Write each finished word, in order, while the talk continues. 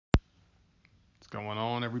going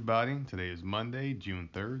on, everybody? Today is Monday, June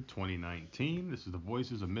 3rd, 2019. This is the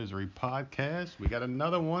Voices of Misery podcast. We got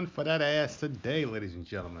another one for that ass today, ladies and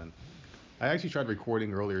gentlemen. I actually tried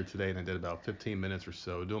recording earlier today and I did about 15 minutes or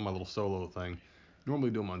so, doing my little solo thing. Normally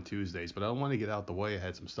do them on Tuesdays, but I wanted to get out the way. I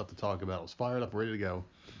had some stuff to talk about. I was fired up, ready to go.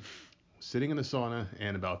 Sitting in the sauna,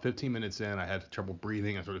 and about 15 minutes in, I had trouble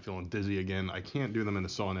breathing. I started feeling dizzy again. I can't do them in the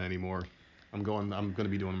sauna anymore. I'm going to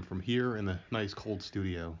be doing them from here in the nice cold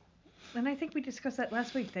studio. And I think we discussed that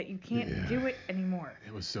last week that you can't Yeah. do it anymore.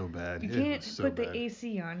 It was so bad. You It can't was so put bad. the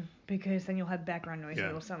AC on because then you'll have background noise and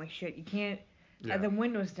it'll sound like shit. You can't have the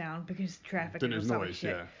windows down because traffic Then and there's it'll sound noise,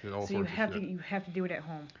 like shit. all So sorts of shit. you have to do it at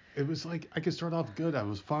home. It was like I could start off good. I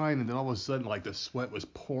was fine, and then all of a sudden, like the sweat was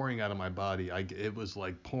pouring out of my body. It was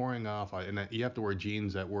like pouring off. You have to wear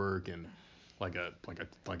jeans at work and like a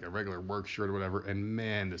regular work shirt or whatever. And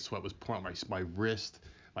man, the sweat was pouring out my wrist.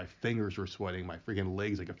 My fingers were sweating. My freaking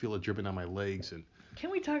legs. I could feel it dripping on my legs. And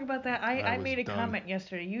Can we talk about that? I made a comment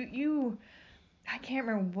yesterday. I can't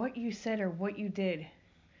remember what you said or what you did,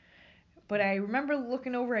 but I remember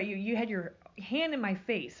looking over at you. You had your hand in my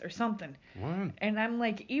face or something. What? And I'm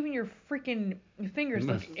like, even your freaking fingers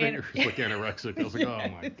My look fingers look anorexic. I was like, oh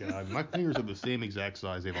my god, my fingers are the same exact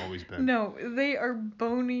size they've always been. No, they are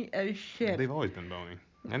bony as shit. They've always been bony.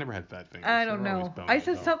 I never had fat fingers. I don't They were always know. bony I as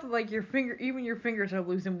said hell. something like even your fingers are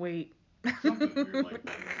losing weight. Something weird like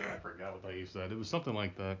that. I forgot what you said. It was something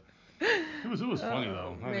like that. It was funny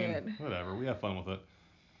though. I mean, whatever. We have fun with it.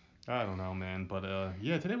 I don't know, man. But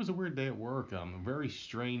yeah, today was a weird day at work. A very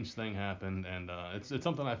strange thing happened, and it's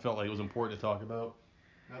something I felt like it was important to talk about.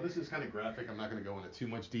 Now this is kind of graphic. I'm not going to go into too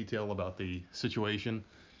much detail about the situation.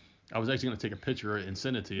 I was actually going to take a picture and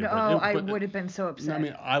send it to you. I would have been so upset. I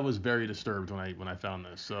mean, I was very disturbed when I found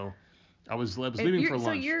this. So I was leaving for lunch.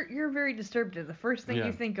 So you're very disturbed. The first thing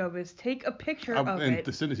you think of is take a picture of and it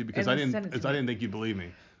to send it to you because I didn't think you'd believe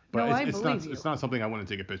me. But no, it's not something I want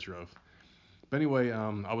to take a picture of. But anyway,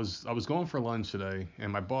 I was going for lunch today, and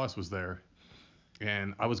my boss was there,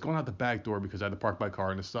 and I was going out the back door because I had to park my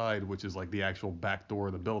car on the side, which is like the actual back door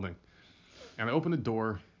of the building. And I opened the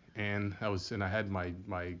door, and I had my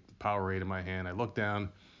Powerade in my hand. I looked down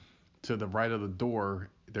to the right of the door.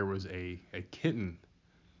 There was a kitten,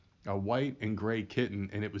 a white and gray kitten,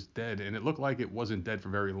 and it was dead. And it looked like it wasn't dead for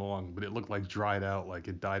very long, but it looked like dried out, like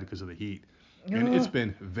it died because of the heat. And it's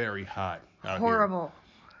been very hot out horrible.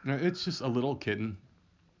 Here. It's just a little kitten,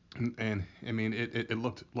 and I mean, it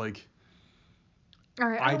looked like. All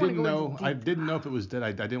right, I didn't know if it was dead.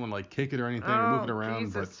 I didn't want to like kick it or anything or move it around,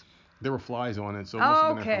 Jesus. but there were flies on it, so it must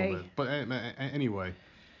have been there for a little bit. But anyway,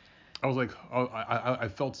 I was like, I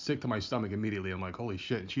felt sick to my stomach immediately. I'm like, holy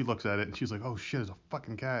shit! And she looks at it and she's like, oh shit, it's a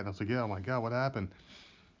fucking cat. And I was like, yeah, oh my god, what happened?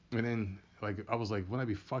 And then like I was like, wouldn't I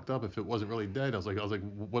be fucked up if it wasn't really dead? I was like,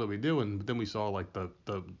 what do we do? And then we saw like the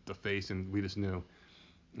face, and we just knew.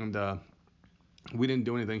 And we didn't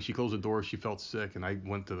do anything. She closed the door. She felt sick, and I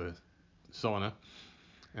went to the sauna,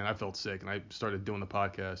 and I felt sick, and I started doing the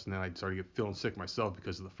podcast, and then I started feeling sick myself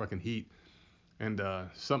because of the fucking heat. And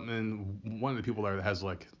one of the people there that has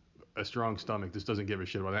like a strong stomach, just doesn't give a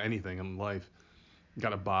shit about anything in life,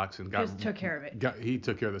 got a box and just took care of it. He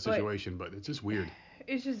took care of the situation, but it's just weird.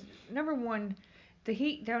 It's just number one. The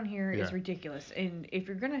heat down here is ridiculous, and if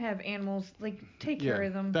you're gonna have animals, like take care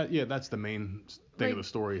of them. That's the main thing of the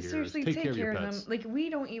story here. Seriously, take care of your of pets. them. Like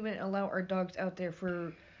we don't even allow our dogs out there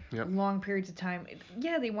for long periods of time.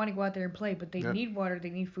 Yeah, they want to go out there and play, but they need water,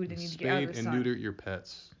 they need food, they need to get out of the sun. Spay and neuter your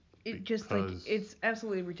pets. It just like it's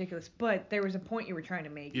absolutely ridiculous. But there was a point you were trying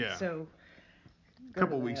to make. Yeah. So. A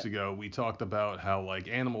couple of weeks ago, we talked about how like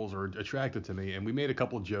animals are attracted to me, and we made a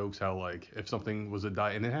couple of jokes how like if something was a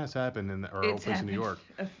die, and it has happened in our old place in New York,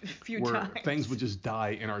 a few where times. things would just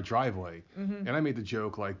die in our driveway. Mm-hmm. And I made the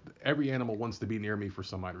joke like every animal wants to be near me for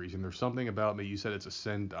some odd reason. There's something about me. You said it's a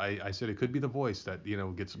sin. I said it could be the voice that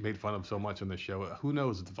gets made fun of so much on the show. Who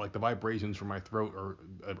knows? It's like the vibrations from my throat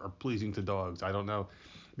are pleasing to dogs. I don't know,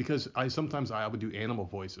 because sometimes I would do animal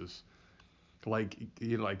voices. Like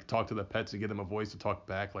like talk to the pets and give them a voice to talk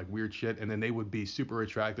back, like weird shit, and then they would be super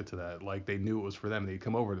attracted to that, like they knew it was for them. They'd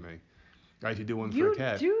come over to me. I should do one for a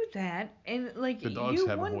cat. You do that, and like the dogs you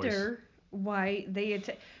have wonder a voice. Why they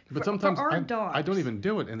attack. But sometimes for our dogs. I don't even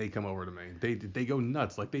do it, and they come over to me. They go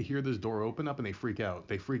nuts. Like they hear this door open up and they freak out.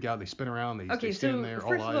 They spin around. They stand there,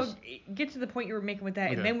 all eyes. First of all, get to the point you were making with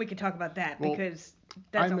that, and then we can talk about that because.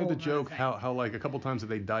 I made the joke how like a couple times that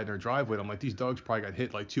they died in their driveway. I'm like, these dogs probably got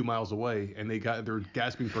hit like 2 miles away, and they're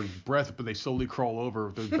gasping for breath, but they slowly crawl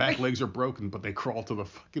over. Their back legs are broken, but they crawl to the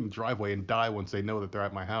fucking driveway and die once they know that they're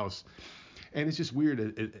at my house. And it's just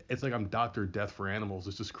weird. It's like I'm Dr. Death for animals.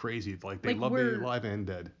 It's just crazy. Like, they Like, love me alive and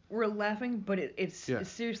dead. We're laughing, but it's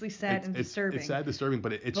seriously sad and disturbing. It's sad, disturbing,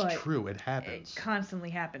 but it's true. It happens. It constantly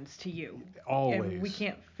happens to you. Always. And we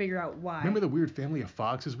can't figure out why. Remember the weird family of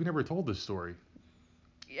foxes? We never told this story.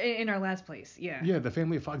 In our last place, yeah. Yeah, the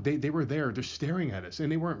family of fox. They were there, just staring at us, and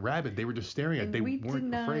they weren't rabid. They were just staring at. They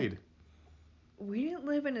weren't afraid. We didn't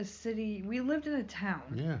live in a city. We lived in a town.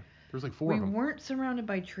 Yeah, there's like 4 of them. We weren't surrounded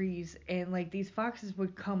by trees, and like these foxes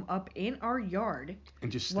would come up in our yard and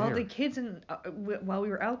just stare. while the kids while we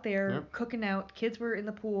were out there cooking out. Kids were in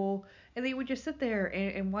the pool, and they would just sit there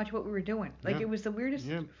and watch what we were doing. Like, it was the weirdest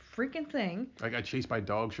freaking thing. I got chased by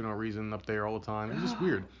dogs for no reason up there all the time. It was just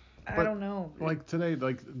weird. But, I don't know. Like today,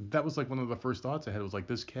 like that was like one of the first thoughts I had was like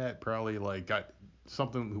this cat probably like got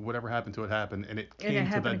something, whatever happened to it happened, and it came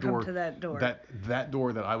to that door. That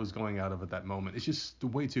door that I was going out of at that moment. It's just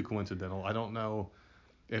way too coincidental. I don't know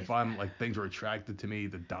if I'm like things are attracted to me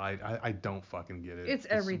that died. I don't fucking get it. It's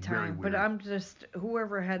every time. But I'm just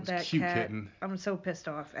whoever had that cute cat. Kitten. I'm so pissed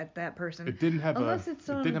off at that person. It didn't have it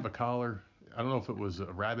didn't have a collar. I don't know if it was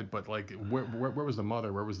a rabbit, but like where was the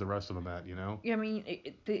mother? Where was the rest of them at? You know? Yeah, I mean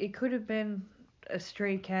it could have been a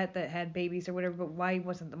stray cat that had babies or whatever, but why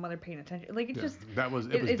wasn't the mother paying attention? Like, it was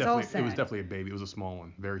definitely a baby. It was a small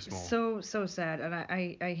one, very small. So sad, and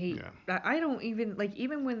I hate. Yeah. I don't even like,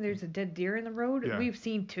 even when there's a dead deer in the road. Yeah. We've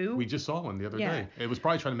seen 2. We just saw one the other day. It was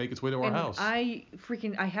probably trying to make its way to our house. I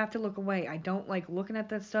have to look away. I don't like looking at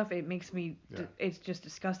that stuff. It makes me. Yeah. It's just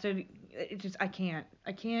disgusted. I can't.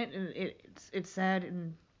 And it's sad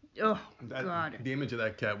and God. The image of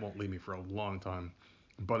that cat won't leave me for a long time,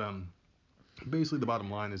 but basically, the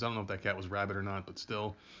bottom line is, I don't know if that cat was rabid or not, but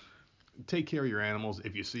still, take care of your animals.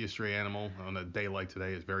 If you see a stray animal on a day like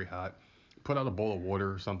today, it's very hot, put out a bowl of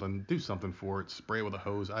water or something. Do something for it. Spray it with a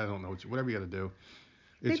hose. I don't know. Whatever you got to do.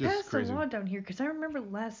 It's they passed a law down here, because I remember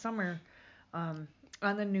last summer on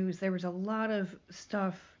the news, there was a lot of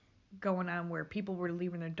stuff going on where people were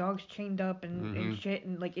leaving their dogs chained up and shit.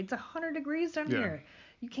 And, like, it's 100 degrees down here.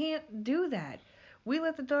 You can't do that. We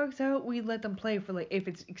let the dogs out. We let them play for, like, if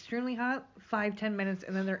it's extremely hot, 5-10 minutes,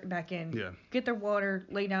 and then they're back in. Yeah. Get their water,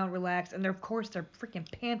 lay down, relax, and of course they're freaking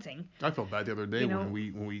panting. I felt bad the other day when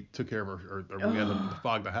we took care of or we had to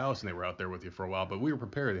fog the house and they were out there with you for a while, but we were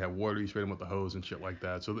prepared. They had water. You sprayed them with the hose and shit like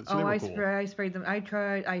that. So they were cool. I sprayed them.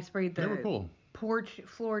 I sprayed the. They were cool. Porch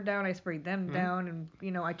floor down. I sprayed them down,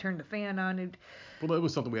 and I turned the fan on. And well, it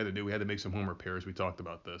was something we had to do. We had to make some home repairs. We talked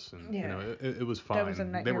about this, and it was fine. That was a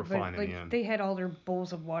nightmare, they were fine in the end. They had all their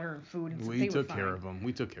bowls of water and food, and we took care of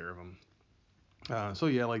them. So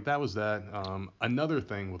yeah, like that was that. Another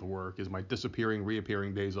thing with work is my disappearing,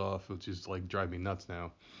 reappearing days off, which is like driving me nuts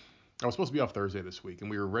now. I was supposed to be off Thursday this week, and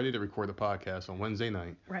we were ready to record the podcast on Wednesday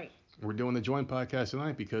night. Right. We're doing the joint podcast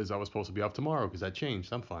tonight because I was supposed to be off tomorrow because that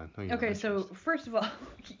changed. I'm fine. Okay, so first of all,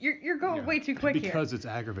 you're going way too quick because it's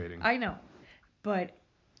aggravating. I know, but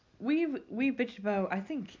we bitched about, I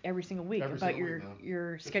think, every single week about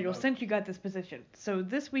your schedule since you got this position. So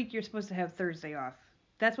this week you're supposed to have Thursday off.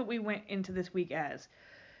 That's what we went into this week as.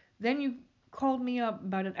 Then you called me up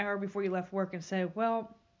about an hour before you left work and said,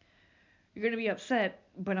 well, you're going to be upset,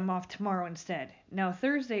 but I'm off tomorrow instead. Now,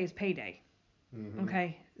 Thursday is payday. Mm-hmm.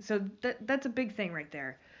 Okay? So that's a big thing right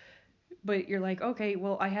there. But you're like, okay,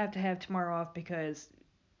 well, I have to have tomorrow off because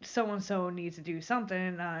so-and-so needs to do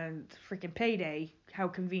something on freaking payday. How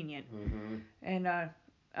convenient. Mm-hmm. And,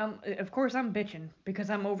 of course, I'm bitching because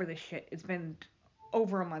I'm over this shit. It's been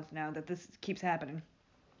over a month now that this keeps happening.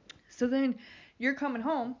 So then you're coming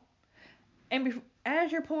home, and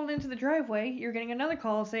as you're pulling into the driveway, you're getting another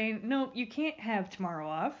call saying, no, you can't have tomorrow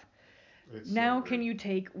off. Now can you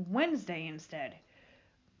take Wednesday instead?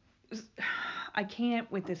 I can't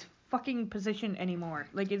with this fucking position anymore.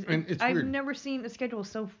 Like, I've never seen a schedule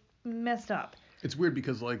so messed up. It's weird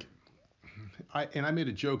because, like, I made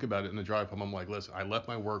a joke about it in the drive home. I'm like, listen, I left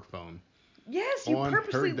my work phone. Yes, you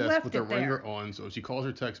purposely left it there. On her desk with the ringer on, so if she calls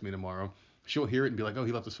or texts me tomorrow, she'll hear it and be like, oh,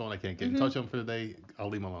 he left his phone. I can't get in touch with him for the day. I'll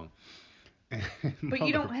leave him alone. But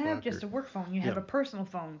you don't have just a work phone. You have a personal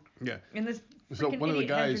phone. Yeah. And this freaking idiot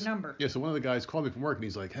has your number. Yeah, so one of the guys called me from work, and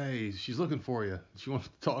he's like, hey, she's looking for you. She wants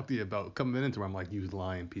to talk to you about coming into her. I'm like, you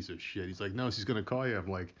lying piece of shit. He's like, no, she's going to call you. I'm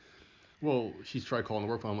like, well, she's tried calling the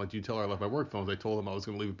work phone. I'm like, do you tell her I left my work phone? I told him I was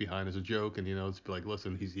going to leave it behind as a joke, and, it's be like,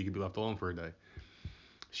 listen, he could be left alone for a day.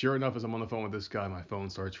 Sure enough, as I'm on the phone with this guy, my phone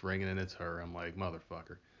starts ringing, and it's her. I'm like,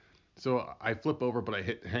 motherfucker. So I flip over, but I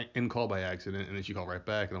hit end call by accident, and then she called right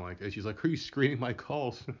back, and she's like, are you screening my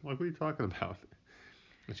calls? I'm like, what are you talking about?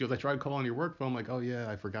 And she goes, I tried calling your work phone. I'm like, oh yeah,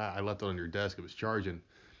 I forgot. I left it on your desk. It was charging.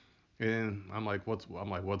 And I'm like, what's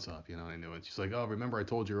up? You know, I knew it. She's like, oh, remember I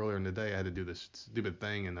told you earlier in the day I had to do this stupid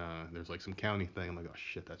thing, and there's like some county thing. I'm like, oh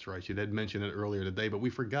shit, that's right. She did mention it earlier today, but we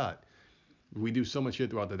forgot. We do so much shit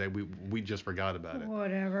throughout the day, we just forgot about it.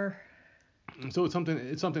 Whatever. So it's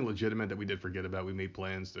something legitimate that we did forget about. We made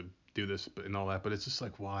plans to do this and all that, but it's just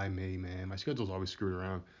like, why me, man? My schedule's always screwed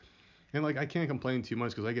around, and like I can't complain too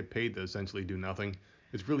much because I get paid to essentially do nothing.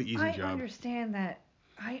 It's a really easy job.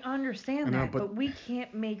 I understand that, but we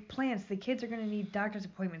can't make plans. The kids are going to need doctor's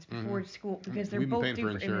appointments before school because they're both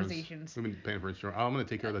due for immunizations. We've been paying for insurance. I'm going to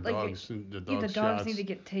take care of the dogs. The dogs shots. need to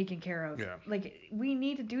get taken care of. Yeah. Like, we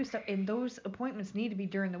need to do stuff, and those appointments need to be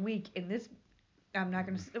during the week. And I'm not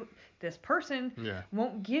going to. This person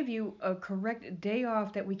won't give you a correct day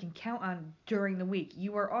off that we can count on during the week.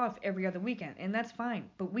 You are off every other weekend, and that's fine.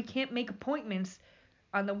 But we can't make appointments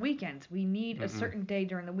on the weekends. We need a certain day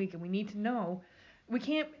during the week, and we need to know. We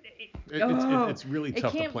can't. It's really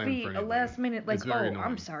tough to plan for anything. It can't be a last minute like, annoying.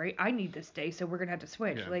 I'm sorry, I need this day, so we're gonna have to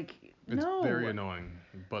switch. Yeah. Like, it's very annoying.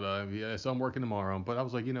 But so I'm working tomorrow. But I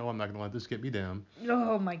was like, I'm not gonna let this get me down.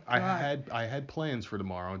 Oh my god. I had plans for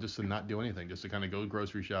tomorrow just to not do anything, just to kind of go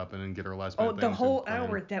grocery shopping and get our last minute things. Oh, the whole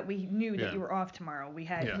hour that we knew that you were off tomorrow, we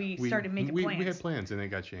started making plans. We had plans and they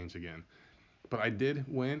got changed again. But I did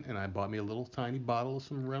win, and I bought me a little tiny bottle of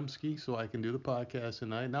some Rumsky so I can do the podcast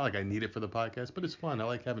tonight. Not like I need it for the podcast, but it's fun. I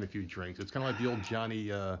like having a few drinks. It's kind of like the old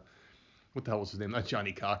Johnny, what the hell was his name? Not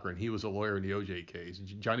Johnny Cochran. He was a lawyer in the OJ case.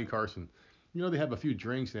 Johnny Carson. They have a few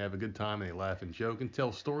drinks, and they have a good time, and they laugh and joke and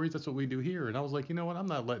tell stories. That's what we do here. And I was like, you know what? I'm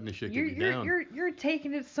not letting this shit get me down. You're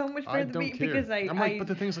taking it so much further than me because I'm like, but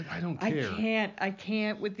the thing's like, I don't care. I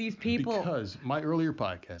can't with these people. Because my earlier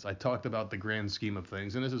podcast, I talked about the grand scheme of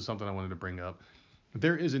things, and this is something I wanted to bring up.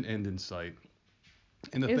 There is an end in sight.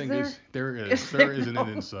 And the thing is, there is an end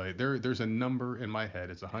in sight. There's a number in my head.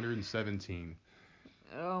 It's 117.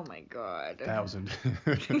 Oh my God. Thousand.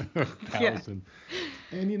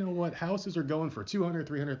 And you know what? Houses are going for 200,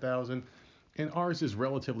 300,000, and ours is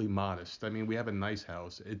relatively modest. I mean, we have a nice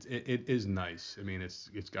house. It is nice. I mean, it's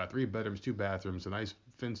got 3 bedrooms, 2 bathrooms, a nice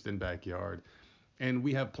fenced-in backyard, and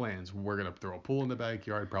we have plans. We're gonna throw a pool in the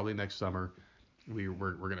backyard probably next summer. We're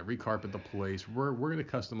gonna recarpet the place. We're gonna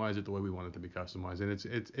customize it the way we want it to be customized, and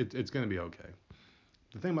it's gonna be okay.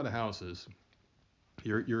 The thing about a house is,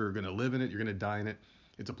 you're gonna live in it. You're gonna die in it.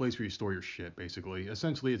 It's a place where you store your shit, basically.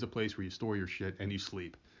 Essentially, it's a place where you store your shit and you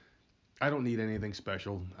sleep. I don't need anything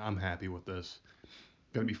special. I'm happy with this.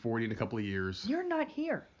 Gonna be 40 in a couple of years. You're not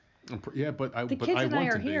here. But I want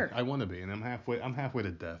to be. I want to be, and I'm halfway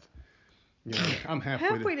to death. I'm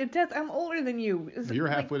halfway to death. I'm older than you. You're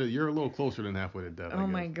halfway to. You're a little closer than halfway to death. Oh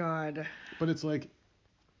my God. But it's like,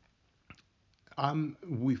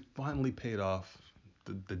 we finally paid off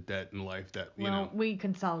the debt in life that we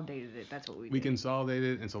consolidated it. That's what we did. We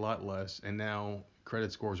consolidated it. It's a lot less, and now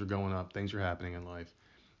credit scores are going up. Things are happening in life,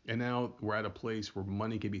 and now we're at a place where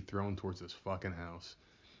money can be thrown towards this fucking house.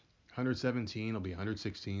 117 will be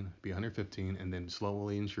 116, be 115, and then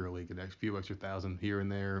slowly and surely get a few extra thousand here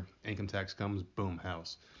and there. Income tax comes, boom,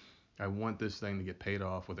 house. I want this thing to get paid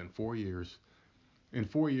off within 4 years. In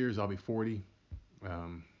 4 years, I'll be 40.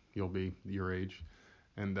 You'll be your age.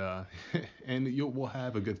 And we'll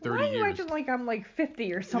have a good 30 years. Why are you acting like I'm like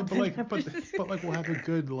 50 or something? Yeah, but we'll have a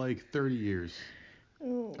good 30 years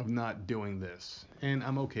of not doing this, and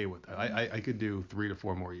I'm okay with that. I could do 3 to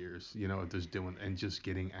 4 more years, just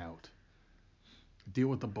getting out. Deal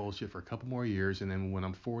with the bullshit for a couple more years, and then when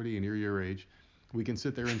I'm 40 and you're your age, we can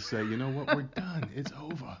sit there and say, you know what, we're done. It's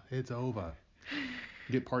over.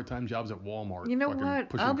 Get part-time jobs at Walmart. You know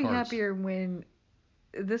what? I'll be happier when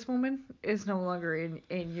this woman is no longer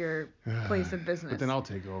in your place of business. But then I'll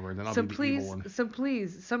take over, and then I'll be the evil one. So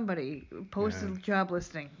please, somebody post a job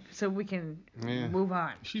listing so we can move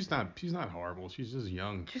on. She's not horrible. She's just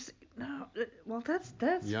young.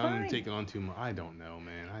 That's young, fine. Taking on too much. I don't know,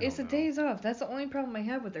 man. It's the days off. That's the only problem I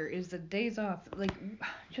have with her is the days off.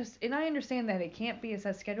 And I understand that it can't be a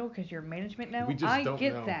set schedule because you're management now. I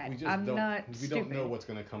get that. I'm not stupid. We don't know what's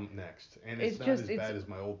gonna come next, and it's not as bad as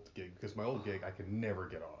my old gig, because my old gig I could never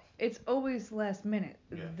get off. It's always last minute.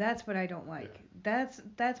 Yeah. That's what I don't like. Yeah.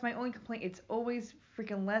 That's my only complaint. It's always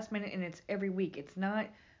freaking last minute, and it's every week. It's not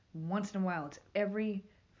once in a while. It's every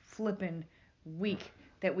flippin' week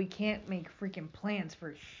that we can't make freaking plans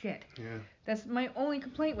for shit. Yeah. That's my only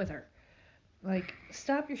complaint with her. Like,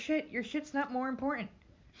 stop your shit. Your shit's not more important.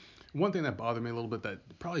 One thing that bothered me a little bit that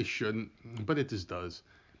probably shouldn't, but it just does.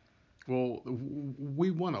 Well,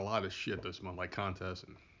 we won a lot of shit this month, like contests,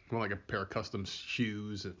 and we won like a pair of custom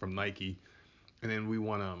shoes from Nike, and then we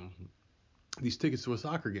won these tickets to a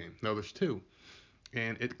soccer game. No, there's 2.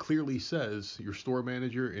 And it clearly says your store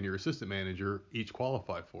manager and your assistant manager each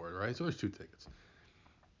qualify for it, right? So there's 2 tickets.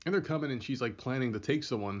 And they're coming, and she's like planning to take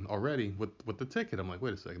someone already with the ticket. I'm like,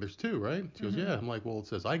 wait a second, there's 2, right? She goes, yeah. I'm like, well, it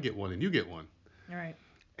says I get one and you get one. All right.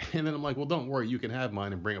 And then I'm like, well, don't worry, you can have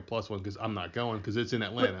mine and bring a plus one because I'm not going because it's in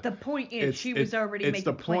Atlanta. But the point is, she was already making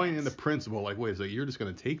plans. It's the point and the principle. Like, wait a second, you're just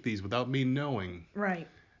gonna take these without me knowing. Right.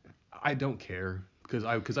 I don't care because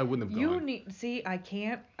I wouldn't have gone.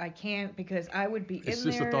 I can't because I would be in there. It's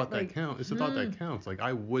just the thought that counts. It's the thought that counts. Like,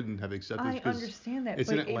 I wouldn't have accepted. I understand that. It's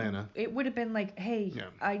but in Atlanta. It would have been like, hey, yeah.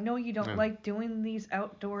 I know you don't like doing these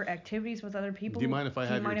outdoor activities with other people. Do you mind if I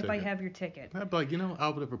have your ticket? I'd be like, I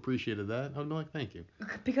would have appreciated that. I'd be like, thank you.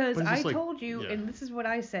 Because I told you, and this is what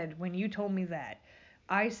I said when you told me that.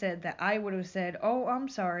 I said that I would have said, oh, I'm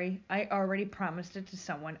sorry, I already promised it to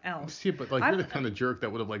someone else. Yeah, but like you're the kind of jerk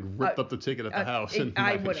that would have like ripped up the ticket at the house and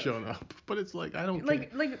not shown up. But it's like I don't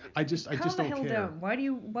care. I just don't care. Calm the hell down. Why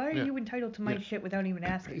are you entitled to my shit without even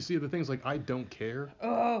asking? You see, the thing's like I don't care.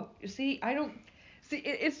 Oh, see, I don't. See,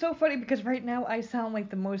 it's so funny because right now I sound like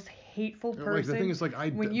the most hateful person. Like the thing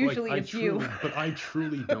is, usually it's you. But I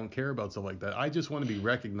truly don't care about stuff like that. I just want to be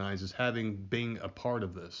recognized as being a part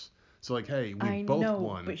of this. So like, hey, we both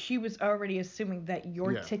won. But she was already assuming that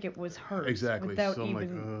your ticket was hers. Exactly. Without so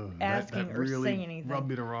even asking that or really saying anything. Rubbed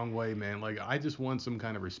me the wrong way, man. Like I just want some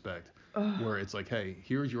kind of respect, where it's like, hey,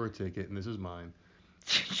 here's your ticket and this is mine.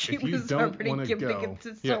 She was already giving it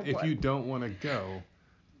to someone. If you don't want to go.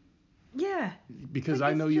 Yeah. Because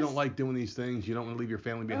I know you don't like doing these things. You don't want to leave your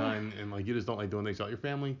family behind, and like you just don't like doing things without your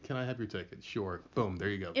family. Can I have your ticket? Sure. Boom. There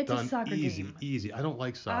you go. It's done. A soccer easy, game. Easy. I don't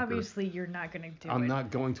like soccer. Obviously, you're not gonna do it. I'm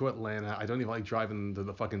not going to Atlanta. I don't even like driving to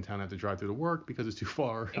the fucking town I have to drive through to work because it's too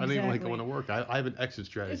far. Exactly. I don't even like going to work. I have an exit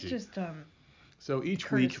strategy. It's just So each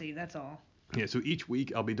courtesy, week. That's all. Yeah. So each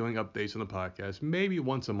week I'll be doing updates on the podcast. Maybe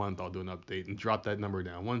once a month I'll do an update and drop that number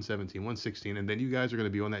down, 117, 116, and then you guys are gonna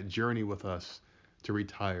be on that journey with us to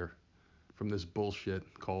retire from this bullshit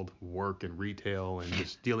called work and retail and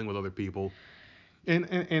just dealing with other people. And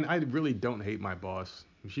I really don't hate my boss.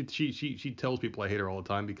 She tells people I hate her all the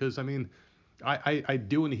time because I mean I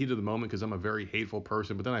do in the heat of the moment because I'm a very hateful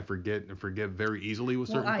person, but then I forget and forgive very easily with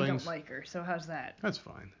certain things. Well, I don't like her, so how's that? That's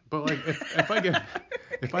fine. But like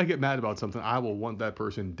if I get mad about something, I will want that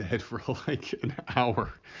person dead for like an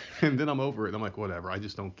hour, and then I'm over it. And I'm like, whatever. I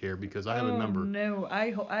just don't care because I have a number. No,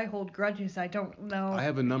 I hold grudges. I don't know. I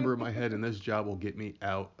have a number in my head, and this job will get me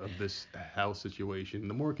out of this house situation.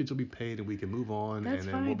 The mortgage will be paid, and we can move on, and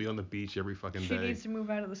then we'll be on the beach every fucking day. She needs to move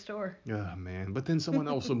out of the store. Oh man, but then someone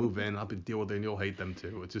else will move in. I'll deal with it, and you'll hate them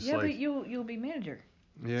too. It's just but you'll be manager.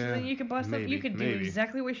 Yeah. So then you can bust up. You can do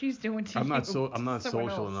exactly what she's doing to you. I'm not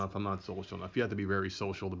social enough. I'm not social enough. You have to be very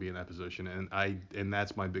social to be in that position, and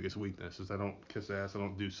that's my biggest weakness is I don't kiss ass. I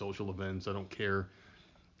don't do social events. I don't care.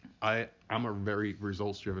 I'm a very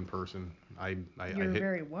results driven person. You're a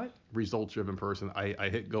very what? Results driven person. I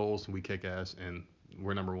hit goals and we kick ass and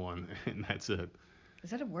we're number one and that's it.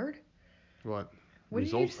 Is that a word? What? What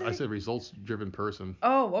results. Did you say? I said results driven person.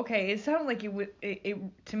 Oh, okay. It sounded like it would. It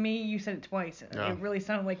to me, you said it twice. Yeah. It really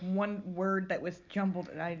sounded like one word that was jumbled,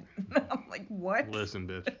 and I'm like, what? Listen,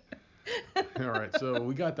 bitch. All right, so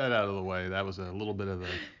we got that out of the way. That was a little bit of the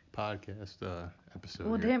podcast episode.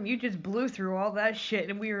 Well, here. damn, you just blew through all that shit,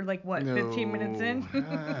 and we were like, what, 15 minutes in?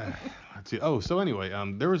 Let's see. Oh, so anyway,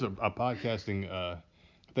 there was a podcasting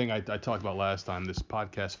thing I talked about last time. This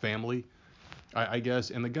podcast family. I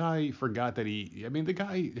guess, and the guy forgot that the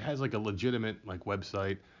guy has like a legitimate like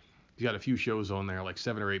website. He's got a few shows on there, like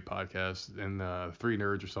 7 or 8 podcasts, and 3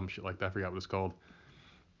 nerds or some shit like that. I forgot what it's called.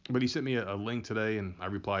 But he sent me a link today, and I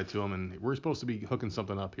replied to him, and we're supposed to be hooking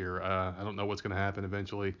something up here. I don't know what's going to happen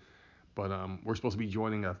eventually, but we're supposed to be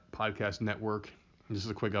joining a podcast network. And this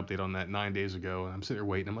is a quick update on that 9 days ago, and I'm sitting there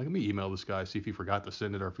waiting. I'm like, let me email this guy, see if he forgot to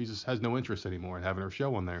send it, or if he just has no interest anymore in having our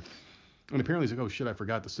show on there. And apparently he's like, oh shit, I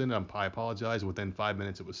forgot to send it. I apologize. Within 5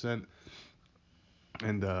 minutes it was sent.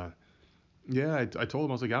 And I told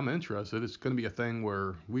him, I was like, I'm interested. It's going to be a thing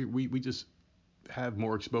where we just have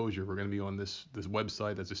more exposure. We're going to be on this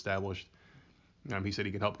website that's established. He said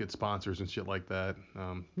he can help get sponsors and shit like that.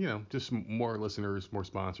 Just more listeners, more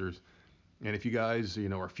sponsors. And if you guys,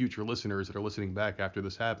 are future listeners that are listening back after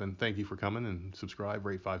this happened, thank you for coming and subscribe,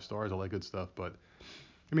 rate 5 stars, all that good stuff. But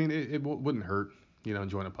I mean, it wouldn't hurt.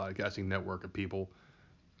 Join a podcasting network of people.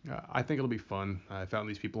 I think it'll be fun. I found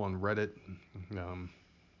these people on Reddit.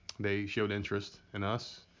 They showed interest in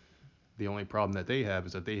us. The only problem that they have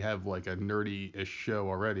is that they have like a nerdy-ish show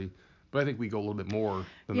already, But I think we go a little bit more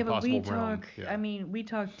than the but possible realm. I mean, we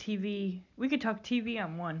talk TV. We could talk TV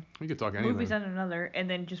on one. We could talk anything. Movies on another, and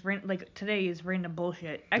then just like today is random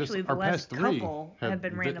bullshit. Actually, the last couple have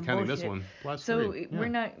been random bullshit. This one. We're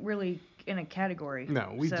not really in a category.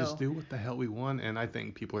 No, we just do what the hell we want, and I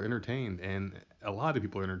think people are entertained, and a lot of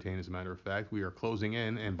people are entertained. As a matter of fact, we are closing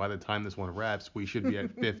in, and by the time this one wraps, we should be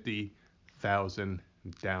at 50,000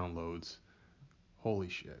 downloads. Holy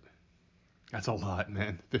shit. That's a lot,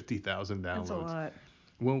 man. 50,000 downloads. That's a lot.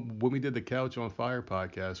 When we did the Couch on Fire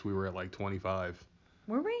podcast, we were at like 25.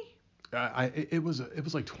 Were we? It was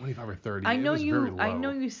like 25 or 30. I know it was you. Very low. I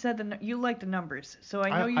know you said you like the numbers, so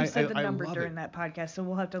I know you said the number during that podcast. So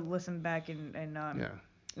we'll have to listen back and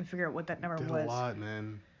figure out what that number was. A lot,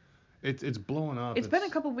 man. It's blowing up. It's been a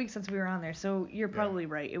couple weeks since we were on there, so you're probably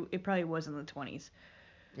right. It probably was in the 20s.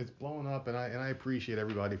 It's blowing up, and I appreciate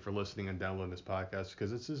everybody for listening and downloading this podcast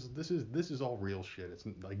because this is all real shit. It's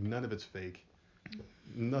like none of it's fake.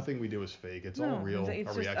 Nothing we do is fake. It's all real. It's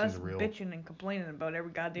our just reactions us are real. bitching and complaining about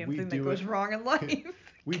every goddamn thing that goes wrong in life.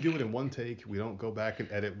 We do it in one take. We don't go back and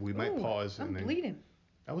edit. We might pause. I'm bleeding.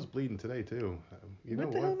 I was bleeding today too.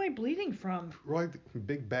 What the hell am I bleeding from? Like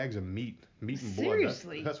big bags of meat and blood.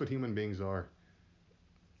 Seriously. That's what human beings are.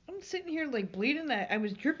 I'm sitting here like bleeding. I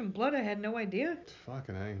was dripping blood. I had no idea.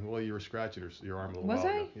 Fucking A. Well, you were scratching your arm a little while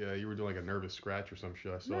ago. Yeah, you were doing like a nervous scratch or some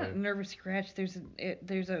shit. I saw Not a nervous scratch. There's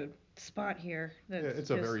a spot here. That's it's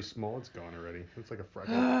a very small. It's gone already. It's like a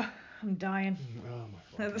freckle. I'm dying. Oh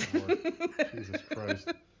my fucking Lord. Jesus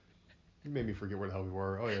Christ. You made me forget where the hell we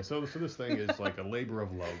were. Oh yeah. So this thing is like a labor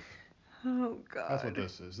of love. Oh God. That's what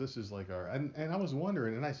this is. This is like our and I was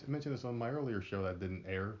wondering, and I mentioned this on my earlier show that didn't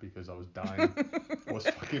air because I was dying. I was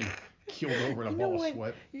fucking keeled over in a ball of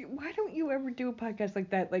sweat. Why don't you ever do a podcast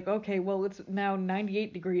like that? Like, okay, well it's now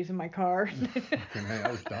 98 degrees in my car. Fucking hey,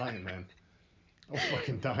 I was dying, man. I was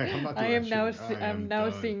fucking dying. I'm not doing I'm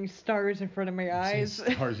now seeing stars in front of my eyes.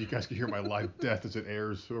 Stars. You guys can hear my live death as it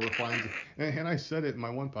airs. Whoever finds it. And I said it in my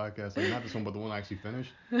one podcast, like not this one, but the one I actually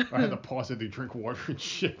finished. I had to pause it to drink water and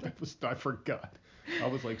shit. I forgot. I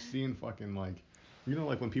was like seeing fucking like, you know,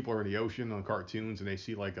 like when people are in the ocean on cartoons and they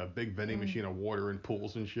see like a big vending machine of water in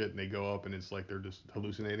pools and shit, and they go up and it's like they're just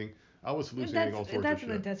hallucinating. I was hallucinating all sorts of shit. That's in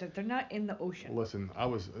the desert. They're not in the ocean. Listen,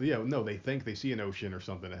 they think they see an ocean or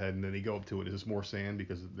something ahead, and then they go up to it. It's just more sand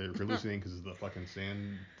because they're hallucinating because of the fucking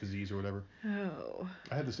sand disease or whatever. Oh.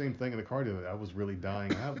 I had the same thing in the car the other day. I was really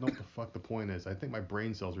dying. I don't know what the fuck the point is. I think my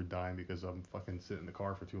brain cells are dying because I'm fucking sitting in the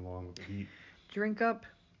car for too long with the heat. Drink up.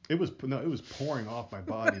 It was pouring off my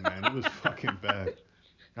body, man. It was fucking bad.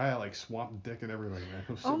 I had like swamp dick and everything,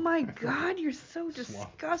 man. Oh my God, you're so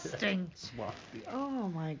disgusting. Swamp dick. Oh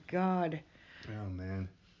my God. Oh man.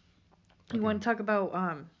 You want to talk about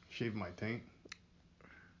shave my taint?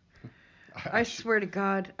 I swear to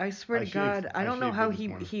God, I don't know how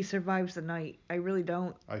he survives the night. I really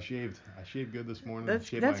don't. I shaved good this morning.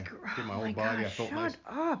 Shaved my whole body. I felt nice. Shut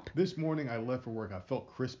up. This morning I left for work. I felt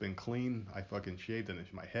crisp and clean. I fucking shaved and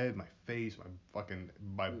my head, my face,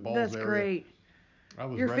 my balls area. That's great.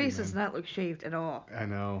 Your face man. does not look shaved at all. I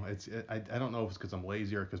know. I don't know if it's because I'm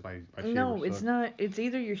lazy or because my shaver No, it's not. It's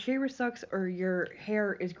either your shaver sucks or your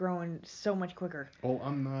hair is growing so much quicker. Oh,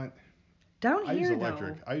 I'm not. Down I here,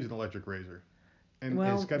 I use an electric razor. And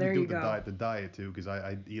well, it's got to do with the diet too, because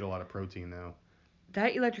I eat a lot of protein now.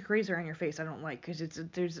 That electric razor on your face I don't like, because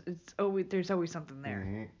there's always something there.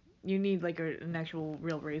 Mm-hmm. You need like an actual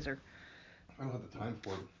real razor. I don't have the time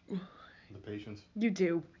for it. The patience. You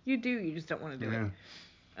do. You just don't want to do it.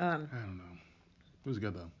 I don't know. It was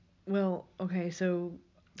good though. Well, okay, so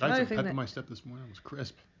I had some pep in my step this morning. It was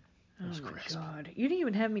crisp. Oh my God! You didn't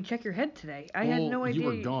even have me check your head today. I had no idea. You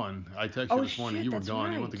were gone. I texted you this morning. You were gone.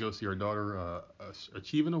 Right. You went to go see our daughter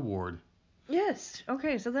achieve an award. Yes.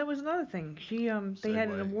 Okay. So that was another thing. They had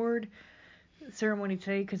an award ceremony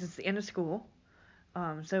today because it's the end of school.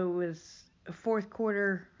 So it was a fourth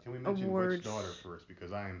quarter awards. Can we mention which daughter first?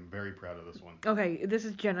 Because I am very proud of this one. Okay. This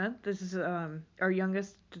is Jenna. This is our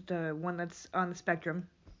youngest, the one that's on the spectrum,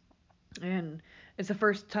 and it's the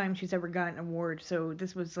first time she's ever gotten an award, so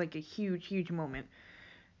this was like a huge moment.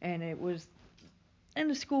 And it was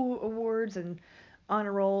end of school awards and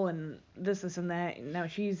honor roll and this and that. And now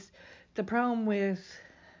the problem with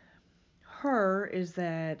her is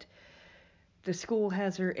that the school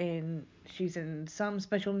has her she's in some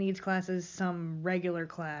special needs classes, some regular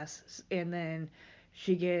class, and then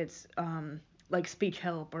she gets like speech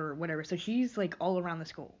help or whatever. So she's like all around the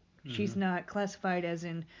school. Mm-hmm. She's not classified as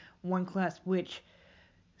in one class, which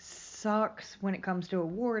sucks when it comes to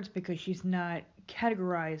awards because she's not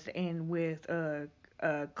categorized in with a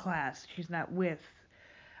class. She's not with,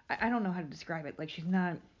 I don't know how to describe it. Like she's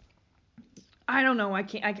not I don't know. I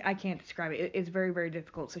can't describe it. It's very, very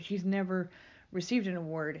difficult. So she's never received an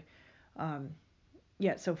award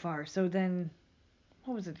yet so far. So then,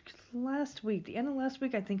 what was it? Last week, the end of last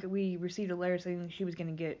week, I think we received a letter saying she was going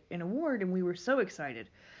to get an award, and we were so excited.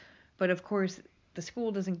 But of course, the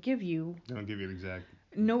school doesn't give you. They don't give you the exact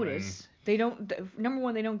notice. thing. They don't. Number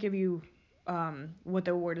one, they don't give you what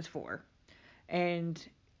the award is for, and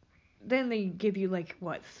then they give you like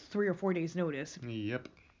what 3 or 4 days notice. Yep.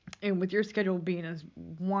 And with your schedule being as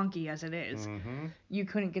wonky as it is, Mm-hmm. you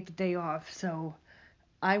couldn't get the day off. So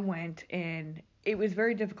I went, and it was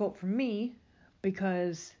very difficult for me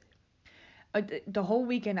because the whole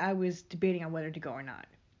weekend I was debating on whether to go or not.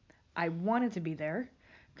 I wanted to be there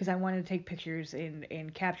because I wanted to take pictures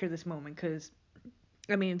and capture this moment because,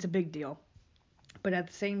 I mean, it's a big deal. But at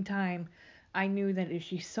the same time, I knew that if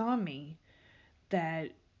she saw me,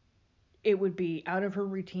 that it would be out of her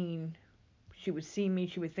routine. She would see me,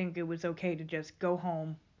 she would think it was okay to just go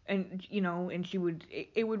home. And, and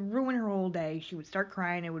it would ruin her whole day. She would start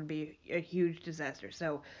crying. It would be a huge disaster.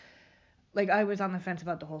 So, like, I was on the fence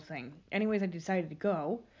about the whole thing. Anyways, I decided to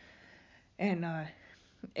go. And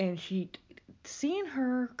seeing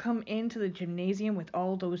her come into the gymnasium with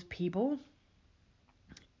all those people,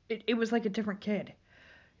 it was like a different kid.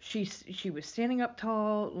 She was standing up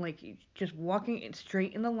tall, like just walking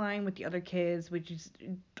straight in the line with the other kids, which is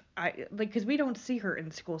because we don't see her in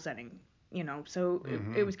the school setting, so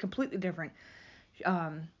it was completely different.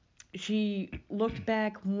 She looked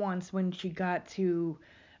back once when she got to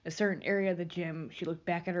a certain area of the gym. She looked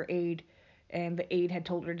back at her aide, and the aide had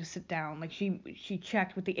told her to sit down. Like she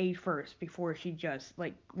checked with the aide first before she just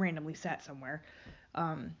like randomly sat somewhere.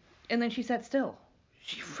 And then she sat still.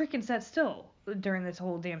 She freaking sat still during this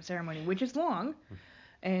whole damn ceremony, which is long,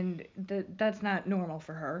 and that's not normal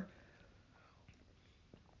for her.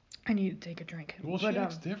 I need to take a drink. Well, she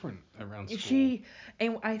acts different around school.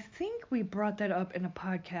 And I think we brought that up in a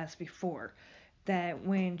podcast before, that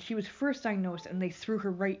when she was first diagnosed and they threw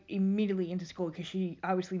her right immediately into school because she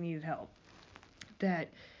obviously needed help,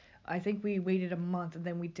 that I think we waited a month and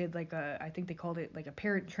then we did I think they called it like a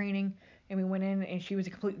parent training, and we went in and she was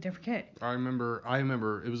a completely different kid. I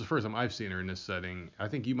remember it was the first time I've seen her in this setting. I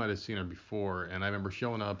think you might have seen her before, and I remember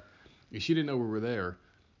showing up and she didn't know we were there.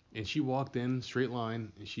 And she walked in straight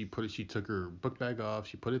line, and she took her book bag off,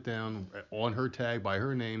 she put it down on her tag by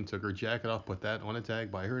her name, took her jacket off, put that on a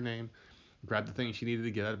tag by her name, grabbed the thing she needed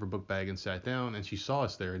to get out of her book bag and sat down, and she saw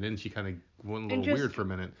us there, and then she kind of went a little weird for a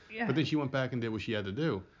minute. Yeah. But then she went back and did what she had to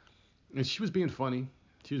do. And she was being funny.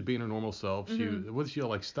 She was being her normal self. What did she yell,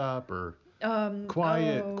 like stop or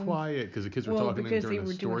quiet, because the kids were talking during the story.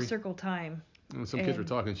 Because they were doing circle time. And some kids were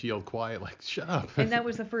talking, she yelled quiet, like shut up. And that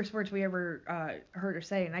was the first words we ever heard her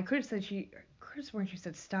say. And I could have sworn she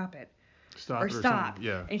said stop it. Stop or it or stop.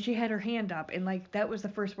 Yeah. And she had her hand up, and like that was the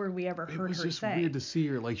first word we ever heard her say. It was just weird to see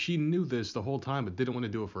her. Like she knew this the whole time, but didn't want to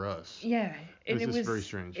do it for us. Yeah, and it was very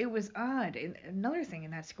strange. It was odd. And another thing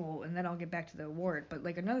in that school, and then I'll get back to the award. But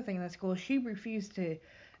like another thing in that school, she refused to,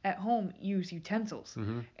 at home, use utensils.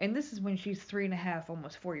 And this is when she's 3.5,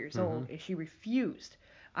 almost 4 years old, and she refused.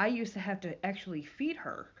 I used to have to actually feed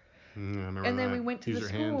her. I remember and then that. we went to Use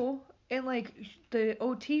the her school, and like the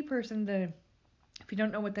OT person, if you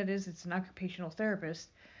don't know what that is, it's an occupational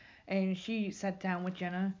therapist. And she sat down with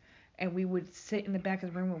Jenna, and we would sit in the back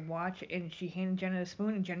of the room and watch, and she handed Jenna a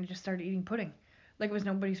spoon, and Jenna just started eating pudding. Like it was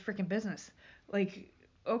nobody's freaking business. Like,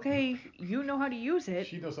 okay, you know how to use it.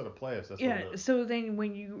 She knows how to play us, that's yeah, so then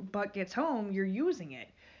when your butt gets home, you're using it.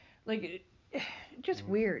 Like, just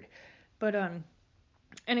weird. But,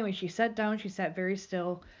 anyway, she sat down, she sat very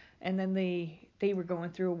still, and then they were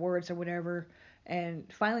going through awards or whatever, and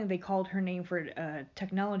finally they called her name for a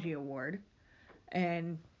technology award,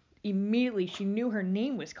 and immediately she knew her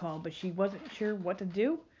name was called, but she wasn't sure what to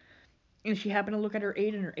do, and she happened to look at her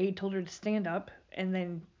aide, and her aide told her to stand up, and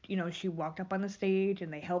then, she walked up on the stage,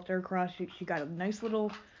 and they helped her across. She got a nice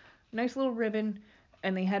little ribbon,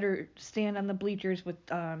 and they had her stand on the bleachers with,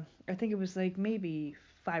 I think it was like maybe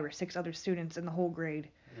 5 or 6 other students in the whole grade.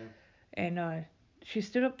 Yeah. And she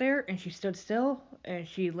stood up there, and she stood still, and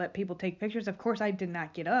she let people take pictures. Of course, I did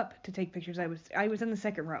not get up to take pictures. I was in the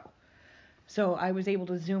second row. So I was able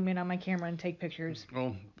to zoom in on my camera and take pictures.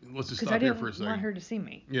 Well, let's just stop here for a second. Because I didn't want her to see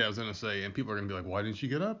me. Yeah, I was gonna say, and people are gonna be like, "Why didn't she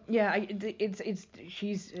get up?" Yeah,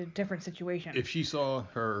 she's a different situation. If she saw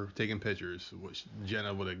her taking pictures, which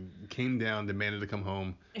Jenna would have came down, demanded to come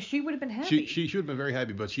home. She would have been happy. She would have been very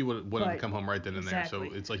happy, but she wouldn't have come home right then and there. So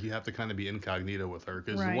it's like you have to kind of be incognito with her,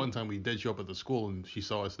 because the one time we did show up at the school and she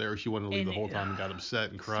saw us there, she wanted to leave the whole time and got upset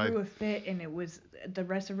and cried. Threw a fit, and it was the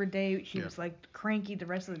rest of her day. She was like cranky the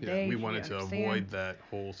rest of the day. We wanted to understand. avoid that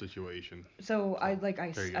whole situation. So I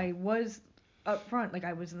was up front, like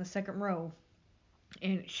I was in the second row,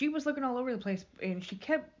 and she was looking all over the place, and she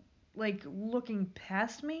kept like looking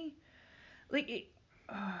past me. Like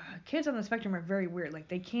kids on the spectrum are very weird. Like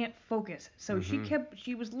they can't focus. So she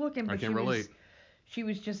was looking, I but can relate. She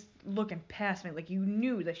was just looking past me. Like you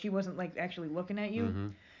knew that she wasn't like actually looking at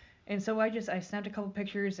you. And so I snapped a couple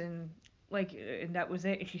pictures and and that was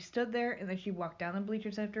it. And she stood there and then she walked down the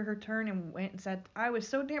bleachers after her turn and went and said, I was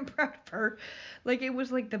so damn proud of her. Like it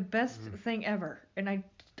was like the best thing ever. And I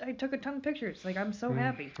took a ton of pictures. Like I'm so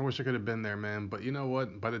happy. I wish I could have been there, man. But you know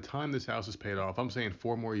what? By the time this house is paid off, I'm saying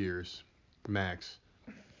 4 more years, max.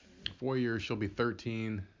 4 years, she'll be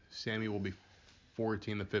 13. Sammy will be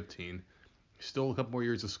 14 to 15. Still a couple more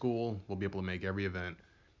years of school. We'll be able to make every event.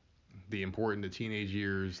 The important, the teenage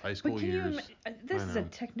years, high school years. This is a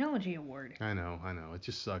technology award. I know. It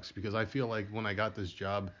just sucks because I feel like when I got this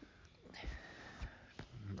job,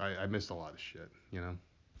 I missed a lot of shit, you know?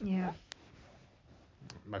 Yeah.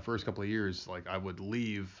 My first couple of years, like I would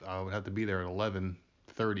leave, I would have to be there at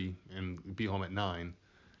 11:30 and be home at 9.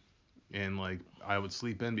 And like I would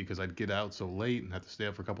sleep in because I'd get out so late and have to stay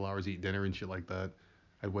up for a couple hours, eat dinner and shit like that.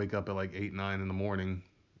 I'd wake up at like 8, 9 in the morning,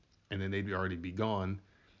 and then they'd already be gone.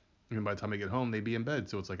 And by the time I get home, they'd be in bed.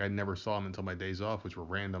 So it's like I never saw them until my days off, which were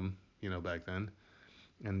random, back then.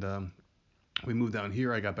 And we moved down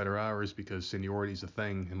here. I got better hours because seniority's a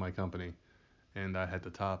thing in my company, and I had the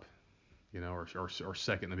top, or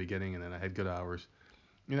second in the beginning, and then I had good hours.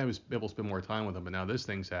 And I was able to spend more time with them. But now this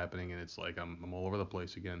thing's happening, and it's like I'm all over the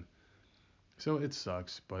place again. So it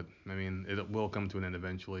sucks, but I mean, it will come to an end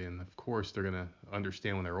eventually, and of course they're gonna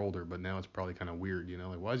understand when they're older. But now it's probably kind of weird,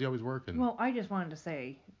 like why is he always working? Well, I just wanted to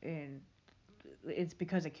say, and it's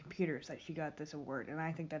because of computers that she got this award, and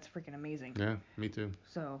I think that's freaking amazing. Yeah, me too.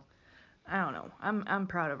 So, I don't know. I'm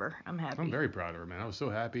proud of her. I'm happy. I'm very proud of her, man. I was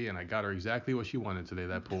so happy, and I got her exactly what she wanted today.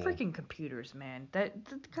 That pool. Freaking computers, man. The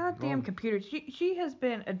goddamn computers. She has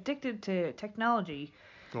been addicted to technology.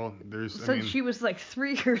 Well, since she was like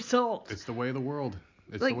 3 years old. It's the way of the world.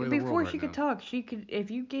 It's like the way of before the world she right could now. talk, she could if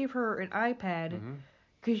you gave her an iPad,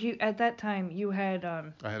 because you at that time you had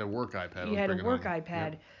I had a work iPad. You had a work home.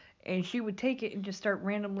 iPad, Yep. and she would take it and just start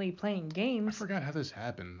randomly playing games. I forgot how this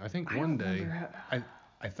happened. I think one day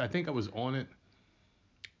I think I was on it,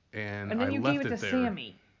 and then I you left gave it to there.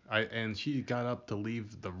 Sammy. And she got up to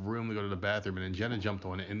leave the room to go to the bathroom, and then Jenna jumped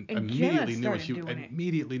on it and immediately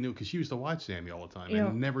knew because she used to watch Sammy all the time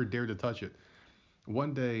and never dared to touch it.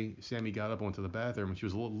 One day, Sammy got up, went to the bathroom, and she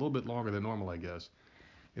was a little bit longer than normal, I guess.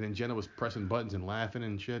 And then Jenna was pressing buttons and laughing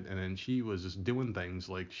and shit, and then she was just doing things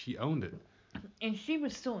like she owned it. And she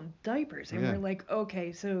was still in diapers, and we're like,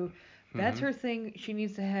 okay, so that's her thing. She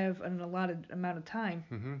needs to have an allotted amount of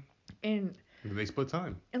time. And they split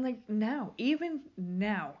time. And like even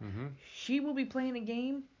now, she will be playing a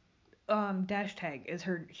game. Dash tag is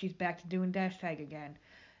her. She's back to doing dash tag again,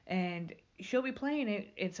 and she'll be playing it.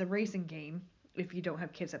 It's a racing game. If you don't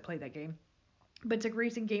have kids that play that game, but it's a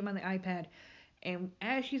racing game on the iPad. And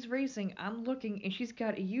as she's racing, I'm looking, and she's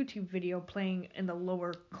got a YouTube video playing in the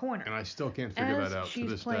lower corner. And I still can't figure that out to this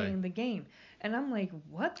day. She's playing the game, and I'm like,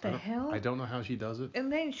 what the hell? I don't know how she does it.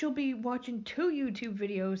 And then she'll be watching 2 YouTube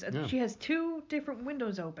videos, and she has 2 different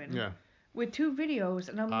windows open. Yeah. With 2 videos,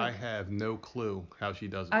 and I'm like, I have no clue how she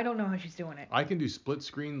does it. I don't know how she's doing it. I can do split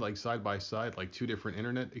screen, like side by side, like 2 different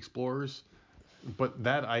internet explorers. But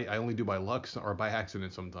that I only do by luck or by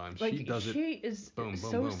accident sometimes. Like, she does it. She is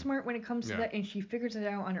so smart when it comes to that, and she figures it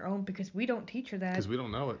out on her own because we don't teach her that. Because we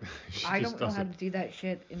don't know it. I don't know how to do that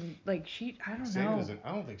shit, and like I don't know.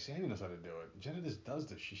 I don't think Sammy knows how to do it. Jenna just does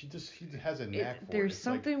this. She has a knack for it. There's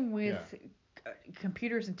something with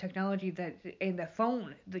computers and technology and the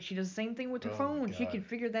phone that she does the same thing with her phone. She can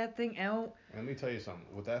figure that thing out. Let me tell you something.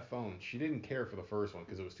 With that phone, she didn't care for the first one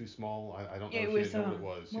because it was too small. I don't know. She didn't know what it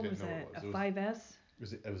was. What was that? A 5S?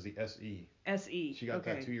 It was the SE. SE. She got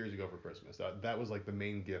that 2 years ago for Christmas. That was like the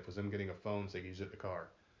main gift was them getting a phone so they could use it in the car.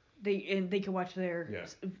 They could watch their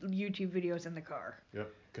YouTube videos in the car.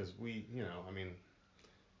 Yep. Because we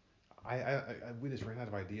just ran out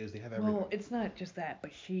of ideas. They have everything. Well, it's not just that,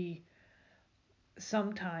 but she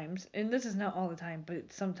sometimes, and this is not all the time,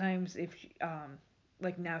 but sometimes if she,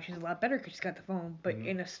 like now she's a lot better because she's got the phone, but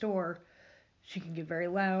in a store she can get very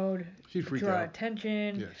loud, draw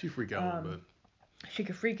attention. Yeah, she freak out a little bit. She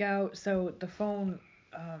could freak out, so the phone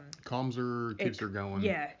calms her, keeps her going.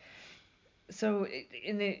 Yeah. So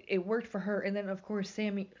it worked for her, and then of course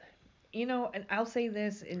Sammy, and I'll say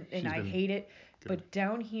this, and I hate it, but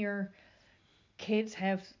down here, kids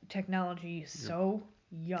have technology so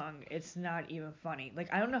young. It's not even funny.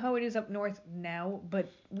 Like, I don't know how it is up north now,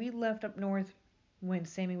 but we left up north when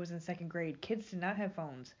Sammy was in 2nd grade. Kids did not have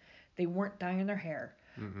phones. They weren't dyeing their hair.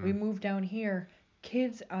 Mm-mm. We moved down here.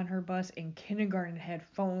 Kids on her bus in kindergarten had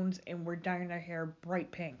phones and were dyeing their hair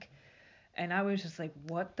bright pink. And I was just like,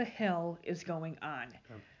 what the hell is going on?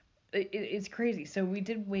 It's crazy. So we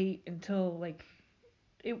did wait until, like,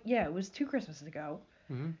 it was 2 Christmases ago.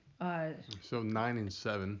 Mm-hmm. So 9 and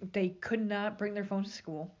 7. They could not bring their phones to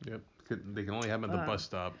school. Yep. They can only have them at the bus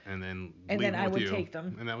stop and then leave and then them I with would you, take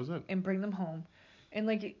them and that was it. and bring them home. And,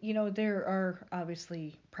 like, there are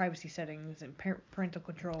obviously privacy settings and parental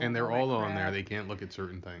control. And they're all on there. They can't look at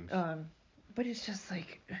certain things. But it's just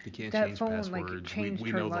like they can't that change phone, passwords. Like, changed we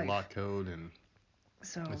her know life. the lock code, and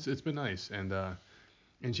so it's been nice. And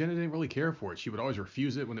Jenna didn't really care for it. She would always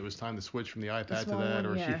refuse it when it was time to switch from the iPad to that,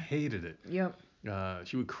 or she hated it. Yep.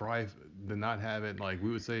 She would cry to not have it. Like,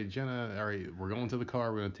 we would say, Jenna, all right, we're going to the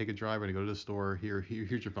car. We're going to take a drive. We're going to go to the store. Here's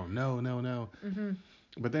your phone. No. Mm-hmm.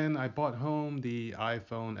 But then I bought home the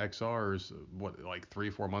iPhone XRs, like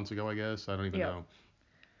 3-4 months ago, I guess. I don't even know.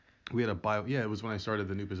 We had to buy, it was when I started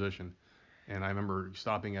the new position. And I remember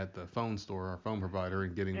stopping at the phone store, our phone provider,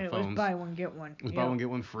 and getting the phones. It was buy one, get one. It was buy one, get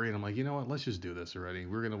one free. And I'm like, you know what? Let's just do this already.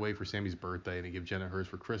 We were going to wait for Sammy's birthday and give Jenna hers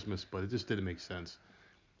for Christmas, but it just didn't make sense.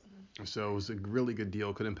 So it was a really good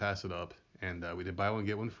deal. Couldn't pass it up. And we did buy one,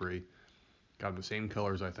 get one free. Got them the same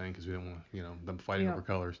colors, I think, because we didn't want, them fighting over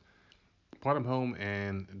colors. Brought them home,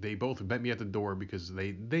 and they both met me at the door because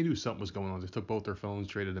they knew something was going on. They took both their phones,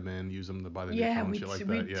 traded them in, used them to buy the new phone, shit like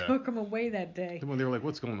that. We took them away that day. And when they were like,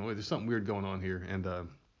 what's going on? There's something weird going on here. And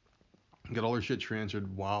got all their shit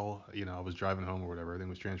transferred while, I was driving home or whatever. Everything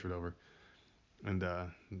was transferred over. And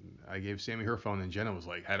I gave Sammy her phone, and Jenna was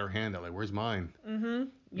like, had her hand out, like, where's mine? Mm-hmm.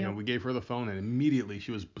 Yep. We gave her the phone, and immediately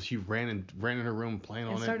she ran in her room playing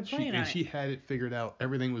on it. She had it figured out.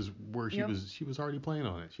 Everything was where she was already playing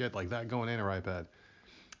on it. She had like that going in her iPad.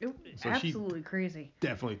 Absolutely crazy.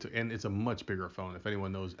 Definitely, and it's a much bigger phone. If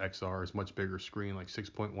anyone knows XR, it's much bigger screen, like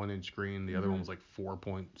 6.1 inch screen. The other one was like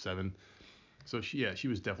 4.7. So she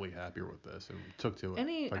was definitely happier with this and took to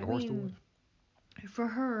it like a horse to water. For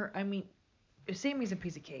her, Sammy's a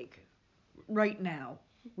piece of cake right now.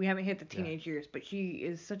 We haven't hit the teenage years, but she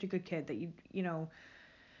is such a good kid that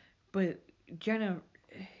but Jenna,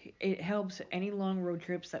 it helps any long road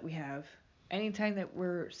trips that we have. Anytime that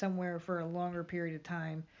we're somewhere for a longer period of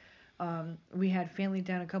time. We had family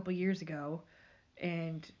down a couple years ago,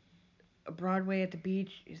 and Broadway at the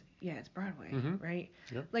beach. It's Broadway, right?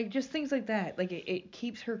 Yep. Like, just things like that. Like, it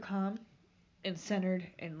keeps her calm and centered,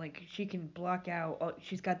 and like she can block out.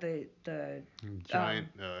 She's got the giant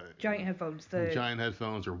headphones. The giant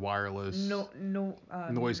headphones are wireless.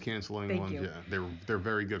 Noise canceling ones. You. Yeah, they're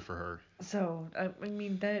very good for her. So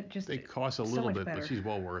that just they cost a little bit, but she's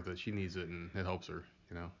well worth it. She needs it, and it helps her.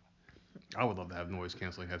 I would love to have noise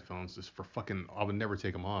canceling headphones just for fucking. I would never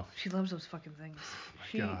take them off. She loves those fucking things.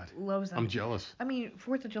 God. Loves them. I'm jealous.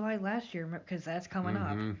 4th of July last year, because that's coming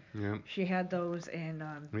up. Yeah. She had those, and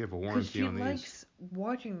we have a warranty on these. She likes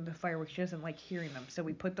watching the fireworks. She doesn't like hearing them, so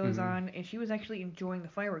we put those on, and she was actually enjoying the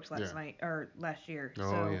fireworks last night or last year.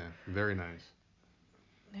 Oh yeah, very nice.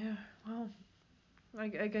 Yeah, well, I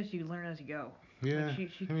guess you learn as you go. Yeah,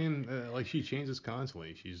 she changes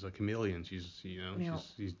constantly. She's a chameleon. She's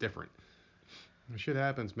she's different. Shit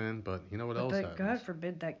happens, man, but you know what else happens? God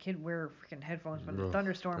forbid that kid wear freaking headphones when the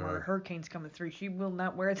thunderstorm or a hurricane's coming through. She will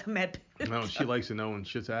not wear them at bed. No, she likes to know when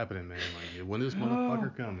shit's happening, man. Like, when is this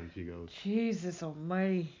motherfucker coming? She goes. Jesus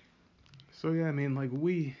almighty. So yeah,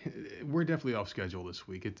 we're definitely off schedule this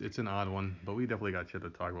week. It's an odd one, but we definitely got shit to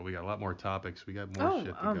talk about. We got a lot more topics. We got more shit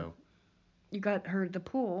to go. You got her the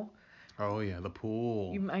pool. Oh yeah, the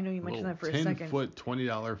pool. I know you mentioned that for a second. 10-foot,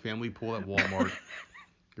 $20 family pool at Walmart.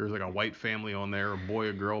 There's like a white family on there, a boy,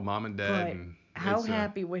 a girl, mom and dad. But and how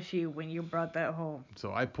happy was she when you brought that home?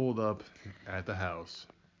 So I pulled up at the house,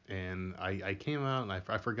 and I came out, and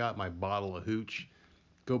I forgot my bottle of hooch.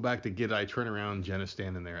 Go back to get it. I turn around, Jenna's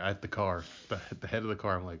standing there at the car, at the head of the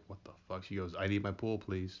car. I'm like, what the fuck? She goes, I need my pool,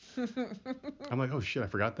 please. I'm like, oh shit, I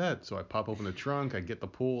forgot that. So I pop open the trunk, I get the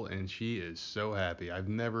pool, and she is so happy. I've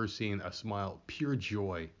never seen a smile, pure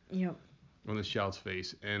joy. Yep. On this child's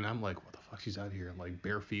face, and I'm like, what the fuck? She's out here, I'm like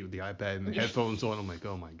bare feet with the iPad and the headphones on. I'm like,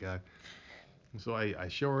 oh my god. And so I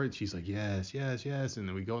show her it. She's like, yes. And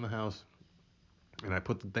then we go in the house, and I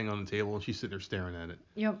put the thing on the table, and she's sitting there staring at it.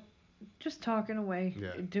 Yep. Just talking away,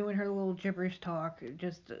 yeah. Doing her little gibberish talk,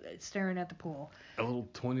 just staring at the pool. A little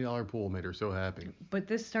 $20 pool made her so happy. But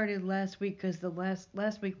this started last week because the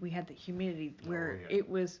last week we had the humidity where it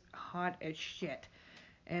was hot as shit,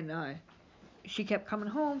 and she kept coming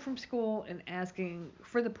home from school and asking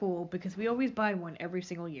for the pool because we always buy one every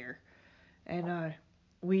single year. And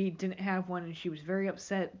we didn't have one, and she was very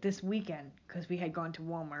upset this weekend because we had gone to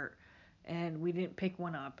Walmart and we didn't pick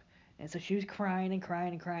one up. And so she was crying and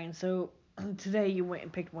crying and crying. So today you went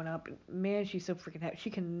and picked one up. And man, she's so freaking happy. She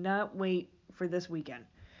cannot wait for this weekend.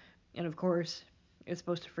 And of course, it's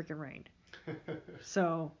supposed to freaking rain.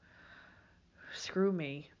 So screw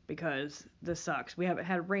me, because this sucks. We haven't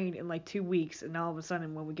had rain in like 2 weeks, and all of a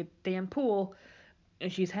sudden when we get the damn pool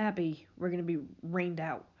and she's happy, we're gonna be rained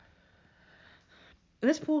out.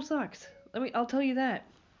 This pool sucks. I'll tell you that.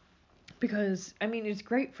 Because I mean it's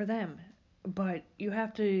great for them, but you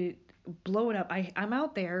have to blow it up. I'm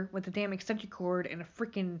out there with a damn extension cord and a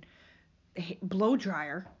freaking blow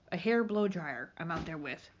dryer, a hair blow dryer. I'm out there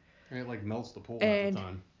with. And it like melts the pool half the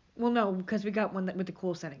time. Well, no, because we got one with the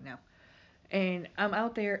cool setting now. And I'm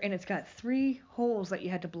out there, and it's got 3 holes that you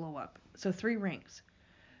had to blow up. So 3 rings.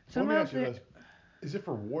 So let me ask you this. Is it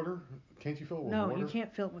for water? Can't you fill it with water? No, you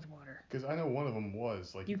can't fill it with water. Because I know one of them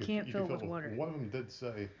was. Like you can't fill it with water. One of them did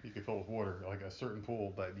say you could fill it with water. Like a certain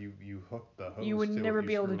pool that you hook the hose to. You would never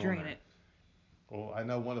be able to drain it. Well, I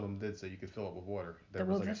know one of them did say you could fill it with water.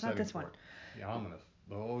 That's not this one. Yeah, I'm going to.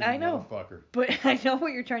 Oh, I know. Motherfucker. But I know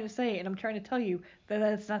what you're trying to say, and I'm trying to tell you that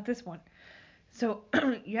that's not this one. So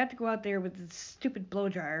you have to go out there with this stupid blow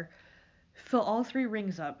dryer, fill all 3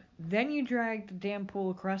 rings up, then you drag the damn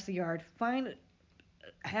pool across the yard, find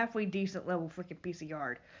a halfway decent level freaking piece of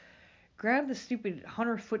yard, grab the stupid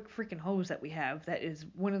 100-foot freaking hose that we have that is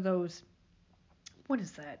one of those, what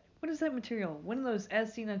is that? What is that material? One of those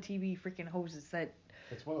as seen on TV freaking hoses that...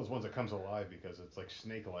 It's one of those ones that comes alive because it's like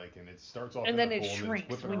snake-like and it starts off and in then the it pool shrinks and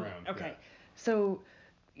then it's whipping around. Okay, yeah. So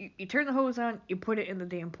you turn the hose on, you put it in the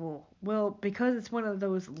damn pool. Well, because it's one of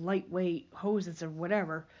those lightweight hoses or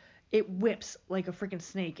whatever, it whips like a freaking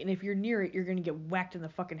snake, and if you're near it, you're gonna get whacked in the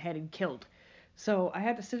fucking head and killed. So I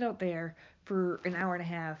had to sit out there for an hour and a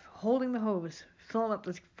half, holding the hose, filling up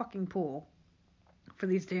this fucking pool for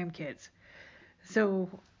these damn kids. So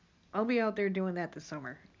I'll be out there doing that this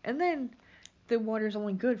summer. And then the water's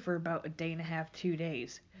only good for about a day and a half, 2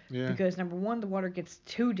 days. Yeah. Because number one, the water gets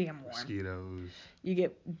too damn warm. Mosquitoes. You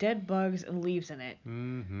get dead bugs and leaves in it.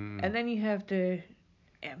 Mm-hmm. And then you have to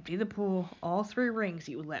empty the pool, all 3 rings.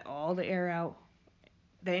 You let all the air out.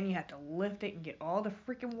 Then you have to lift it and get all the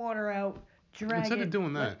freaking water out. Instead of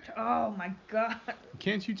doing that. Oh my god.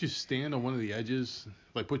 Can't you just stand on one of the edges,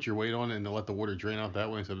 like put your weight on it and then let the water drain out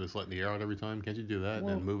that way instead of just letting the air out every time? Can't you do that and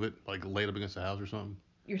then move it, like lay it up against the house or something?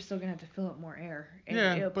 You're still going to have to fill up more air. And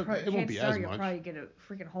yeah, but it won't be as much. You'll probably get a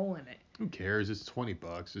freaking hole in it. Who cares? It's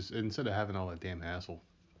 $20. Instead of having all that damn hassle.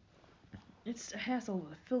 It's a hassle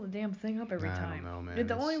to fill the damn thing up every time. I don't know, man.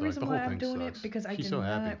 The only reason why I'm doing it because I did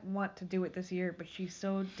not want to do it this year, but she's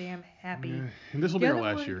so damn happy. Yeah. And this will be her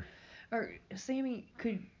last year. Or Sammy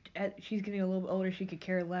she's getting a little bit older, she could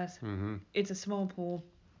care less. Mm-hmm. It's a small pool.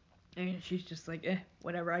 And she's just like,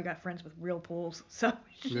 whatever. I got friends with real pools, so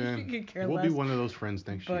she could care less. We'll be one of those friends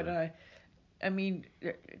next year. But I mean,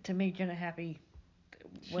 to make Jenna happy,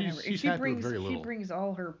 whatever. She's happy with very little. She brings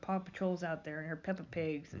all her Paw Patrols out there and her Peppa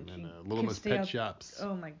Pigs and she Little Miss Pet Shops.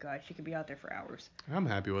 Oh my God, she could be out there for hours. I'm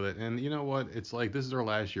happy with it, and you know what? It's like this is our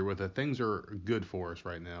last year with it. Things are good for us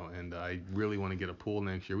right now, and I really want to get a pool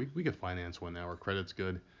next year. We could finance one now. Our credit's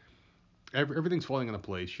good. Everything's falling into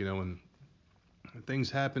place, and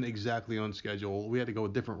things happen exactly on schedule. We had to go a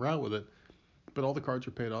different route with it, but all the cards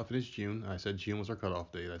are paid off, and it's June. I said June was our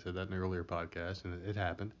cutoff date. I said that in an earlier podcast, and it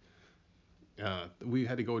happened. We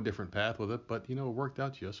had to go a different path with it, but it worked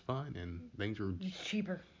out just fine, and things were... It's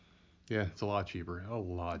cheaper. Yeah, it's a lot cheaper. A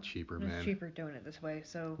lot cheaper, man. It's cheaper doing it this way,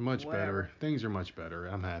 so much better. Things are much better.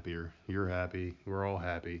 I'm happier. You're happy. We're all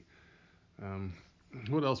happy.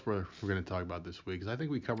 What else we're going to talk about this week? Because I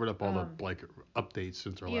think we covered up all the updates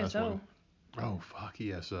since our last one. Oh, fuck,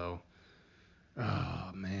 ESO.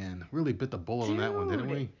 Oh, man. Really bit the bullet on that one, didn't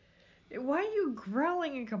we? Why are you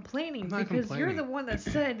growling and complaining? I'm not because complaining. You're the one that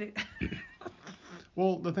said...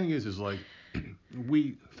 Well, the thing is like,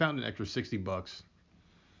 we found an extra $60,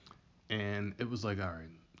 and it was like, all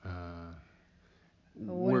right,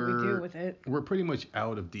 what do we do with it? We're pretty much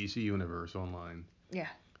out of DC Universe online. Yeah.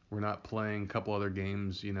 We're not playing a couple other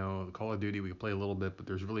games, Call of Duty, we can play a little bit, but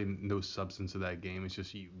there's really no substance to that game. It's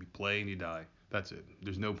just you play and you die. That's it.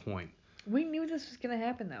 There's no point. We knew this was going to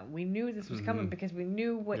happen, though. We knew this was coming because we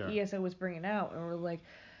knew what ESO was bringing out. And we're like,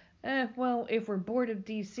 well, if we're bored of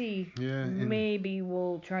DC, maybe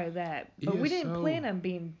we'll try that. But we didn't plan on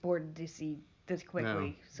being bored of DC this quickly.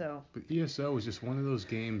 No. So. But ESO was just one of those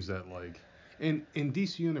games that, And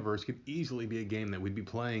DC Universe could easily be a game that we'd be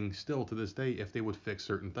playing still to this day if they would fix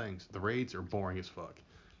certain things. The raids are boring as fuck.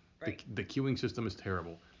 Right. The queuing system is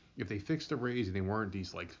terrible. If they fixed the raids and they weren't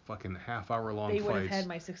these like fucking half-hour long fights, they would have fights, had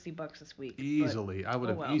my $60 this week. Easily, I would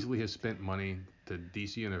have well. easily have spent money to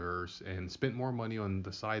DC Universe and spent more money on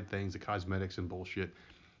the side things, the cosmetics and bullshit.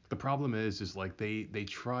 The problem is like they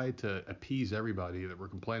tried to appease everybody that were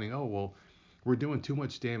complaining. Oh well, we're doing too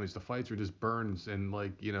much damage. The fights are just burns, and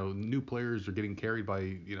like new players are getting carried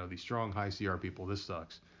by these strong high CR people. This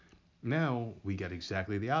sucks. Now we get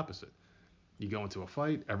exactly the opposite. You go into a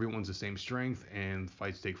fight, everyone's the same strength, and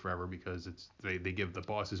fights take forever because they give the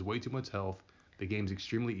bosses way too much health. The game's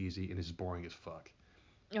extremely easy and it's boring as fuck.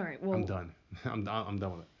 All right, well, I'm done. I'm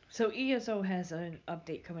done with it. So ESO has an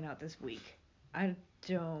update coming out this week. I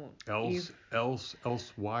don't.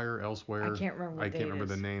 Elsewhere. I can't remember. What I can't remember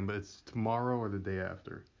the name, but it's tomorrow or the day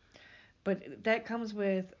after. But that comes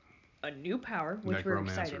with a new power, which we're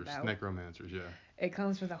excited about. Necromancers, yeah. It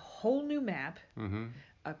comes with a whole new map. Mm-hmm.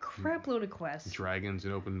 A crap load of quests. Dragons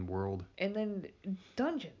in open world. And then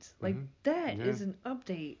dungeons. Like that is an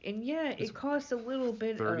update. And yeah, it costs a little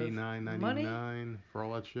bit of money. $39.99 for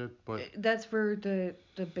all that shit, but that's for the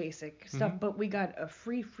basic stuff. But we got a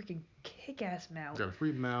free freaking kick-ass mount. Got a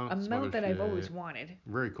free mount. A mount that I've always wanted.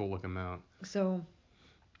 Very cool looking mount. So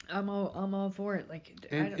I'm all for it.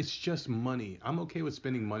 And it's just money. I'm okay with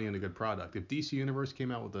spending money on a good product. If DC Universe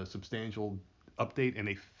came out with a substantial update and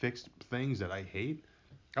they fixed things that I hate,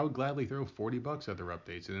 I would gladly throw $40 at their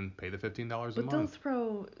updates and then pay the $15 a month. But they'll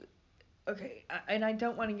throw. Okay, and I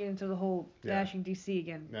don't want to get into the whole bashing DC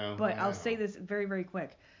again. No, but I'll say this very, very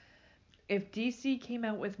quick. If DC came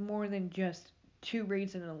out with more than just 2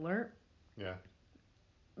 raids and an alert,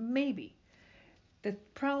 maybe. The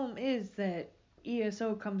problem is that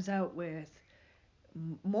ESO comes out with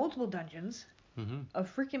multiple dungeons, a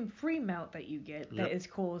freaking free mount that you get that is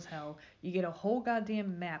cool as hell. You get a whole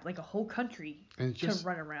goddamn map, like a whole country to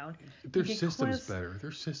run around. Their system's better.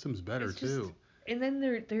 Their system's better too. And then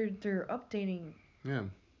they're updating. Yeah.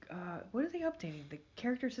 What are they updating? The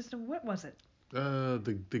character system? What was it?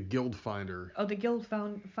 The guild finder. Oh, the guild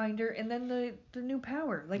finder, and then the new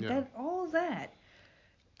power. That. All of that.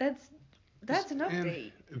 That's an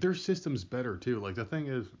update. And their system's better too. Like the thing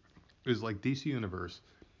is like DC Universe.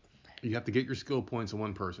 You have to get your skill points on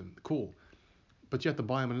one person. Cool. But you have to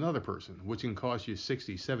buy them on another person, which can cost you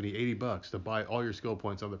 $60, $70, $80 to buy all your skill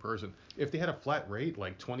points on the person. If they had a flat rate,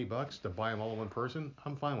 like $20 to buy them all in one person,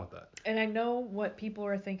 I'm fine with that. And I know what people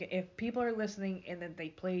are thinking. If people are listening and then they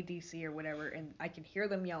play DC or whatever, and I can hear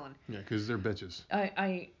them yelling. Yeah, because they're bitches.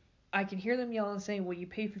 I can hear them yelling saying, well, you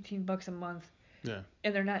pay $15 a month. Yeah.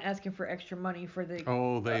 And they're not asking for extra money for the...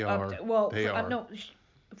 Oh, they are. No,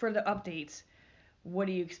 for the updates. What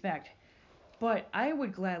do you expect? But I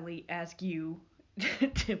would gladly ask you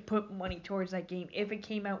to put money towards that game if it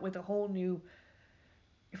came out with a whole new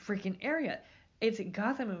freaking area. It's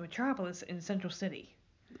Gotham and Metropolis in Central City.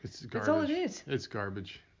 It's garbage. That's all it is. It's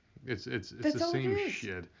garbage. It's the same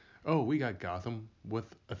shit. Oh, we got Gotham with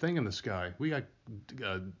a thing in the sky. We got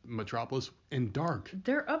Metropolis in dark.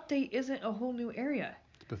 Their update isn't a whole new area.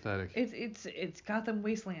 Pathetic. It's Gotham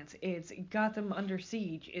Wastelands. It's Gotham Under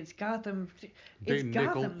Siege. It's Gotham. They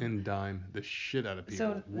nickel and dime the shit out of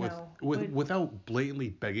people without blatantly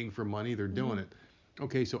begging for money. They're doing it.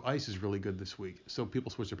 Okay, so ice is really good this week. So people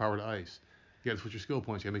switch their power to ice. You got to switch your skill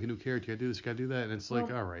points. You got to make a new character. You got to do this. You got to do that. And it's all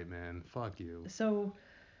right, man, fuck you. So.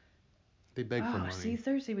 They beg for money. See,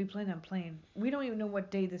 Thursday we plan on playing. We don't even know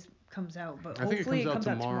what day this comes out, but I hopefully think it comes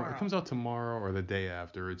out tomorrow. It comes out tomorrow or the day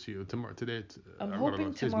after. It's tomorrow. Today. I'm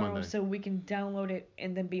hoping tomorrow so we can download it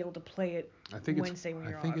and then be able to play it Wednesday when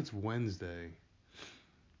you're off. I think it's Wednesday.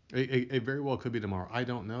 It very well could be tomorrow. I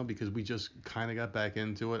don't know because we just kind of got back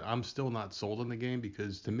into it. I'm still not sold on the game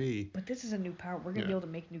because to me. But this is a new power. We're gonna be able to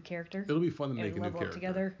make new character. It'll be fun to make a new character.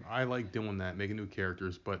 Together. I like doing that, making new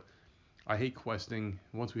characters, but. I hate questing.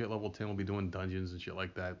 Once we hit level 10, we'll be doing dungeons and shit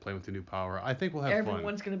like that, playing with the new power. I think we'll have fun.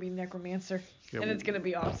 Everyone's going to be Necromancer, and it's going to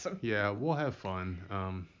be awesome. Yeah, we'll have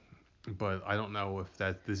fun. But I don't know if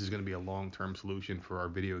this is going to be a long-term solution for our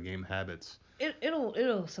video game habits.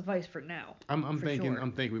 It'll suffice for now. I'm thinking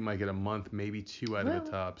we might get a month, maybe 2 out of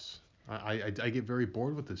the tops. I get very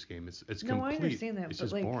bored with this game. It's complete. No, I understand that. It's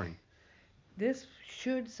just boring. This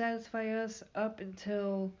should satisfy us up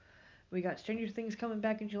until... We got Stranger Things coming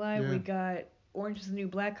back in July. Yeah. We got Orange is the New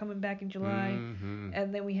Black coming back in July. Mm-hmm.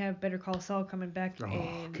 And then we have Better Call Saul coming back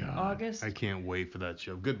in August. I can't wait for that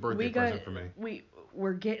show. Good birthday present for me.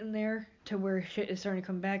 We're getting there to where shit is starting to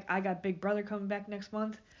come back. I got Big Brother coming back next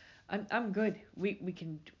month. I'm good. We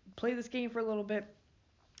can play this game for a little bit.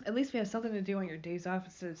 At least we have something to do on your days off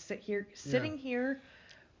instead of sitting here,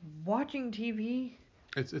 watching TV.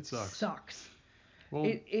 It sucks. Sucks.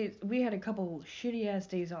 Well, we had a couple shitty ass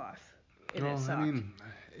days off. And it sucked. I mean,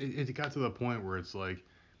 it got to the point where it's like,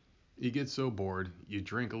 you get so bored, you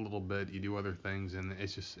drink a little bit, you do other things, and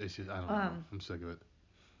it's just I don't know. I'm sick of it.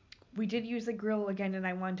 We did use the grill again, and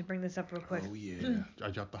I wanted to bring this up real quick. Oh yeah, I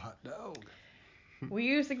dropped the hot dog. We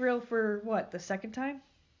used the grill for what, the second time?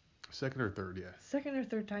 Second or third, yeah. Second or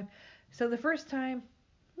third time. So the first time,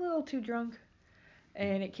 a little too drunk,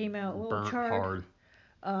 and it came out a little burnt charred.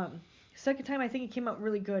 hard. Second time, I think it came out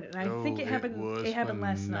really good, and I think it happened. It happened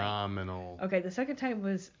last night. Phenomenal. Okay, the second time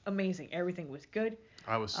was amazing. Everything was good.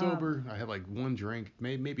 I was sober. I had like one drink,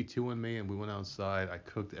 maybe two in me, and we went outside. I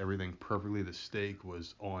cooked everything perfectly. The steak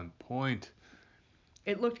was on point.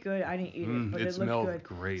 It looked good. I didn't eat it, but it looked good.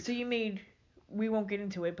 Great. So you made. We won't get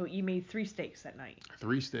into it, but you made 3 steaks that night.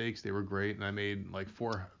 3 steaks. They were great, and I made like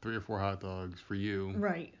 3 or 4 hot dogs for you.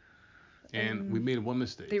 Right. And we made one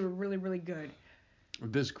mistake. They were really, really good.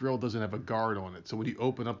 This grill doesn't have a guard on it, so when you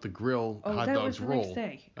open up the grill, hot dogs roll. That was the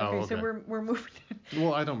next day. Okay, so we're moving.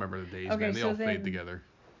 Well, I don't remember the days, man. They all fade together.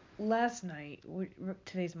 Last night,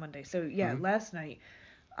 today's Monday, so yeah, last night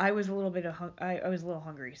I was a little bit I was a little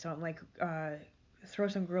hungry, so I'm like, throw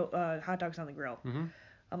some hot dogs on the grill. Mm-hmm.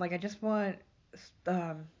 I'm like, I just want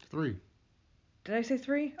 3. Did I say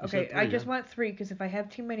 3? Okay, 3, I just want 3 because if I have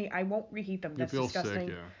too many, I won't reheat them. That's disgusting. Sick,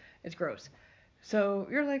 yeah. It's gross. So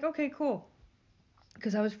you're like, okay, cool.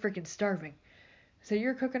 Because I was freaking starving. So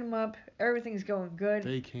you're cooking them up. Everything's going good.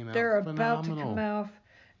 They came out They're phenomenal. about to come out.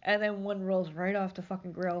 And then one rolls right off the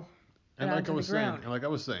fucking grill. And like I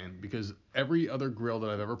was saying, because every other grill that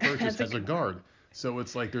I've ever purchased has a guard. So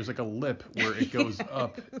it's like there's like a lip where it goes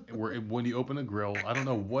up, when you open a grill, I don't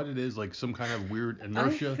know what it is, like some kind of weird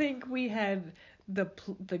inertia. I think we had the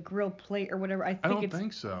grill plate or whatever. I don't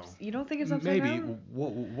think so. You don't think it's upside down? Maybe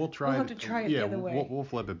we'll try. We'll have to try it the other way. We'll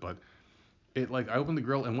flip it, but it like I opened the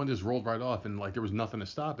grill and one just rolled right off and like there was nothing to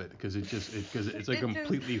stop it because it's like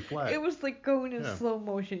completely flat. It was like going in slow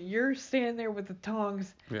motion. You're standing there with the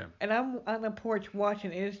tongs, and I'm on the porch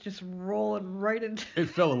watching. It's just rolling right into. It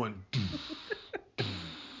fell and went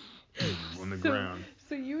on the ground.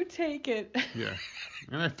 So you take it. Yeah,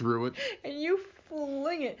 and I threw it. And you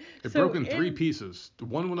fling it. It broke in 3 pieces.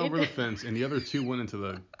 One went over the fence, and the other 2 went into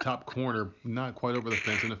the top corner, not quite over the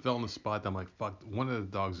fence, and it fell in the spot. I'm like, fuck, one of the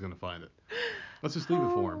dogs is going to find it. Let's just leave it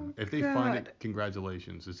for them. If they find it,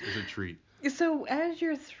 congratulations. It's a treat. So as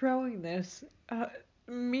you're throwing this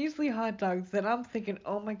measly hot dogs, that I'm thinking,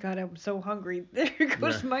 oh my god, I'm so hungry. There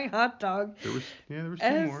goes my hot dog. There was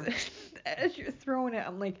 2 more. As you're throwing it,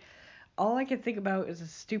 I'm like, all I can think about is a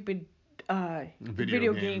stupid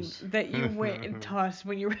video game that you went and tossed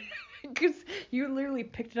when you were, because you literally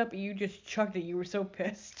picked it up and you just chucked it. You were so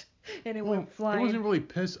pissed, and it went flying. I wasn't really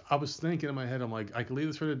pissed. I was thinking in my head, I'm like, I could leave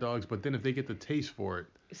this for the dogs, but then if they get the taste for it.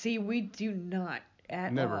 See, we do not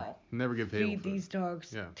at all. Never give table feed food. These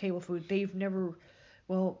dogs table food. They've never.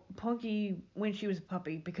 Well, Punky, when she was a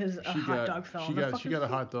puppy, because a hot dog fell on the fucking She got a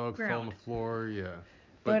hot dog, ground. fell on the floor,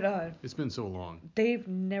 But it's been so long. They've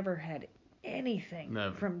never had anything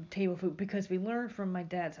from table food because we learned from my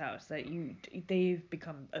dad's house that they've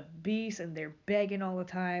become obese and they're begging all the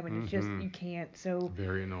time and it's just you can't. So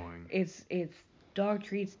very annoying. It's dog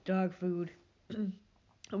treats, dog food.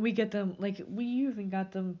 We get them, like, we even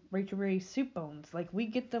got them Rachel Ray soup bones. Like, we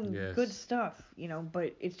get them good stuff,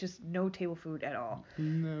 but it's just no table food at all.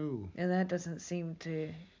 No. And that doesn't seem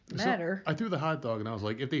to matter. So I threw the hot dog and I was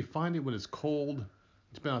like, if they find it when it's cold,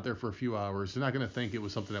 it's been out there for a few hours, they're not going to think it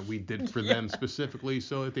was something that we did for them specifically.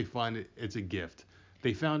 So if they find it, it's a gift.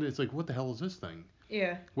 They found it, it's like, what the hell is this thing?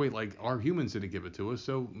 Yeah. Wait, like, our humans didn't give it to us,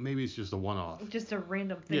 so maybe it's just a one-off. Just a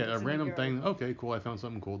random thing. Yeah, a random thing. Okay, cool, I found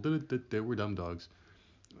something cool. We're dumb dogs.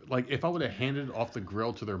 Like, if I would have handed it off the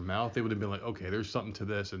grill to their mouth, they would have been like, okay, there's something to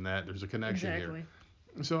this and that. There's a connection here.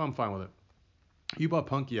 So I'm fine with it. You bought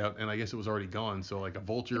Punky out, and I guess it was already gone, so like a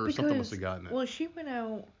vulture or something must have gotten it. Well, she went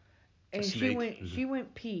out, and she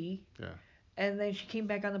went pee. Yeah. And then she came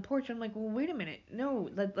back on the porch. I'm like, well, wait a minute. No,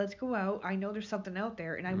 let's go out. I know there's something out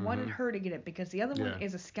there. And I wanted her to get it because the other one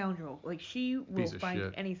is a scoundrel. Like, she will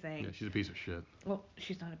find anything. Yeah, she's a piece of shit. Well,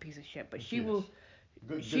 she's not a piece of shit, but she will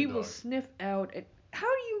sniff out. How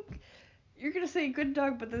do you... You're going to say good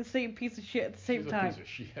dog, but then say piece of shit at the same time. She's a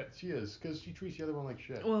piece of shit. She is, because she treats the other one like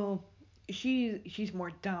shit. Well, she's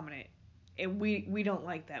more dominant. And we don't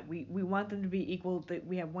like that. We want them to be equal. That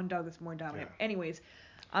we have one dog that's more dominant. Yeah. Anyways,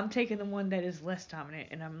 I'm taking the one that is less dominant,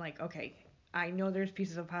 and I'm like, okay, I know there's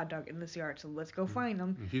pieces of hot dog in this yard, so let's go find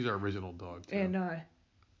them. He's our original dog, too. And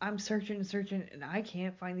I'm searching and searching, and I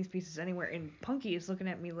can't find these pieces anywhere. And Punky is looking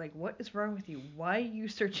at me like, what is wrong with you? Why are you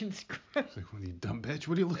searching this crap? It's like, what are you, dumb bitch?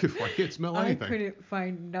 What are you looking for? I can't smell anything. I couldn't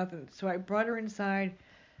find nothing. So I brought her inside.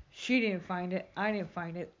 She didn't find it. I didn't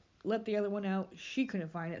find it. Let the other one out. She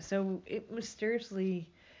couldn't find it. So it mysteriously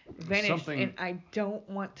vanished, and I don't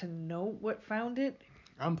want to know what found it.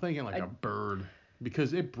 I'm thinking like a bird,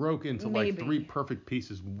 because it broke into like 3 perfect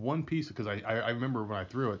pieces. One piece, because I remember when I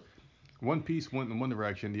threw it, one piece went in one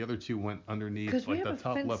direction, the other 2 went underneath like the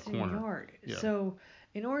top left corner. Yard. Yeah. So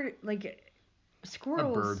in order, like,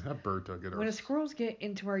 squirrels. That bird took it. When the squirrels get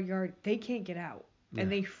into our yard, they can't get out,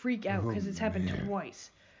 and they freak out because it's happened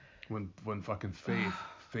twice. When fucking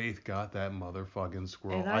Faith got that motherfucking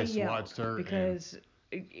squirrel, I swatched her because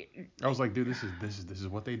I was like, dude, this is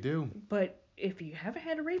what they do. But if you haven't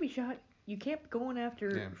had a rabies shot, you can't be going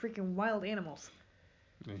after freaking wild animals.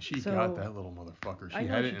 And she got that little motherfucker. She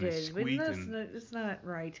had it and it squeaked. It's not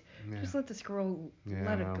right. Yeah. Just let the squirrel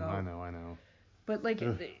let it go. I know. But like,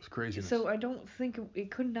 it's craziness. So I don't think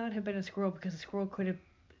it could not have been a squirrel, because the squirrel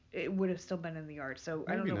it would have still been in the yard. So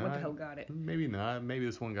maybe I don't know what the hell got it. Maybe not. Maybe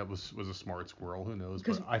this one was a smart squirrel. Who knows?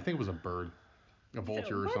 But I think it was a bird. A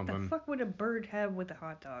vulture or something. What the fuck would a bird have with a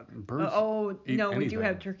hot dog? Birds eat anything. We do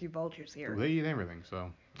have turkey vultures here. They eat everything,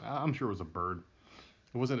 so I'm sure it was a bird.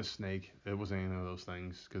 It wasn't a snake. It wasn't any of those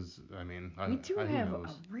things, because, I mean, we do have a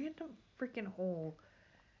random freaking hole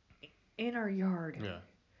in our yard. Yeah.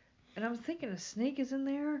 And I'm thinking a snake is in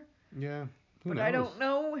there. Yeah. But I don't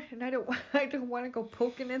know, and I don't want to go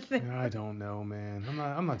poking in there. I don't know, man.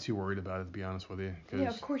 I'm not too worried about it, to be honest with you. Yeah,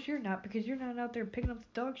 of course you're not, because you're not out there picking up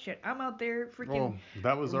the dog shit. I'm out there freaking. Well,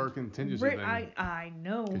 that was our contingency then. I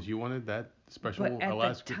know. Because you wanted that special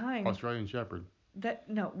Australian Shepherd.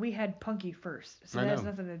 We had Punky first, so that has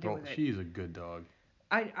nothing to do with it. She's a good dog.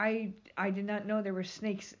 I did not know there were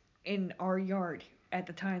snakes in our yard at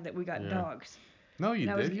the time that we got dogs. No, you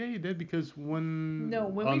did. You did, because when...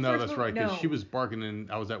 that's right, because she was barking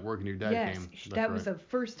and I was at work and your dad came. That was the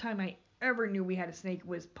first time I ever knew we had a snake.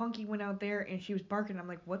 Was Punky went out there and she was barking. I'm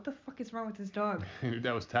like, what the fuck is wrong with this dog? And your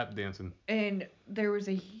dad was tap dancing. And there was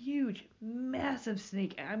a huge, massive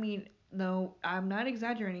snake. I mean, no, I'm not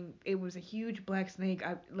exaggerating. It was a huge black snake,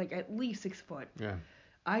 like at least 6 foot. Yeah.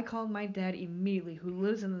 I called my dad immediately, who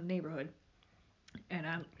lives in the neighborhood, and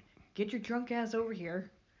get your drunk ass over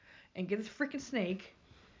here and get this freaking snake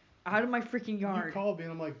out of my freaking yard. You called me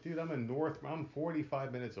and I'm like, dude, I'm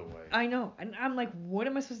 45 minutes away. I know. And I'm like, what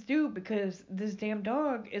am I supposed to do? Because this damn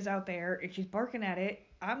dog is out there and she's barking at it.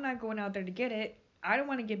 I'm not going out there to get it. I don't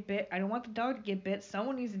want to get bit. I don't want the dog to get bit.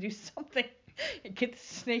 Someone needs to do something and get the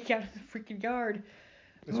snake out of the freaking yard.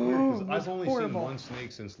 It's weird, because I've only seen one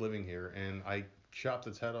snake since living here, and I chopped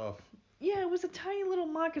its head off. Yeah, it was a tiny little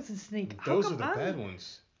moccasin snake. Those are the bad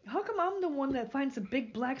ones. How come I'm the one that finds the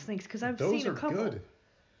big black snakes? Because I've seen a couple. Those are good.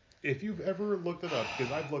 If you've ever looked it up,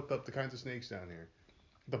 because I've looked up the kinds of snakes down here,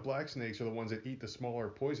 the black snakes are the ones that eat the smaller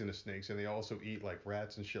poisonous snakes, and they also eat like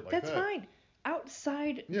rats and shit like that. That's fine.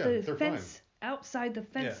 Outside the fence, fine. Outside the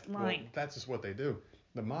fence line. Well, that's just what they do.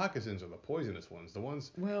 The moccasins are the poisonous ones. The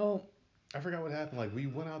ones. Well. I forgot what happened. Like, we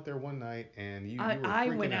went out there one night, and you were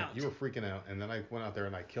freaking out. You were freaking out, and then I went out there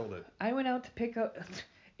and I killed it. I went out to pick up.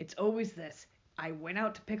 It's always this. I went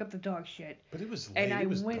out to pick up the dog shit. But it was late. It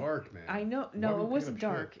was dark, man. I know. No, it wasn't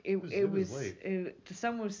dark. It was late. The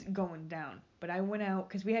sun was going down. But I went out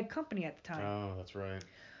because we had company at the time. Oh, that's right.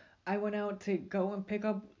 I went out to go and pick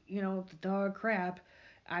up, the dog crap.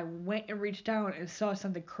 I went and reached down and saw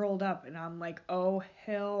something curled up, and I'm like, oh,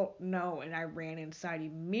 hell no. And I ran inside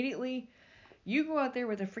immediately. You go out there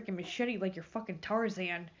with a freaking machete like you're fucking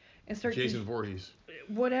Tarzan and start... Jason Voorhees.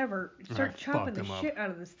 Whatever. Start chopping the shit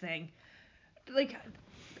out of this thing. Like...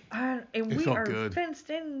 we are good.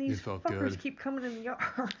 Fenced in, and these fuckers keep coming in the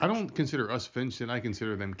yard. I don't consider us fenced in. I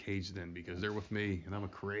consider them caged in, because they're with me, and I'm a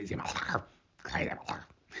crazy...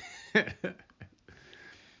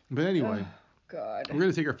 But anyway... God. We're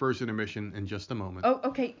going to take our first intermission in just a moment. Oh,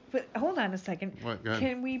 okay. But hold on a second. What? Go ahead.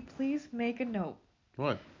 Can we please make a note?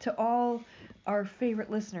 What? To all our favorite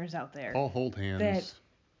listeners out there. All hold hands. That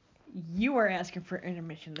you are asking for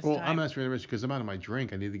intermission this time. Well, I'm asking for intermission because I'm out of my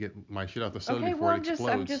drink. I need to get my shit out the soda before it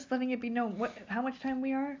explodes. I'm just letting it be known. How much time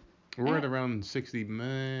we are? We're at around 60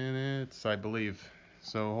 minutes, I believe.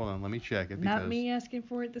 So hold on, let me check it. Not me asking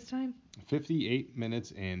for it this time. 58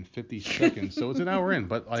 minutes and 50 seconds. So it's an hour in,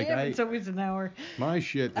 but like it's always an hour. My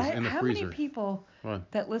shit is in the freezer. How many people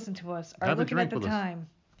that listen to us are looking at the time,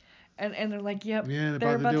 and they're like, yep,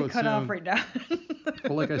 they're about to cut off right now.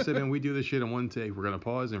 Well, like I said, man, we do this shit in one take. We're gonna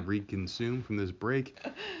pause and reconsume from this break.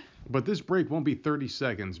 But this break won't be 30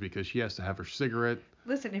 seconds because she has to have her cigarette.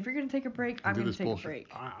 Listen, if you're going to take a break, I'm going to take a break.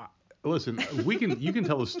 Listen, you can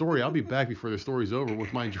tell the story. I'll be back before the story's over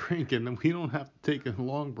with my drink, and then we don't have to take a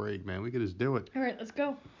long break, man. We can just do it. All right, let's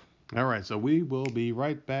go. All right, so we will be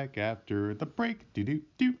right back after the break. Do.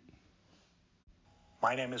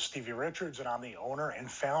 My name is Stevie Richards, and I'm the owner and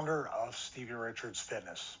founder of Stevie Richards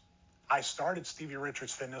Fitness. I started Stevie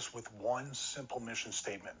Richards Fitness with one simple mission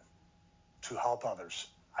statement: to help others.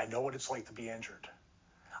 I know what it's like to be injured.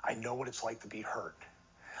 I know what it's like to be hurt.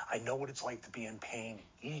 I know what it's like to be in pain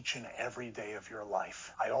each and every day of your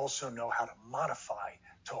life. I also know how to modify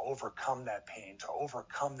to overcome that pain, to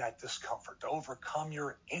overcome that discomfort, to overcome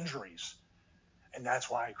your injuries. And that's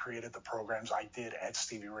why I created the programs I did at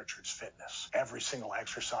Stevie Richards Fitness. Every single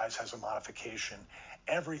exercise has a modification.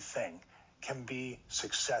 Everything can be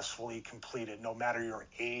successfully completed no matter your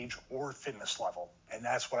age or fitness level. And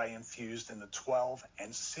that's what I infused in the 12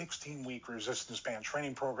 and 16-week resistance band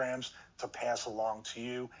training programs to pass along to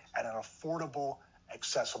you at an affordable,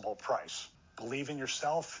 accessible price. Believe in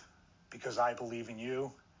yourself because I believe in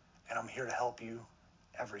you, and I'm here to help you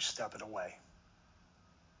every step of the way.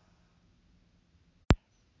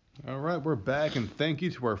 All right, we're back, and thank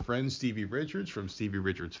you to our friend Stevie Richards from Stevie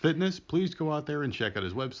Richards Fitness. Please go out there and check out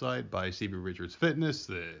his website by Stevie Richards Fitness,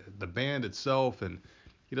 the band itself, and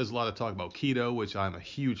he does a lot of talk about keto, which I'm a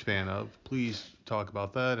huge fan of. Please talk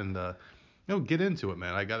about that and get into it,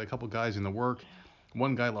 man. I got a couple guys in the work.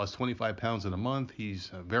 One guy lost 25 pounds in a month.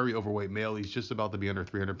 He's a very overweight male. He's just about to be under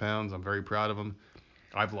 300 pounds. I'm very proud of him.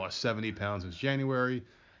 I've lost 70 pounds since January.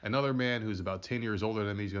 Another man who's about 10 years older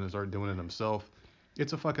than me is going to start doing it himself.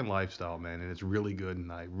 It's a fucking lifestyle, man, and it's really good,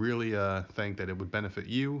 and I really think that it would benefit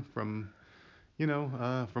you from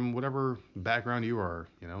whatever background you are.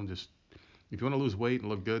 Just if you want to lose weight and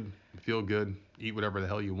look good, feel good, eat whatever the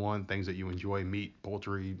hell you want, things that you enjoy, meat,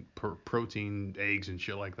 poultry, protein, eggs, and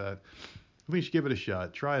shit like that. I think you should give it a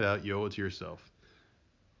shot. Try it out. You owe it to yourself.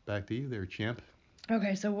 Back to you there, champ.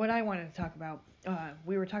 Okay, so what I wanted to talk about,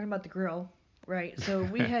 we were talking about the grill, right? So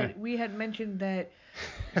we had mentioned that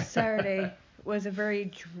Saturday was a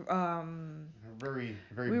very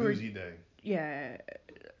boozy day. Yeah,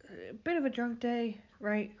 a bit of a drunk day,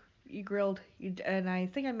 right? You grilled, and I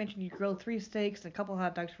think I mentioned you grilled 3 steaks and a couple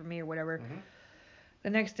hot dogs for me or whatever. Mm-hmm.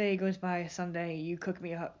 The next day goes by, Sunday, you cook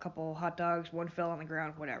me a couple hot dogs, one fell on the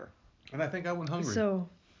ground, whatever. And I think I went hungry. So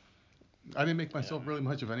I didn't make myself really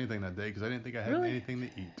much of anything that day because I didn't think I had anything to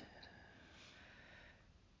eat.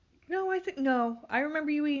 No, I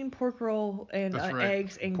remember you eating pork roll and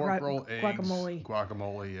eggs and guacamole.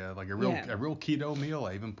 Guacamole, yeah, like a real keto meal.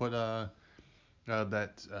 I even put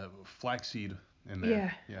that flaxseed in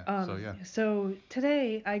there. Yeah. So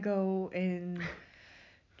today I go and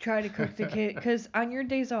try to cook the kid because on your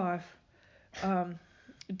days off,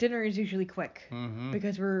 dinner is usually quick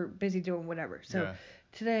because we're busy doing whatever. So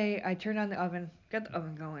today I turned on the oven, got the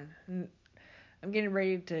oven going. And I'm getting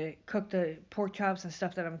ready to cook the pork chops and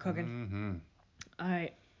stuff that I'm cooking. Mm-hmm. I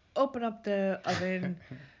open up the oven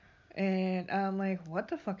and I'm like, what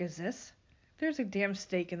the fuck is this? There's a damn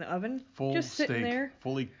steak in the oven. Just sitting there.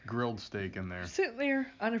 Fully grilled steak in there. Sitting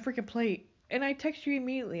there on a freaking plate. And I text you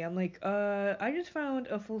immediately. I'm like, I just found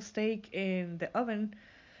a full steak in the oven.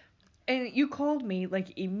 And you called me,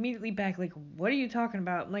 like, immediately back, like, what are you talking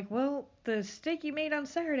about? I'm like, well, the steak you made on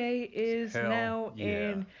Saturday is now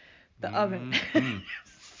in the oven.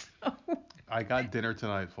 So, I got dinner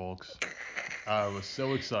tonight, folks. I was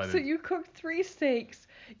so excited. So you cooked 3 steaks.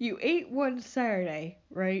 You ate one Saturday,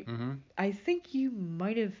 right? Mm-hmm. I think you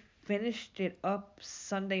might have finished it up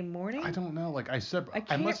Sunday morning. I don't know. Like I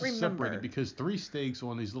must have separated because 3 steaks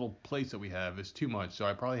on these little plates that we have is too much. So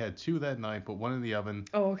I probably had 2 that night, put 1 in the oven.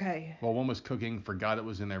 Oh, okay. While one was cooking, forgot it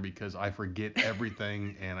was in there because I forget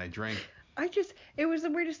everything and I drank. It was the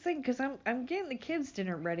weirdest thing because I'm getting the kids'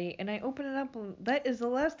 dinner ready and I open it up and that is the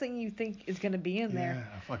last thing you think is going to be in there.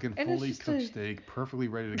 Yeah, a fucking fully cooked steak, perfectly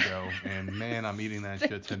ready to go. And man, I'm eating that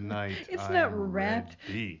shit tonight. It's not wrapped.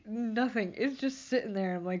 Ready. Nothing. It's just sitting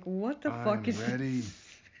there. I'm like, what the fuck is ready. This?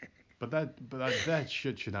 But that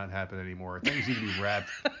shit should not happen anymore. Things need to be wrapped.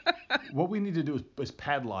 What we need to do is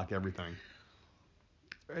padlock everything.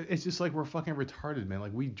 It's just like we're fucking retarded, man.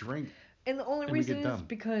 Like we drink. And the only reason is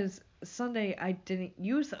because Sunday I didn't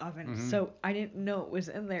use the oven, so I didn't know it was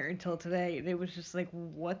in there until today. And it was just like,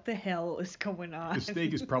 what the hell is going on? The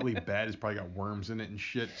steak is probably bad. It's probably got worms in it and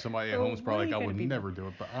shit. Somebody at home's probably like, I would never do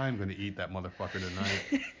it, but I'm going to eat that motherfucker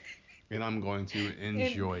tonight. And I'm going to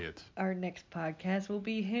enjoy it. Our next podcast will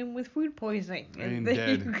be him with food poisoning. And there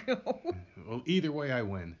dead. You go. Well, either way, I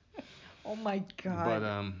win. Oh my God.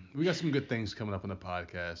 But we got some good things coming up on the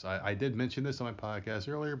podcast. I did mention this on my podcast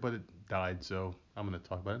earlier, but it died, so I'm going to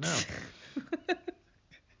talk about it now.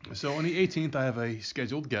 So on the 18th, I have a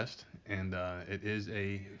scheduled guest, and it is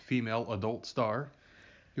a female adult star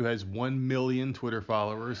who has 1 million Twitter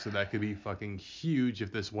followers, so that could be fucking huge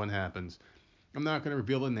if this one happens. I'm not going to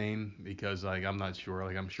reveal the name because like I'm not sure.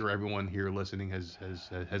 Like I'm sure everyone here listening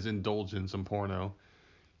has indulged in some porno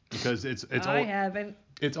because it's I haven't.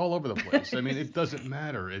 It's all over the place. I mean, it doesn't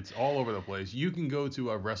matter. It's all over the place. You can go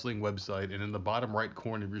to a wrestling website, and in the bottom right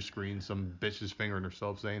corner of your screen, some bitch is fingering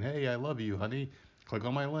herself saying, "Hey, I love you, honey. Click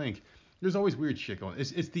on my link." There's always weird shit going on.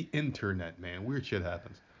 It's the internet, man. Weird shit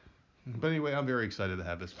happens. But anyway, I'm very excited to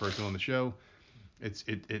have this person on the show.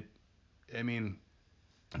 I mean,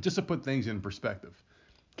 just to put things in perspective,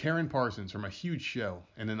 Karen Parsons from a huge show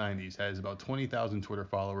in the 90s has about 20,000 Twitter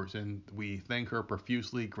followers, and we thank her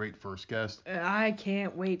profusely. Great first guest. I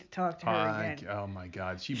can't wait to talk to her again. Oh my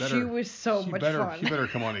God, she was so much fun. She better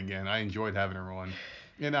come on again. I enjoyed having her on,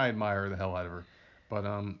 and I admire the hell out of her. But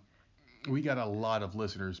we got a lot of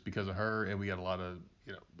listeners because of her, and we got a lot of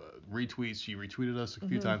retweets. She retweeted us a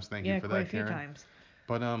few times. Thank you for that, Karen. Yeah, quite a few times.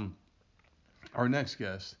 But our next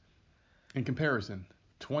guest, in comparison,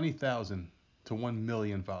 20,000 to 1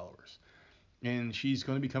 million followers. And she's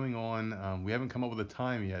going to be coming on, we haven't come up with a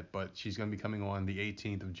time yet, but she's going to be coming on the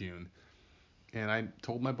 18th of June. And I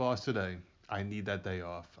told my boss today, I need that day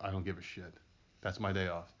off. I don't give a shit. That's my day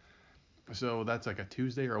off. So that's like a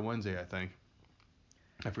Tuesday or a Wednesday, I think.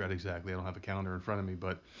 I forgot exactly. I don't have a calendar in front of me,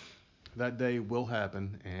 but that day will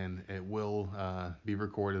happen, and it will be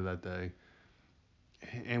recorded that day.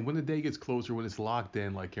 And when the day gets closer, when it's locked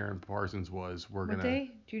in, like Karen Parsons was, we're going to... What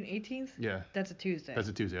day? June 18th? Yeah. That's a Tuesday. That's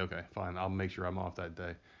a Tuesday. Okay, fine. I'll make sure I'm off that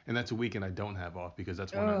day. And that's a weekend I don't have off because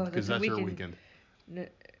that's her weekend.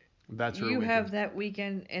 That's her weekend. You have that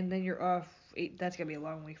weekend, and then you're off. That's going to be a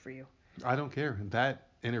long week for you. I don't care. That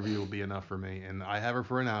interview will be enough for me. And I have her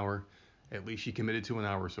for an hour. At least she committed to an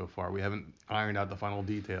hour so far. We haven't ironed out the final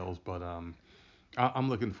details, but I'm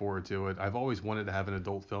looking forward to it. I've always wanted to have an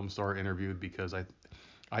adult film star interviewed because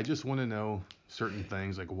I just want to know certain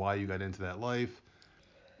things, like why you got into that life.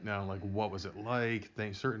 Now, like what was it like?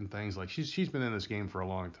 Certain things like she's been in this game for a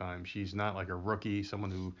long time. She's not like a rookie,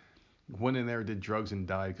 someone who went in there, did drugs and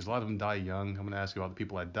died, because a lot of them die young. I'm going to ask you about the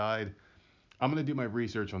people that died. I'm going to do my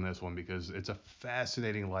research on this one because it's a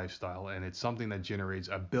fascinating lifestyle, and it's something that generates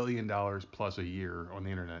 $1 billion plus a year on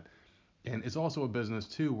the internet. And it's also a business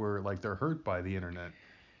too where like they're hurt by the internet,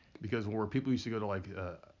 because where people used to go to like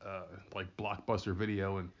Blockbuster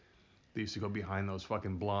Video, and they used to go behind those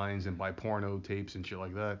fucking blinds and buy porno tapes and shit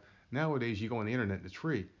like that. Nowadays you go on the internet and it's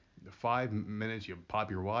free. 5 minutes, you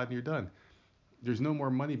pop your wad and you're done. There's no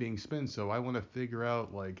more money being spent, so I want to figure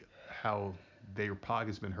out like how their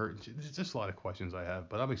pocket's been hurt. It's just a lot of questions I have,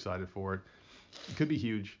 but I'm excited for it. It could be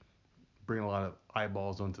huge, bringing a lot of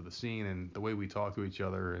eyeballs onto the scene, and the way we talk to each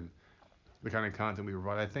other and the kind of content we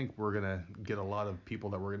provide. I think we're going to get a lot of people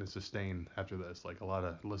that we're going to sustain after this, like a lot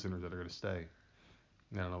of listeners that are going to stay.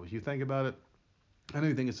 I don't know what you think about it. I know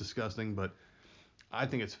you think it's disgusting, but I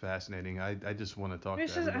think it's fascinating. I just want to talk to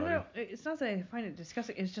everybody. It's not that I find it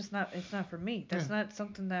disgusting. It's just not. It's not for me. That's not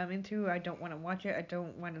something that I'm into. I don't want to watch it. I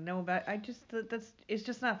don't want to know about it. It's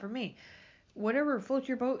just not for me. Whatever floats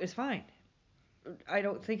your boat is fine. I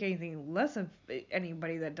don't think anything less of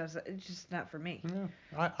anybody that does it. It's just not for me.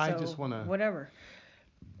 Yeah, I just want to... Whatever.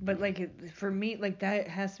 But like for me, like that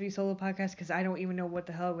has to be a solo podcast because I don't even know what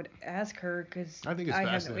the hell I would ask her because I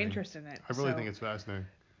have no interest in it. I really think it's fascinating.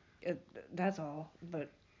 That's all.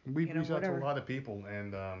 But we've reached out to a lot of people,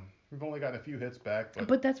 and we've only gotten a few hits back.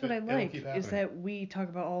 But that's what I like is that we talk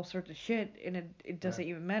about all sorts of shit, and it doesn't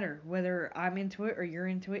even matter whether I'm into it or you're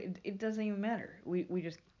into it. It doesn't even matter. We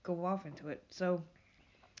just go off into it. So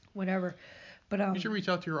whatever. But you should reach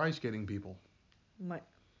out to your ice skating people.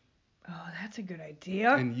 Oh, that's a good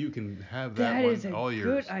idea. And you can have that one all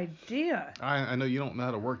yours. That is a good idea. I know you don't know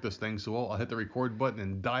how to work this thing, so I'll hit the record button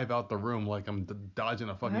and dive out the room like I'm dodging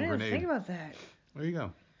a fucking grenade. I didn't think about that. There you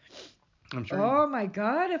go. I'm sure. Oh my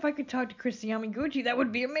God! If I could talk to Christy Yamaguchi, that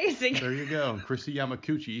would be amazing. There you go, Christy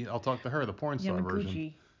Yamaguchi. I'll talk to her, the porn star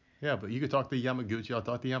version. Yeah, but you could talk to Yamaguchi. I'll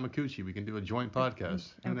talk to Yamaguchi. We can do a joint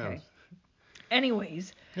podcast. Who knows?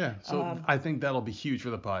 Anyways. Yeah, so I think that'll be huge for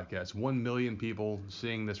the podcast. 1 million people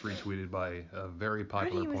seeing this retweeted by a very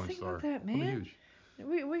popular porn star. About that, man. That'll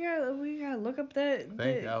be huge. We gotta look up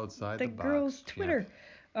Think outside the box. Girl's Twitter.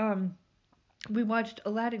 Yeah. We watched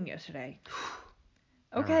Aladdin yesterday.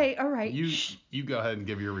 Okay, all right. You go ahead and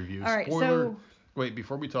give your review. All right, wait,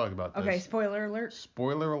 before we talk about this. Okay, spoiler alert.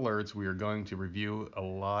 Spoiler alerts. We are going to review a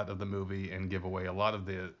lot of the movie and give away a lot of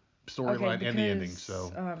the storyline and the ending.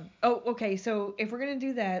 So. Okay. So if we're gonna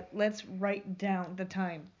do that, let's write down the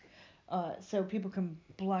time, so people can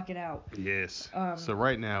block it out. Yes. So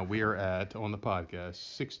right now we are at on the podcast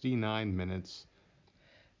 69 minutes.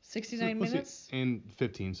 69 minutes. And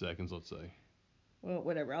 15 seconds, let's say. Well,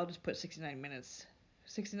 whatever. I'll just put 69 minutes.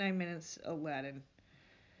 69 minutes, Aladdin.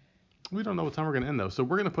 We don't know what time we're gonna end though, so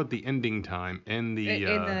we're gonna put the ending time in the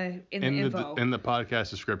info. In the podcast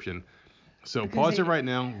description. So pause it right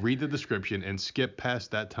now, read the description, and skip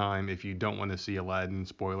past that time if you don't want to see Aladdin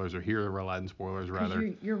spoilers or hear Aladdin spoilers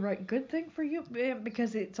rather. You're right. Good thing for you,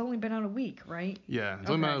 because it's only been out a week, right? Yeah, it's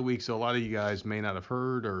only been out a week, so a lot of you guys may not have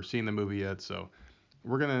heard or seen the movie yet. So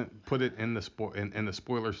we're gonna put it in the in the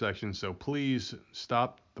spoiler section. So please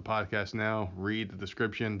stop the podcast now. Read the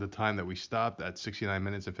description. The time that we stopped at 69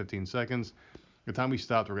 minutes and 15 seconds. The time we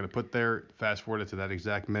stopped, we're gonna put there. Fast forward it to that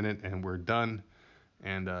exact minute, and we're done.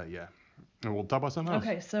 And yeah, and we'll talk about something else.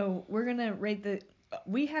 Okay, so we're gonna rate the.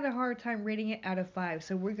 We had a hard time rating it out of 5,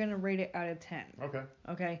 so we're gonna rate it out of 10. Okay.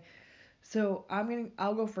 Okay. So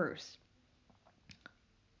I'll go first.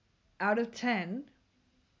 Out of 10,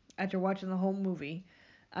 after watching the whole movie,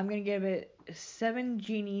 I'm gonna give it 7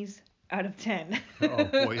 genies out of 10. Oh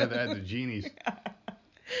boy, you had to add the genies.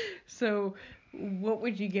 So, what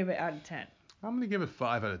would you give it out of 10? I'm gonna give it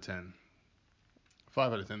 5 out of 10.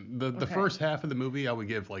 5 out of 10. The first half of the movie I would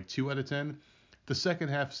give like 2 out of 10. The second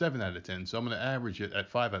half 7 out of 10. So I'm gonna average it at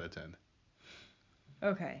 5 out of 10.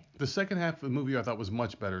 Okay. The second half of the movie I thought was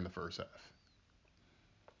much better than the first half.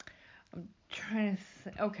 I'm trying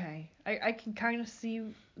to okay. I can kind of see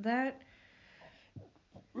that.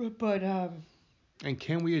 But And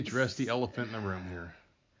can we address the elephant in the room here?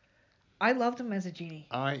 I loved him as a genie.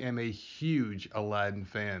 I am a huge Aladdin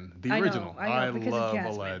fan. The I original. I know, because love of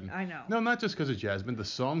Jasmine. Aladdin. I know. No, not just because of Jasmine. The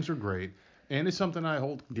songs are great. And it's something I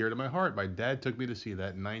hold dear to my heart. My dad took me to see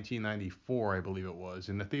that in 1994, I believe it was,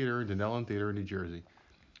 in the theater, Denellen Theater in New Jersey.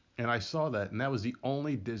 And I saw that, and that was the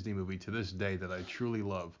only Disney movie to this day that I truly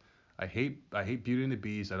love. I hate Beauty and the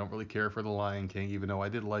Beast. I don't really care for The Lion King, even though I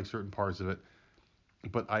did like certain parts of it.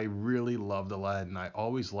 But I really loved Aladdin. I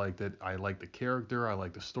always liked it. I liked the character. I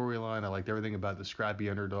liked the storyline. I liked everything about the scrappy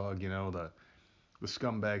underdog, the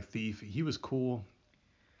scumbag thief. He was cool.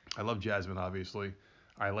 I love Jasmine, obviously.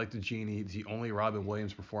 I liked the genie. It's the only Robin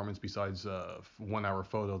Williams performance besides 1 Hour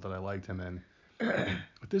Photo that I liked him in.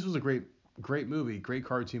 But this was a great movie, great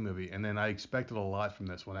cartoon movie. And then I expected a lot from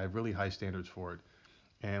this one. I have really high standards for it.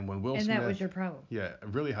 And when Will Smith... And that was your problem. Yeah,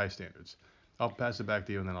 really high standards. I'll pass it back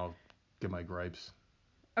to you, and then I'll give my gripes.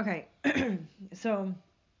 Okay. So,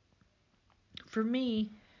 for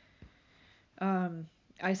me,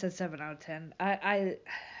 I said 7 out of 10.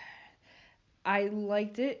 I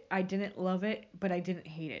liked it. I didn't love it, but I didn't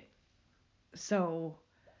hate it. So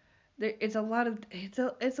it's a lot of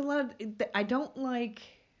I don't like.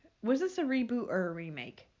 Was this a reboot or a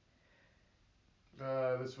remake?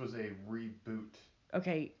 This was a reboot.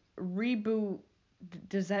 Okay, reboot.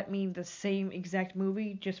 Does that mean the same exact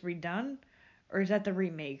movie just redone, or is that the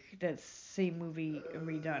remake? That's same movie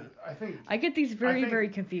redone. I get these very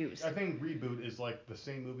confused. I think reboot is like the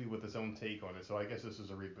same movie with its own take on it. So I guess this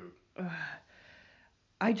is a reboot.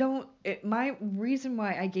 My reason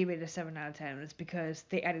why I gave it a 7 out of 10 is because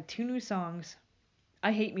they added 2 new songs.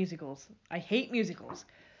 I hate musicals.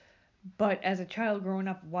 But as a child growing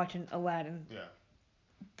up watching Aladdin,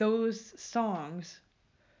 those songs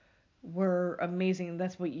were amazing.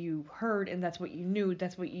 That's what you heard, and that's what you knew.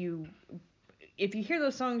 If you hear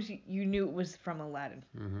those songs, you knew it was from Aladdin.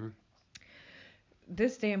 Mm-hmm.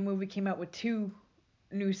 This damn movie came out with 2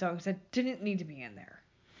 new songs that didn't need to be in there.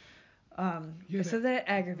 So that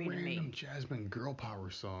aggravated me. Random Jasmine girl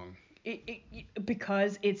power song.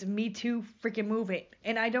 Because it's Me Too, freaking move it.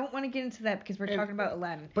 And I don't want to get into that because we're talking about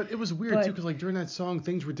Aladdin. But it was weird too, because like during that song,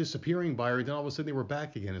 things were disappearing by her, and then all of a sudden they were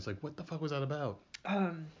back again. It's like, what the fuck was that about?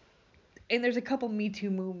 And there's a couple Me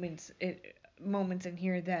Too moments in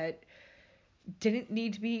here that didn't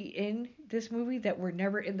need to be in this movie, that were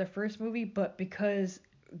never in the first movie, but because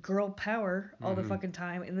girl power all the fucking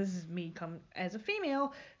time, and this is me come as a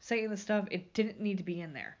female saying the stuff, it didn't need to be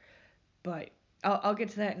in there. But I'll get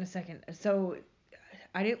to that in a second. So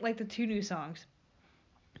I didn't like the 2 new songs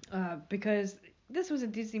because this was a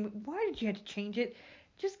Disney movie. Why did you have to change it?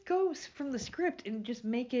 Just go from the script and just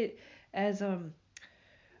make it as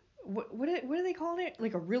what are they calling it?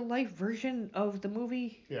 Like a real life version of the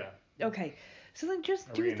movie? Yeah. Okay. So then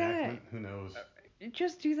just do that. Who knows?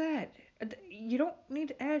 Just do that. You don't need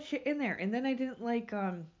to add shit in there. And then I didn't like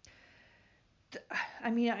I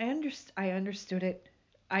mean, I understood it.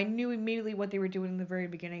 I knew immediately what they were doing in the very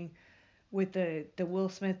beginning with the Will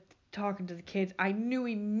Smith talking to the kids, I knew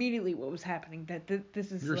immediately what was happening. That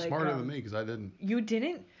this is You're like. Smarter than me because I didn't. You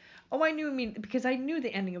didn't? Oh, I knew. I mean, because I knew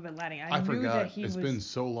the ending of Aladdin. I knew forgot. that he It's was. been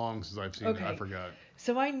so long since I've seen it. I forgot.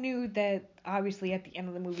 So I knew that obviously at the end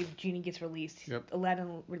of the movie, the genie gets released. Yep.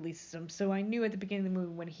 Aladdin releases him. So I knew at the beginning of the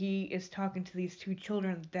movie when he is talking to these two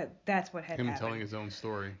children that's what had happened. Him telling his own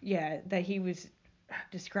story. Yeah, that he was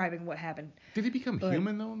describing what happened. Did he become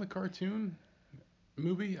human though in the cartoon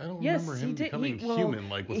movie? I don't remember him he did. becoming human,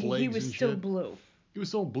 like with legs and shit. He was still blue. He was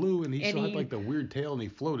still blue, and he still had like the weird tail, and he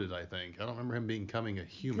floated. I think I don't remember him becoming a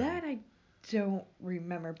human. That I don't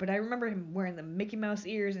remember, but I remember him wearing the Mickey Mouse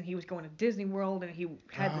ears, and he was going to Disney World, and he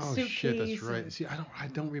had the suitcase. Oh shit, that's right. See, I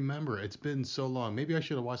don't remember. It's been so long. Maybe I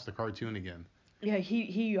should have watched the cartoon again. Yeah,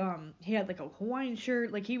 he had like a Hawaiian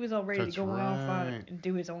shirt, like he was all ready to go off on it and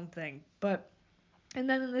do his own thing. But and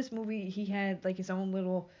then in this movie, he had like his own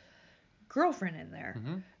little girlfriend in there.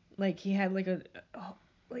 Mm-hmm. Like he had like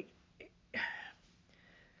like.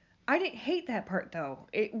 I didn't hate that part though.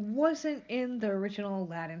 It wasn't in the original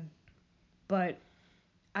Aladdin, but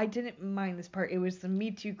I didn't mind this part. It was the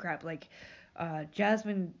Me Too crap. Like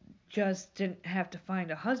Jasmine just didn't have to find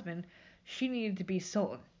a husband. She needed to be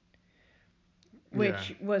Sultan,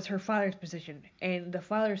 which was her father's position. And the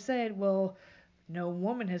father said, well, no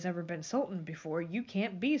woman has ever been Sultan before. You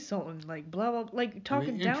can't be Sultan. Like, blah, blah, like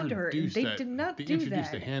talking down to her. And they did not do that. They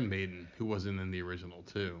introduced a handmaiden who wasn't in the original,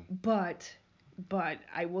 too. But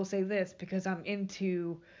I will say this, because I'm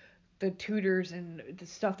into the Tudors and the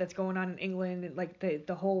stuff that's going on in England, and like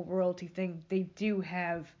the whole royalty thing. They do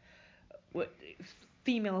have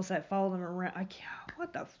females that follow them around.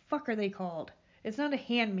 What the fuck are they called? It's not a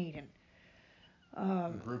handmaiden.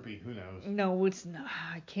 Groupie, who knows? No, it's not.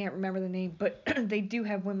 I can't remember the name, but they do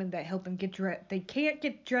have women that help them get dressed. They can't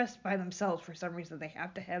get dressed by themselves for some reason. They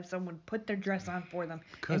have to have someone put their dress on for them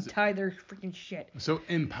and tie their freaking shit. So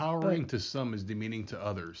empowering to some is demeaning to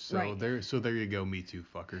others. So there you go, Me Too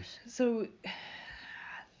fuckers. So.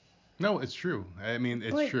 No, it's true. I mean,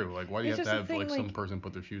 it's true. Like, why do you have to have like some person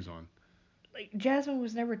put their shoes on? Like Jasmine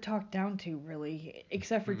was never talked down to really,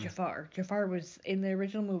 except for Jafar. Jafar was in the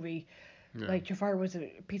original movie. Yeah. Like Jafar was a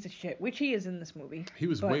piece of shit, which he is in this movie. He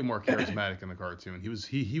was way more charismatic in the cartoon. He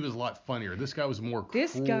was a lot funnier. This guy was more cruel,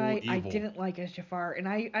 This guy evil. I didn't like as Jafar, and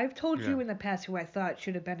I've told you in the past who I thought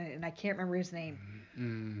should have been it, and I can't remember his name.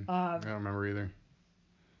 I don't remember either.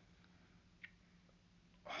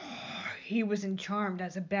 He was in Charmed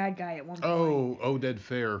as a bad guy at one point. Oh, Oded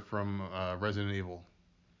Fair from Resident Evil.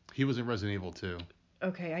 He was in Resident Evil too.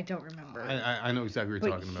 Okay, I don't remember. I know exactly what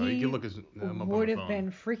you're talking about. You can look him up on the phone. Would have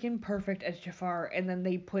been freaking perfect as Jafar, and then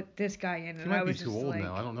they put this guy in, and I was just like... He might be too old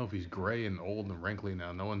now. I don't know if he's gray and old and wrinkly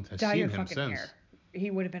now. No one has seen him since. Hair. He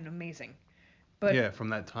would have been amazing. But yeah, from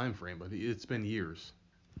that time frame, but it's been years.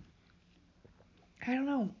 I don't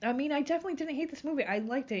know. I mean, I definitely didn't hate this movie. I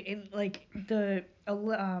liked it. And like the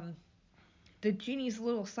genie's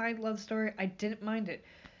little side love story, I didn't mind it.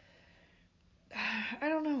 I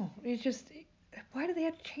don't know. It's just... Why do they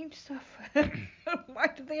have to change stuff? Why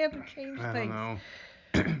do they have to change things? I don't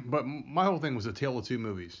know. But my whole thing was a tale of two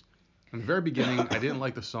movies. In the very beginning, I didn't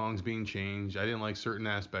like the songs being changed. I didn't like certain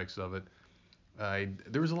aspects of it.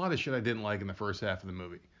 There was a lot of shit I didn't like in the first half of the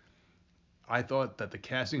movie. I thought that the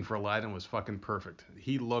casting for Aladdin was fucking perfect.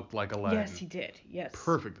 He looked like Aladdin. Yes, he did. Yes.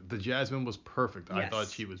 Perfect. The Jasmine was perfect. Yes. I thought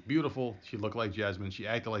she was beautiful. She looked like Jasmine. She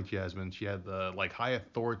acted like Jasmine. She had the like high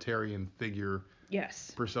authoritarian figure.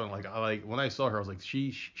 Yes. Persona. Like when I saw her, I was like,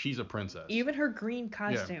 she's a princess. Even her green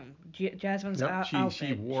costume, Jasmine's outfit.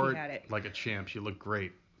 She wore it like a champ. She looked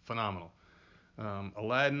great. Phenomenal.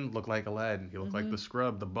 Aladdin looked like Aladdin. He looked like the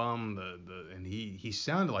scrub, the bum, and he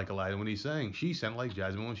sounded like Aladdin when he sang. She sounded like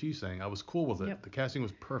Jasmine when she sang. I was cool with it. Yep. The casting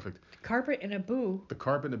was perfect. The carpet and Abu. The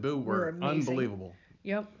carpet and Abu were unbelievable.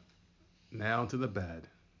 Yep. Now to the bad.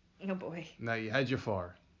 Oh boy. Now you had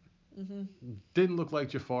Jafar. Didn't look like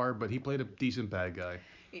Jafar, but he played a decent bad guy.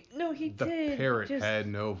 No, he did. The parrot had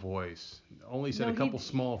no voice. Only said a couple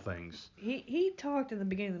small things. He talked in the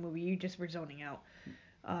beginning of the movie. You just were zoning out.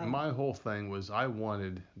 My whole thing was I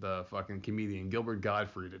wanted the fucking comedian Gilbert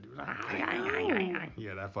Godfrey to do that.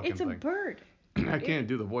 Yeah, that fucking thing. It's a bird. I can't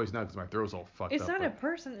do the voice now because my throat's all fucked up. It's not a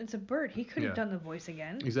person, it's a bird. He could have done the voice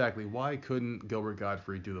again. Exactly. Why couldn't Gilbert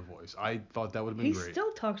Godfrey do the voice? I thought that would have been great. He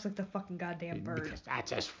still talks like the fucking goddamn bird. Because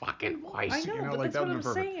that's his fucking voice. I know, but like, that's what I'm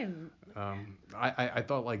saying. I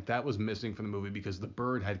thought like that was missing from the movie because the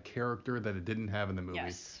bird had character that it didn't have in the movie.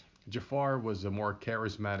 Yes. Jafar was a more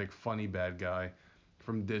charismatic, funny bad guy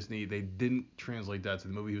from Disney. They didn't translate that to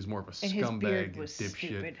the movie. He was more of a scumbag, dipshit.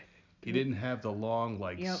 Stupid. He didn't have the long,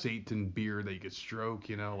 Satan beard that you could stroke,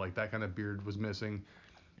 like that kind of beard was missing.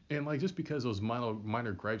 And like just because those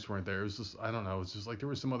minor gripes weren't there, it was just I don't know. It's just like there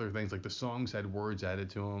were some other things like the songs had words added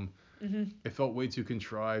to them. Mm-hmm. It felt way too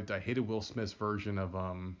contrived. I hated Will Smith's version of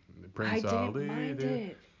Prince I didn't mind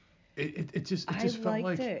it. It just felt liked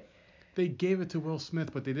like it. they gave it to Will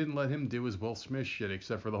Smith, but they didn't let him do his Will Smith shit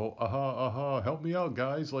except for the whole help me out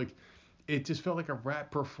guys. Like it just felt like a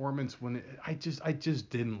rap performance when I just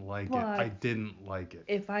didn't like it. I didn't like it.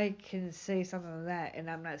 If I can say something to that, and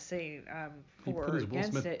I'm not saying He for put or his Will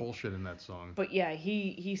against Smith it, bullshit in that song. but yeah,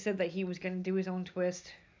 he said that he was gonna do his own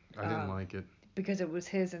twist. I didn't like it because it was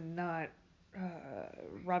his and not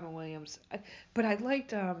Robin Williams. But I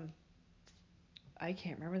liked I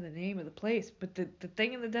can't remember the name of the place, but the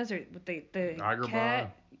thing in the desert with the Agrabah.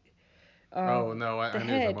 cat. Oh no, I know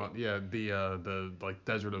head. about the like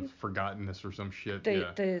desert of forgottenness or some shit.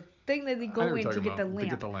 The thing that they go in to get the lamp. To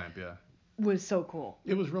get the lamp, yeah. Was so cool.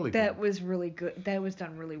 It was really cool. That was really good. That was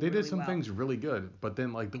done really well. They did some things really good, but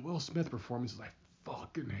then like the Will Smith performances, I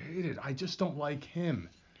fucking hated. I just don't like him.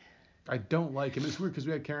 I don't like him. It's weird because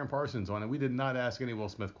we had Karen Parsons on and we did not ask any Will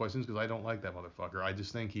Smith questions because I don't like that motherfucker. I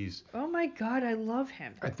just think he's. Oh my god, I love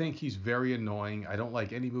him. I think he's very annoying. I don't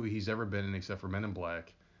like any movie he's ever been in except for Men in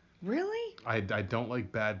Black. Really? I don't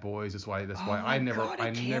like Bad Boys. That's why I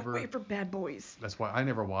can't wait for Bad Boys. That's why I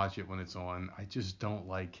never watch it when it's on. I just don't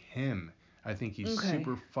like him. I think he's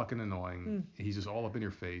super fucking annoying. He's just all up in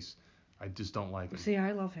your face. I just don't like him. See,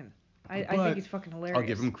 I love him. I think he's fucking hilarious. I'll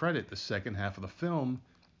give him credit. The second half of the film,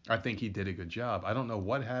 I think he did a good job. I don't know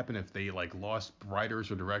what happened if they like lost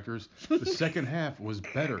writers or directors. The second half was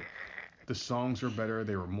better. The songs were better.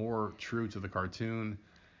 They were more true to the cartoon.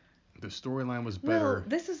 The storyline was better. Well,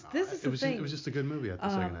 this is the thing. It was just a good movie at the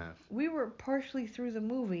second half. We were partially through the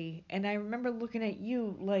movie, and I remember looking at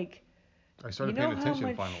you like. I started paying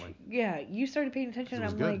attention finally. Yeah, you started paying attention, and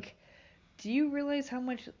I'm good. like, do you realize how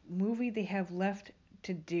much movie they have left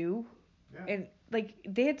to do? Yeah. And like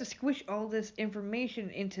they had to squish all this information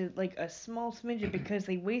into like a small smidgen because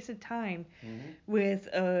they wasted time with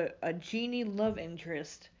a genie love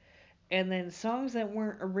interest, and then songs that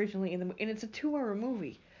weren't originally in the and it's a 2-hour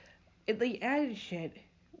movie. They added shit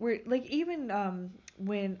where like even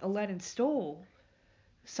when Aladdin stole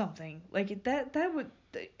something like that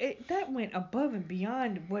went above and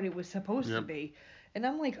beyond what it was supposed to be, and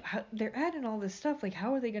I'm like they're adding all this stuff, like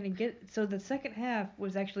how are they gonna get so the second half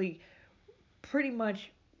was actually pretty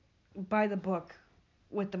much by the book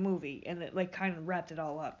with the movie, and it like kind of wrapped it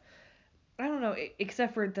all up. I don't know,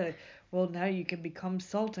 except for the well now you can become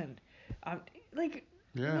Sultan,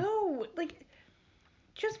 no, like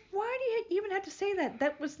just why do you even have to say that?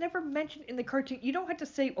 That was never mentioned in the cartoon. You don't have to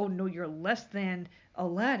say, oh no, you're less than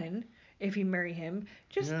Aladdin if you marry him.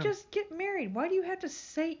 Just get married. Why do you have to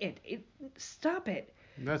say it? Stop it.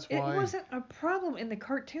 That's why. It wasn't a problem in the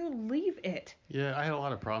cartoon. Leave it. Yeah, I had a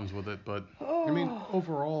lot of problems with it, but I mean,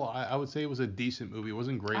 overall, I would say it was a decent movie. It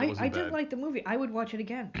wasn't great. It wasn't bad. I did like the movie. I would watch it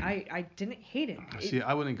again. I didn't hate it. See,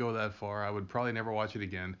 I wouldn't go that far. I would probably never watch it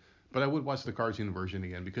again. But I would watch the cartoon version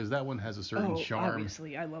again because that one has a certain charm.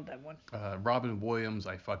 Obviously, I love that one. Robin Williams,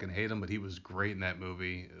 I fucking hate him, but he was great in that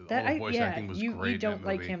movie. All the voice acting was great. You don't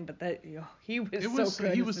like him, but he was so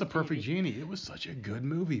good. He was the perfect genie. It was such a good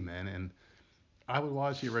movie, man, and I would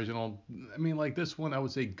watch the original. I mean, like this one, I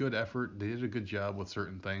would say good effort. They did a good job with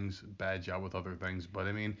certain things, bad job with other things. But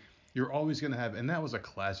I mean, you're always gonna have, and that was a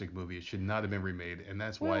classic movie. It should not have been remade, and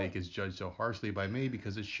that's why it gets judged so harshly by me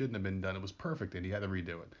because it shouldn't have been done. It was perfect, and he had to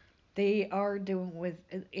redo it. They are doing with,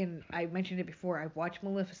 and I mentioned it before, I watched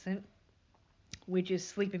Maleficent, which is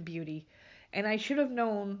Sleeping Beauty, and I should have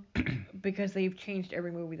known because they've changed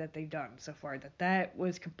every movie that they've done so far that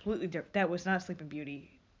was completely different. That was not Sleeping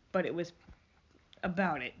Beauty, but it was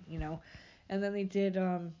about it, And then they did,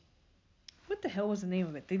 what the hell was the name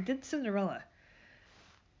of it? They did Cinderella.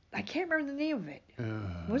 I can't remember the name of it.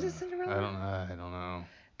 Was it Cinderella? I don't know.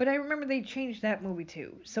 But I remember they changed that movie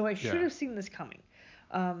too, so I should have seen this coming.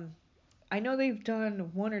 I know they've done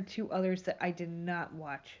one or two others that I did not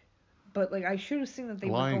watch, but like I should have seen that they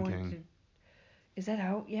Lion were going King. to. Is that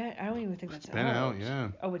out yet? I don't even think that's out. It's been out, yeah.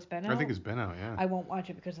 Oh, it's been out. I think it's been out, yeah. I won't watch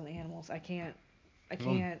it because of the animals. I can't.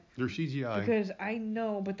 Well, they're CGI. Because I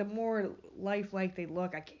know, but the more lifelike they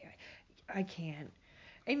look, I can't.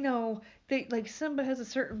 I know they like Simba has a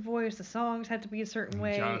certain voice. The songs have to be a certain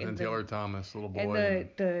way. Jonathan Taylor Thomas, little boy.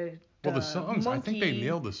 And the songs. monkey. I think they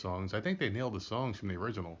nailed the songs. I think they nailed the songs from the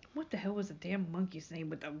original. What the hell was the damn monkey's name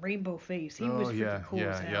with the rainbow face? He was freaking cool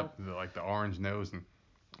as hell. Like the orange nose and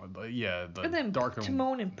and then dark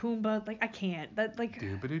Timon and Pumbaa. Like I can't. That like.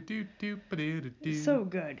 So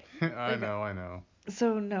good. I know.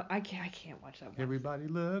 So no, I can't watch that one. Everybody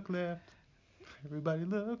look left. Everybody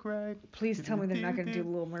look right. Please tell me they're not going to do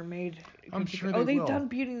Little Mermaid. I'm sure they will. They've done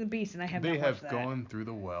Beauty and the Beast, and I have not watched that. They have gone through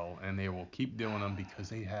the well, and they will keep doing them because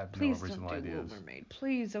they have no original ideas. Please don't do Little Mermaid.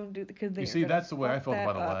 Please don't do because they. You see, that's the way I felt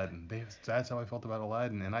about Aladdin. That's how I felt about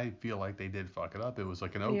Aladdin, and I feel like they did fuck it up. It was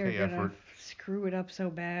like an okay effort. Screw it up so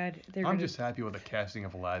bad. I'm just happy with the casting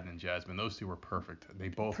of Aladdin and Jasmine. Those two were perfect. They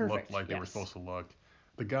both looked like they were supposed to look.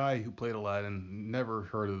 The guy who played Aladdin, never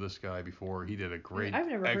heard of this guy before. He did a great, I've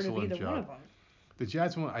never heard of either one of them. The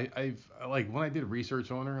Jasmine, I've like when I did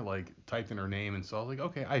research on her, like typed in her name and saw, I was like,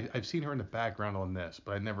 okay, I've seen her in the background on this,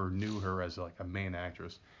 but I never knew her as like a main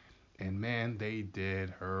actress. And man, they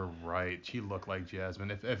did her right. She looked like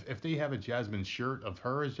Jasmine. If they have a Jasmine shirt of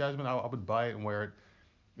her as Jasmine, I would buy it and wear it.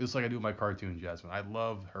 Just like I do with my cartoon Jasmine. I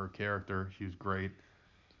love her character. She was great.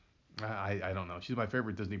 I don't know. She's my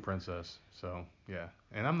favorite Disney princess. So yeah.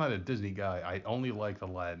 And I'm not a Disney guy. I only liked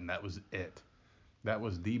Aladdin. That was it. That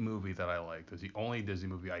was the movie that I liked. It was the only Disney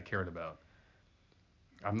movie I cared about.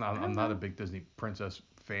 I'm not a big Disney princess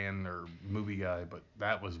fan or movie guy, but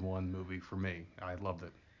that was one movie for me. I loved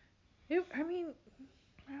it. I don't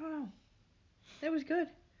know. It was good.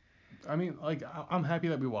 I mean, like, I'm happy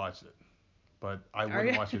that we watched it, but I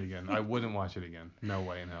wouldn't watch it again. I wouldn't watch it again. No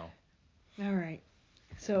way in hell. All right.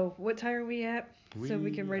 So what time are we at? So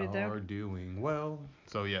we can write it down. We are doing well.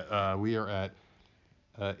 So yeah, we are at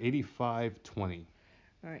 85:20.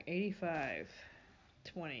 All right,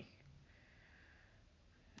 85:20.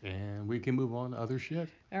 And we can move on to other shit.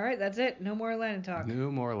 All right, that's it. No more Aladdin talk.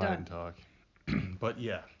 No more Aladdin talk. But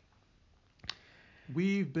yeah,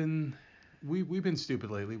 we've been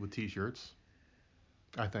stupid lately with T-shirts.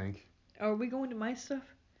 I think. Are we going to my stuff?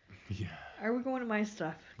 Yeah. Are we going to my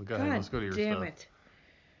stuff? Well, go ahead. Let's go to your stuff. Damn it.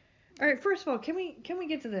 All right. First of all, can we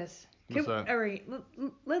get to this? What's that? All right.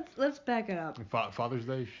 Let's back it up. Father's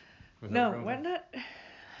Day. No, what not?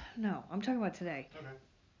 No, I'm talking about today.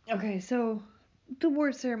 Okay. So the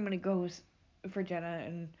award ceremony goes for Jenna,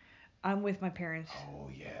 and I'm with my parents. Oh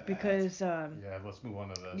yeah. Because yeah, let's move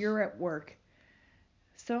on to this. You're at work.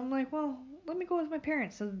 So I'm like, well, let me go with my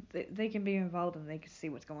parents so they can be involved and they can see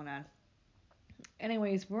what's going on.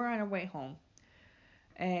 Anyways, we're on our way home.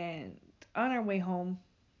 And on our way home,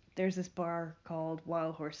 there's this bar called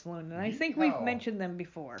Wild Horse Saloon. And I think we've mentioned them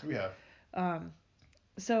before. We have.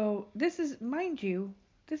 So this is, mind you,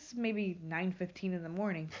 this is maybe 9:15 in the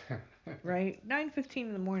morning. Right? 9:15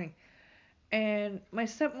 in the morning. And my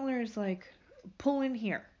stepmother is like, pull in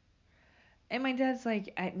here. And my dad's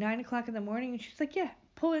like, at 9 o'clock in the morning? And she's like, yeah,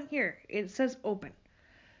 pull in here. It says open.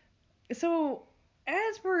 So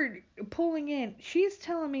as we're pulling in, she's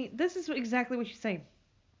telling me, this is exactly what she's saying.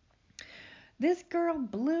 This girl,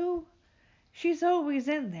 Blue, she's always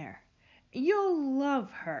in there. You'll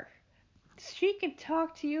love her. She can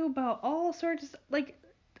talk to you about all sorts of, like,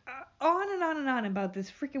 on and on and on about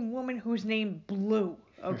this freaking woman who's named Blue,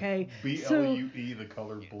 okay? B-L-U-E, the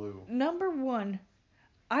color blue. Number one,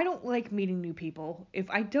 I don't like meeting new people. If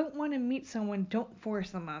I don't want to meet someone, don't force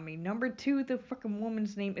them on me. Number two, the fucking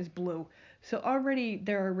woman's name is Blue. So already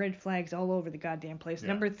there are red flags all over the goddamn place. Yeah.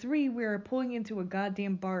 Number three, we're pulling into a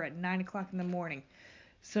goddamn bar at 9 o'clock in the morning.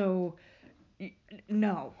 So,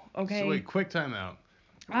 no, okay? So wait, quick time out.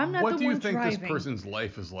 I'm not the one driving. What do you think this person's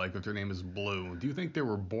life is like if their name is Blue? Do you think they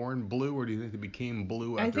were born blue, or do you think they became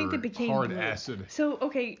blue after hard blue. Acid? So,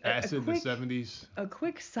 okay. Acid in the 70s? A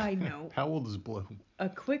quick side note. How old is Blue? A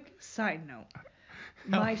quick side note.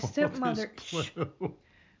 My stepmother's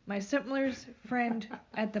friend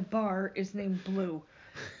at the bar is named Blue.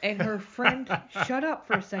 And her friend, shut up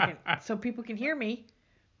for a second so people can hear me.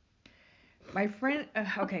 My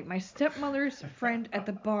stepmother's friend at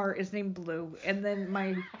the bar is named Blue, and then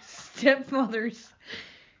my stepmother's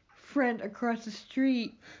friend across the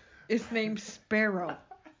street is named Sparrow.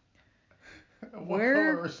 What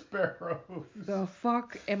color are sparrows? The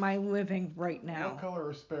fuck am I living right now? What color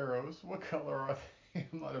are sparrows? What color are they?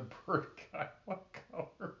 I'm not a bird guy. What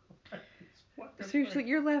color? Seriously,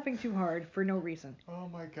 you're laughing too hard for no reason. Oh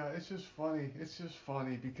my god, it's just funny. It's just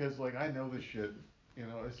funny because, like, I know this shit. You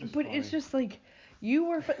know, it's just But funny. It's just like,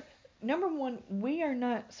 you are... Number one, we are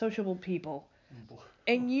not sociable people.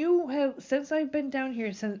 And you have... Since I've been down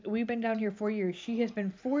here, since we've been down here 4 years, she has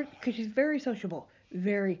been because she's very sociable.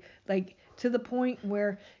 Very. Like, to the point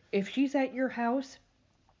where if she's at your house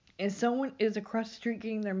and someone is across the street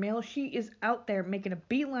getting their mail, she is out there making a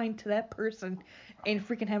beeline to that person and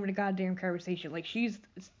freaking having a goddamn conversation. Like, she's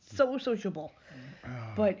so sociable.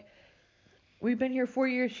 But... We've been here 4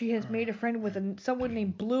 years. She has made a friend with someone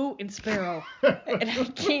named Blue and Sparrow. And I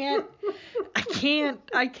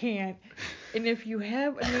can't. And if you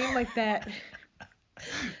have a name like that,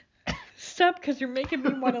 stop because you're making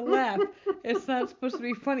me want to laugh. It's not supposed to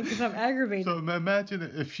be funny because I'm aggravated. So imagine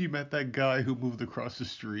if she met that guy who moved across the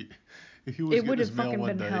street. If he was it getting his have mail fucking one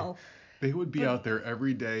been day, hell. they would be out there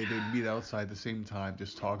every day. They'd meet outside at the same time,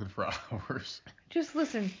 just talking for hours. Just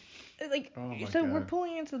listen. Like, God. We're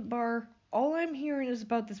pulling into the bar. All I'm hearing is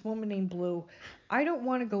about this woman named Blue. I don't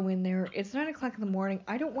want to go in there. It's 9 o'clock in the morning.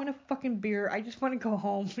 I don't want a fucking beer. I just want to go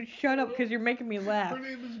home. Shut up, because you're making me laugh. Her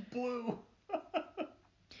name is Blue.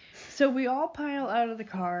 So we all pile out of the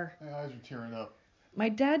car. My eyes are tearing up. My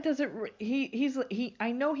dad doesn't.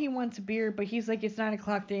 I know he wants a beer, but he's like, it's 9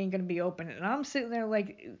 o'clock. They ain't gonna be open. And I'm sitting there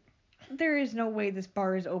like, there is no way this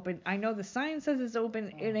bar is open. I know the sign says it's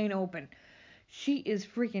open. It ain't open. She is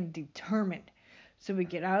freaking determined. So we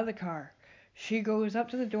get out of the car. She goes up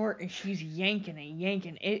to the door and she's yanking and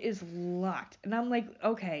yanking. It is locked. And I'm like,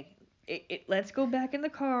 okay, let's go back in the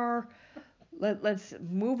car. Let's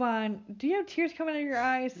move on. Do you have tears coming out of your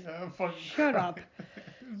eyes? Yeah, I'm fucking Shut up.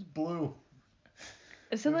 It's Blue.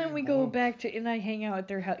 So then we go back to, and I hang out at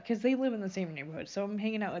their house, because they live in the same neighborhood. So I'm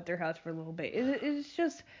hanging out at their house for a little bit. It's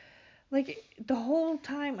just, like, the whole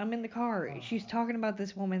time I'm in the car, she's talking about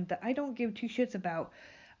this woman that I don't give two shits about.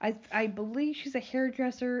 I believe she's a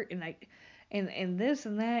hairdresser, and this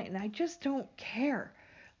and that, and I just don't care.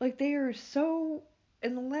 Like, they are so,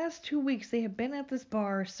 in the last 2 weeks, they have been at this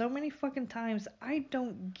bar so many fucking times, I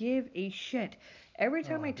don't give a shit. Every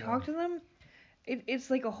time I talk to them, it's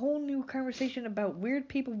like a whole new conversation about weird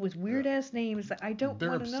people with weird ass names that I don't want to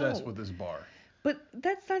know. They're obsessed with this bar. But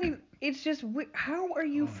that's not even. It's just, how are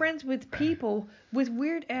you friends with people with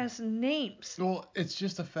weird ass names? Well, it's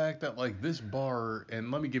just the fact that, like, this bar, and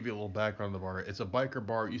let me give you a little background on the bar. It's a biker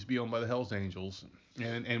bar. It used to be owned by the Hells Angels,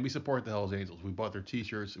 and we support the Hells Angels. We bought their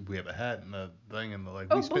T-shirts. We have a hat and the thing, and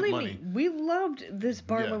we spent money. Me, we loved this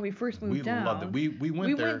bar when we first moved down. We loved it. We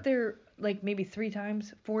went there. We went there like maybe 3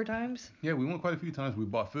 times, 4 times. Yeah, we went quite a few times. We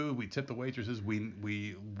bought food. We tipped the waitresses.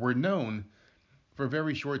 We were known for a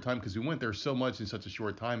very short time because we went there so much in such a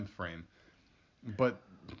short time frame. But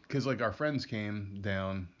because, like, our friends came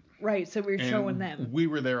down. Right, so we were showing them. We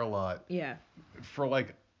were there a lot. Yeah. For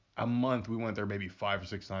like a month, we went there maybe 5 or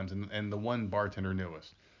 6 times, and the one bartender knew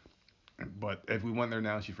us. But if we went there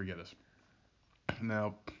now, she'd forget us.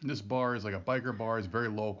 Now, this bar is like a biker bar. It's very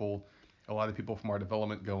local. A lot of people from our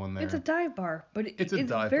development go in there. It's a dive bar, but it's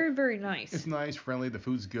dive, very, very nice. It's nice, friendly. The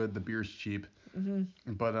food's good. The beer's cheap.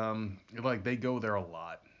 Mm-hmm. But like, they go there a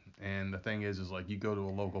lot. And the thing is like, you go to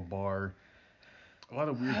a local bar. A lot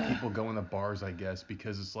of weird people go into bars, I guess,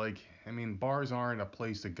 because it's like, I mean, bars aren't a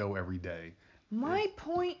place to go every day. My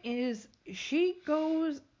point is, she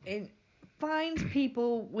goes and finds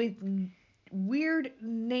people with weird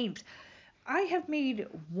names. I have made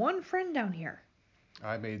one friend down here.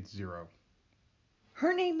 I made 0.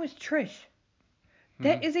 Her name was Trish.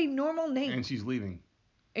 That is a normal name. And she's leaving.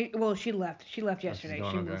 Well, she left. She left yesterday.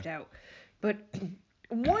 She moved out. But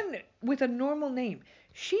one with a normal name.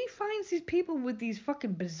 She finds these people with these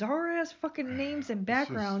fucking bizarre ass fucking names and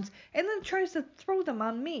backgrounds and then tries to throw them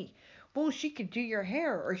on me. Well, she could do your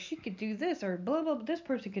hair, or she could do this, or blah, blah, this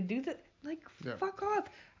person could do that. Like, fuck off.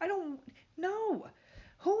 I don't, no.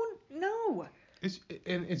 No.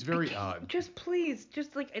 It's very odd. Just please,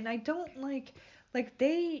 just like, and I don't like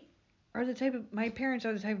they are the type of, my parents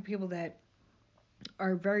are the type of people that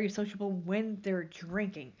are very sociable when they're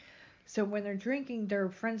drinking. So when they're drinking, they're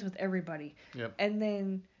friends with everybody. Yep. And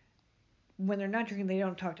then when they're not drinking, they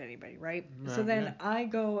don't talk to anybody, right? So then I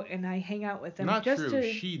go and I hang out with them. Not just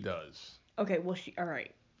true. She does. Okay, well, all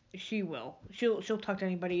right. She will. She'll talk to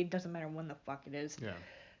anybody. It doesn't matter when the fuck it is. Yeah.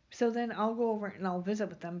 So then I'll go over and I'll visit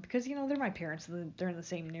with them because, you know, they're my parents and they're in the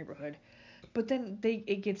same neighborhood. But then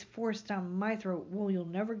it gets forced down my throat. Well, you'll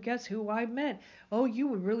never guess who I met. Oh, you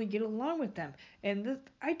would really get along with them. And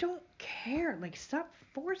I don't care. Like, stop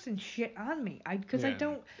forcing shit on me. I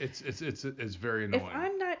don't. It's very annoying. If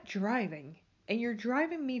I'm not driving and you're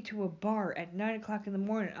driving me to a bar at 9 o'clock in the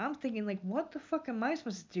morning, I'm thinking, like, what the fuck am I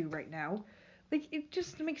supposed to do right now? Like, it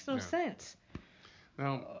just makes no sense.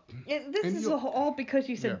 Now, and this is all because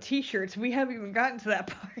you said T-shirts. We haven't even gotten to that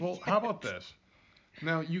part. Well, yet. How about this?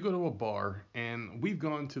 Now, you go to a bar, and we've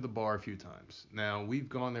gone to the bar a few times. Now, we've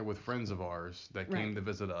gone there with friends of ours that came to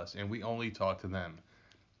visit us, and we only talk to them.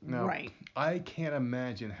 Now, I can't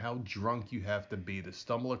imagine how drunk you have to be to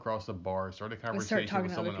stumble across a bar, start a conversation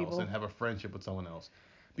with someone else, and have a friendship with someone else.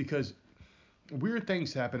 Because weird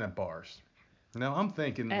things happen at bars. Now, I'm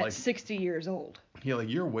thinking, at 60 years old. Yeah, like,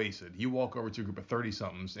 you're wasted. You walk over to a group of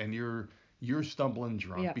 30-somethings, and you're stumbling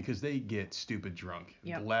drunk because they get stupid drunk.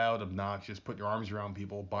 Loud, obnoxious, put your arms around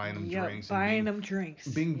people, buying them drinks. Buying them drinks.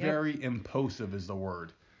 Being very impulsive is the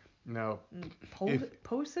word. No.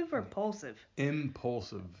 Impulsive or pulsive?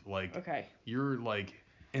 Impulsive. Like, okay. You're like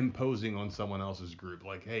imposing on someone else's group.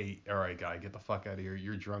 Like, hey, all right, guy, get the fuck out of here.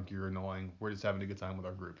 You're drunk. You're annoying. We're just having a good time with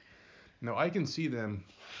our group. Now, I can see them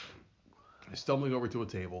stumbling over to a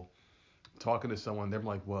table, talking to someone. They're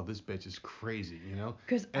like, well, this bitch is crazy, you know?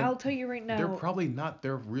 Because I'll tell you right now. They're probably not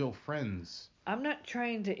their real friends. I'm not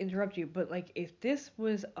trying to interrupt you, but like if this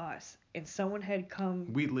was us and someone had come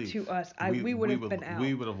to us, we would have been out.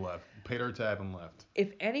 We would have left, paid our tab and left.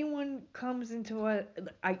 If anyone comes into a,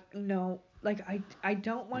 I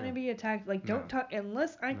don't want to be attacked. Like don't talk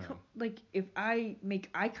unless like if I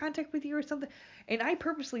make eye contact with you or something, and I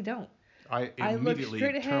purposely don't. I immediately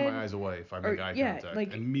turn my eyes away if I make eye contact.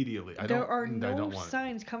 Like, immediately. There are no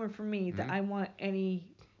signs coming from me that I want any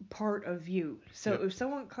part of you. So if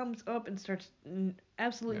someone comes up and starts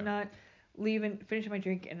absolutely not leaving, finishing my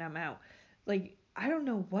drink, and I'm out, like I don't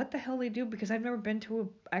know what the hell they do because I've never been to an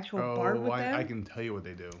actual bar with them. I can tell you what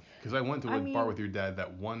they do because I went to a bar with your dad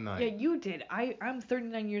that one night. Yeah, you did. I'm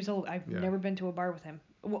 39 years old. I've never been to a bar with him.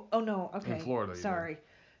 Well, oh no, okay. In Florida. Sorry,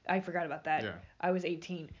 I forgot about that. Yeah. I was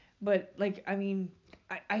 18. But like, I mean,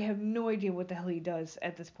 I have no idea what the hell he does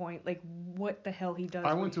at this point. Like, what the hell he does.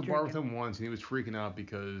 I went to a bar with him once, and he was freaking out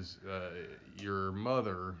because your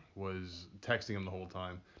mother was texting him the whole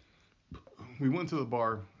time. We went to the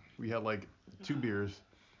bar. We had like 2 beers.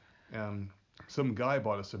 Some guy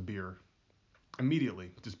bought us a beer.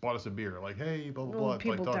 Immediately, just bought us a beer. Like, hey, blah, blah, blah. Well,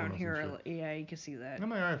 people like down here, yeah, you can see that. I'm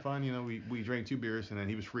like, all right, fine. You know, we drank 2 beers, and then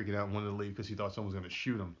he was freaking out and wanted to leave because he thought someone was going to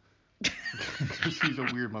shoot him. He's a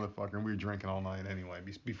weird motherfucker, and we were drinking all night anyway.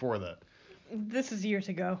 Before that. This is years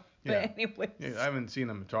ago. Yeah. But anyway. Yeah, I haven't seen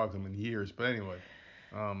him talk to him in years. But anyway.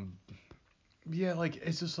 Yeah, like,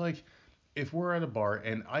 it's just like, if we're at a bar,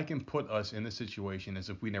 and I can put us in this situation as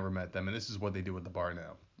if we never met them, and this is what they do at the bar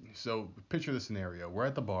now. So, picture the scenario. We're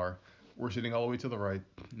at the bar. We're sitting all the way to the right,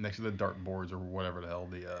 next to the dart boards or whatever the hell,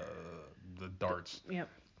 the darts. Yep.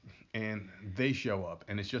 And they show up,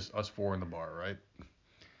 and it's just us 4 in the bar, right?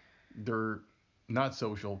 They're not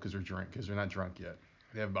social because they're not drunk yet.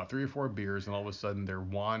 They have about 3 or 4 beers, and all of a sudden they're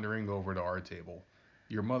wandering over to our table.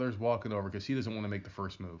 Your mother's walking over because she doesn't want to make the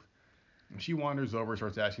first move. She wanders over,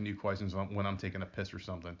 starts asking you questions when I'm taking a piss or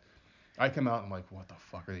something. I come out and I'm like, what the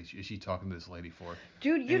fuck is she talking to this lady for?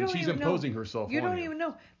 Dude, you don't even know. She's imposing herself on you. You don't even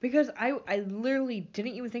know. Because I literally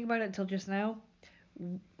didn't even think about it until just now.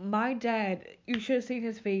 My dad, you should have seen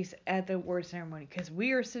his face at the award ceremony. Because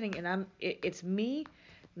we are sitting and it's me,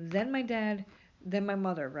 then my dad, then my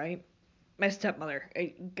mother, right? My stepmother.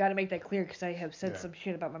 I got to make that clear because I have said some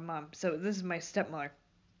shit about my mom. So this is my stepmother.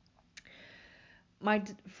 My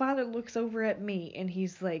father looks over at me and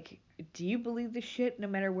he's like, do you believe this shit no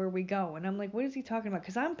matter where we go? And I'm like, what is he talking about?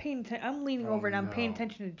 Because I'm leaning over and I'm paying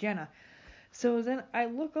attention to Jenna. So then I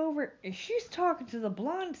look over and she's talking to the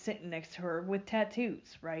blonde sitting next to her with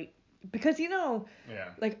tattoos, right? Because,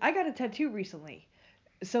 like I got a tattoo recently.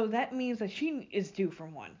 So that means that she is due for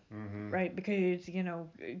one, right? Because,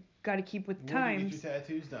 got to keep with times. When you get your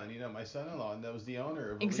tattoos done, my son-in-law knows the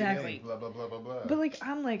owner of exactly. Blah, blah, blah, blah, blah. But, like,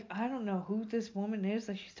 I'm like, I don't know who this woman is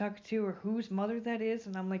that she's talking to or whose mother that is.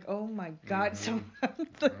 And I'm like, oh, my God. So, I'm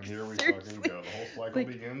like, here we fucking go. The whole cycle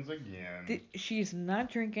begins again. She's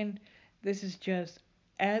not drinking. This is just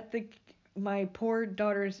at my poor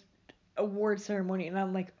daughter's award ceremony, and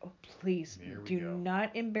I'm like, oh, please do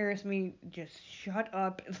not embarrass me. Just shut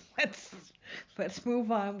up and let's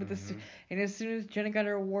move on with this. And as soon as Jenna got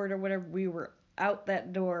her award or whatever, we were out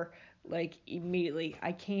that door like immediately.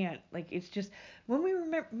 I can't, like, it's just when we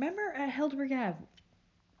remember at Helderberg Ave,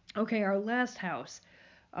 okay, our last house,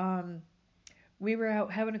 we were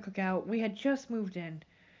out having a cookout. We had just moved in,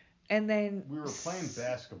 and then we were playing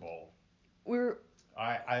basketball.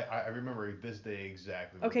 I remember this day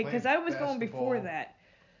exactly. Okay, because I was going before that.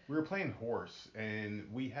 We were playing horse, and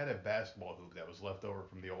we had a basketball hoop that was left over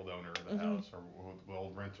from the old owner of the house, or the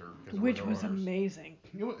old renter. Which was amazing.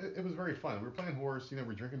 It was very fun. We were playing horse,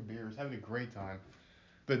 we're drinking beers, having a great time.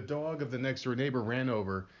 The dog of the next door neighbor ran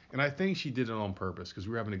over, and I think she did it on purpose because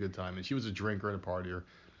we were having a good time, and she was a drinker and a partier.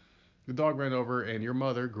 The dog ran over, and your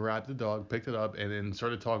mother grabbed the dog, picked it up, and then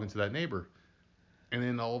started talking to that neighbor. And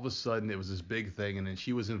then all of a sudden, it was this big thing, and then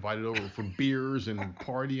she was invited over for beers and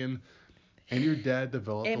partying. And your dad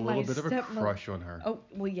developed a little bit of a crush on her. Oh,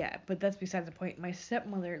 well, yeah, but that's besides the point. My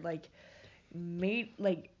stepmother, made,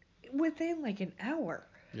 within, an hour.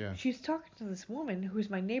 Yeah. She's talking to this woman who's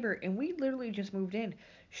my neighbor, and we literally just moved in.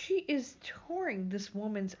 She is touring this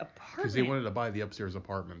woman's apartment. Because they wanted to buy the upstairs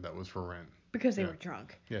apartment that was for rent. Because they were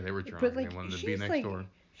drunk. Yeah, they were drunk. But, they wanted to be next door.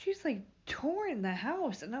 she's like touring the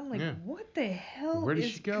house, and I'm like, what the hell where did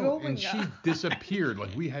is she go? going And she disappeared.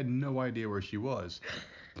 Like, we had no idea where she was.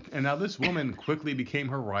 And now this woman quickly became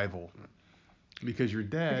her rival. Because your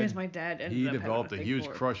dad, because my dad ended he up developed a huge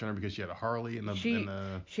Ford. crush on her because she had a Harley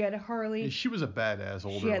she had a Harley. She was a badass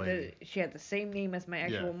older lady. She had the same name as my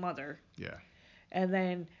actual mother. Yeah. And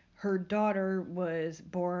then her daughter was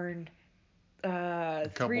born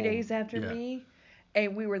 3 days after me,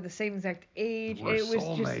 and we were the same exact age. We're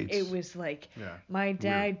soulmates. It was like my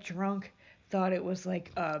dad drunk thought it was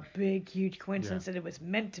like a big huge coincidence that it was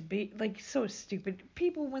meant to be. Like, so stupid.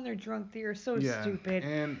 People when they're drunk, they are so stupid.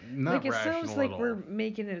 And not like, it rational sounds like at all. we're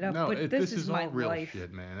making it up, no, but this is my all real life.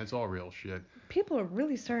 shit, man. It's all real shit. People are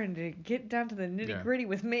really starting to get down to the nitty gritty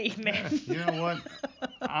with me, man. You know what?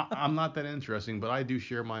 I'm not that interesting, but I do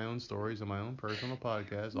share my own stories on my own personal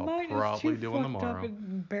podcast. I'll probably do one tomorrow. Up and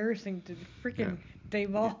embarrassing to freaking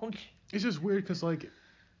divulge. It's just weird because like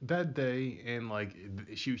that day, and like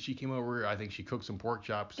she came over. I think she cooked some pork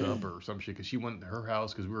chops up or some shit because she went to her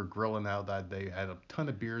house because we were grilling out that day. Had a ton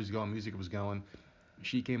of beers going, music was going.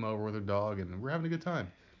 She came over with her dog, and we're having a good time.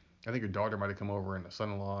 I think her daughter might have come over and a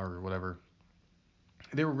son-in-law or whatever.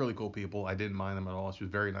 They were really cool people. I didn't mind them at all. She was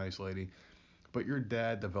a very nice lady. But your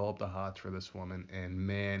dad developed a hots for this woman, and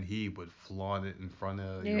man, he would flaunt it in front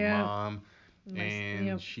of your mom.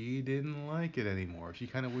 And she didn't like it anymore. She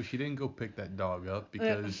kind of wished she didn't go pick that dog up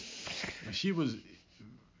because she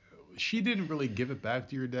didn't really give it back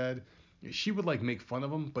to your dad. She would like make fun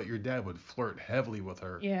of him, but your dad would flirt heavily with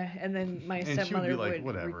her. Yeah, and then my stepmother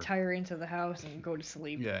would retire into the house and go to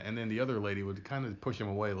sleep. Yeah, and then the other lady would kind of push him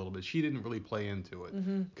away a little bit. She didn't really play into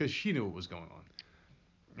it because she knew what was going on.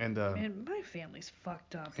 And man, my family's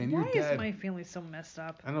fucked up. And why is my family so messed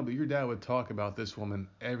up? I don't know, but your dad would talk about this woman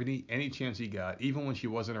any chance he got, even when she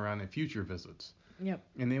wasn't around in future visits. Yep.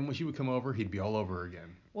 And then when she would come over, he'd be all over her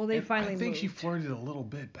again. Well, they finally I think moved. she flirted a little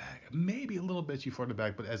bit back. Maybe a little bit she flirted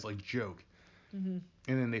back, but as like joke. And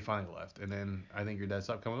then they finally left. And then I think your dad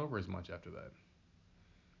stopped coming over as much after that.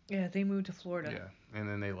 Yeah, they moved to Florida. Yeah, and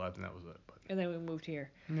then they left, and that was it. But. And then we moved here.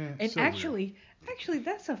 Yeah, and so actually,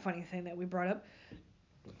 that's a funny thing that we brought up.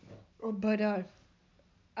 But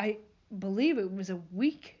I believe it was a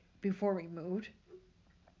week before we moved.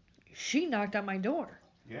 She knocked on my door.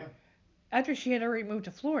 Yeah. After she had already moved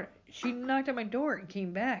to Florida, she knocked on my door and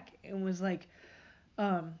came back and was like,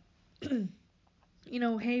 you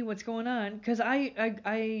know, hey, what's going on? Because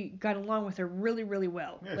I got along with her really, really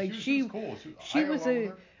well. Yeah, like she was cool. She was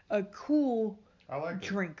a cool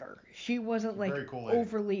drinker. She wasn't like cool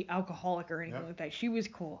overly alcoholic or anything like that. She was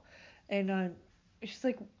cool. And she's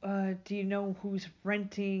like, do you know who's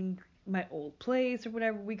renting my old place or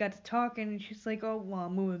whatever? We got to talking, and she's like, oh, well,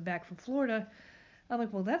 I'm moving back from Florida. I'm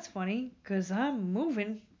like, well, that's funny, because I'm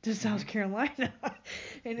moving to South Carolina.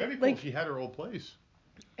 And that'd be cool. She had her old place.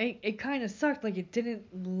 It kind of sucked, like it didn't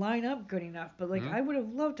line up good enough, but like I would have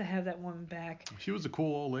loved to have that woman back. She was a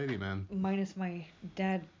cool old lady, man. Minus my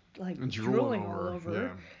dad like drooling all over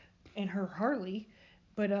her and her Harley,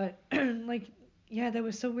 but like that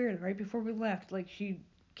was so weird. Right before we left, like she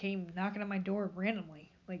came knocking on my door randomly,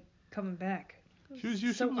 like coming back. She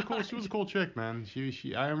was a cool chick, man.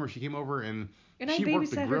 I remember she came over and I she worked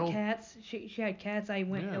the babysat grill. her cats. She had cats. I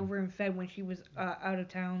went over and fed when she was out of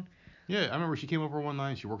town. Yeah, I remember she came over one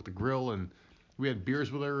night. She worked the grill, and we had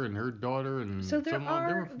beers with her and her daughter and so there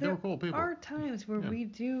they were cool people. There are times where we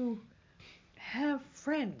do have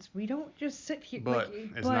friends. We don't just sit here. But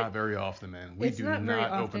it's not very often, man. We do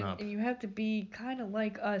not open up. And you have to be kind of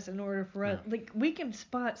like us in order for us. Like, we can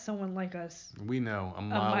spot someone like us. We know a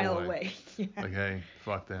mile away. Like, hey,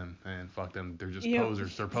 fuck them, man. Fuck them. They're just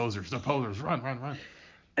posers. They're posers. They're posers. Run.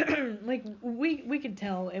 Like, we can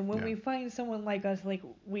tell. And when we find someone like us, like,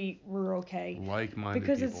 we're okay. Like-minded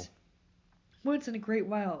because people. Because it's once in a great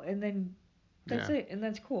while. And then that's it, and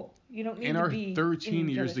that's cool. You don't need in to our be 13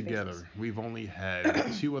 years together, we've only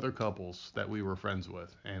had 2 other couples that we were friends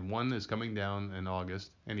with, and one is coming down in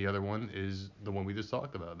August, and the other one is the one we just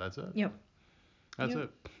talked about. That's it. Yep. That's it.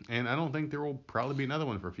 And I don't think there will probably be another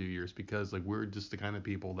one for a few years because like we're just the kind of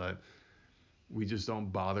people that we just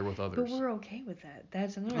don't bother with others. But we're okay with that.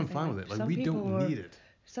 That's another thing. I'm fine with it. Like we don't need it.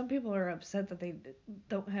 Some people are upset that they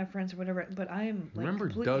don't have friends or whatever, but I am like remember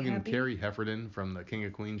completely Doug and Carrie Heffernan from the King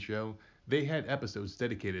of Queens show? They had episodes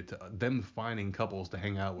dedicated to them finding couples to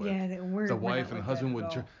hang out with. Yeah, the wife and the husband would,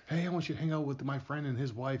 hey, I want you to hang out with my friend and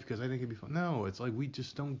his wife because I think it'd be fun. No, it's like we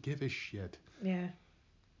just don't give a shit. Yeah,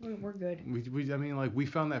 we're good. I mean, like we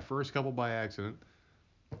found that first couple by accident,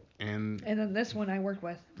 and then this one I worked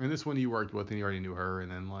with. And this one you worked with, and you already knew her,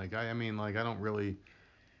 and then like I don't really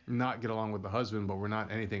not get along with the husband, but we're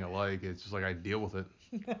not anything alike. It's just like I deal with it.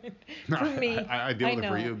 For me, I deal with it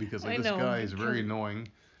for you because like this guy is very annoying.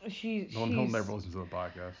 She'll never listen to the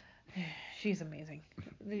podcast. She's amazing.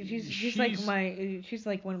 She's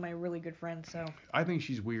like one of my really good friends. So I think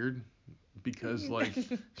she's weird because like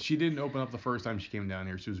she didn't open up the first time she came down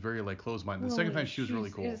here. She was very like closed-minded. The second time she was really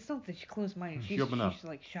cool. It's not that she's closed-minded. She opened up. She's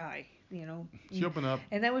like shy, you know. She opened up.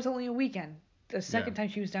 And that was only a weekend. The second time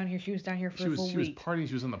she was down here for a full week. She was partying.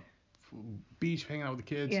 She was on the beach hanging out with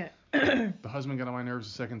the kids. Yeah. The husband got on my nerves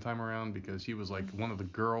the second time around because he was like one of the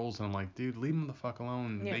girls, and I'm like, dude, leave them the fuck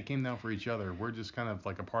alone. Yeah. They came down for each other. We're just kind of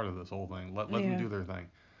like a part of this whole thing. Let them do their thing.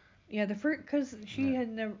 Yeah, because she had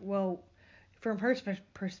never, from her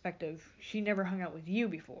perspective, she never hung out with you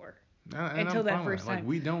before. Until that first time. Like,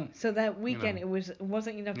 we don't. So that weekend, it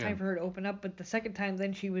wasn't enough time for her to open up. But the second time,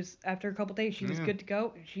 then she was, after a couple days, she was good to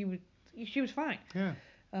go. She was fine. Yeah.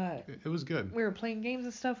 It was good. We were playing games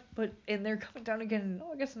and stuff, and they're coming down again in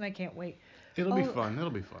August, and I can't wait. It'll be fun. It'll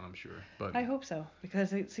be fun, I'm sure. But I hope so,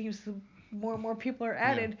 because it seems more and more people are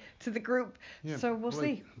added to the group. Yeah. So we'll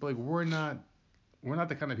see. But we're not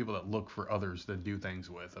the kind of people that look for others to do things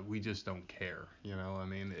with. We just don't care, you know. I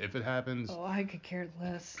mean, if it happens. Oh, I could care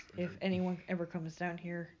less if anyone ever comes down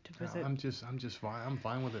here to visit. I'm just fine. I'm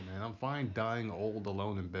fine with it, man. I'm fine dying old,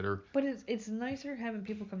 alone, and bitter. But it's nicer having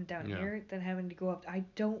people come down here than having to go up.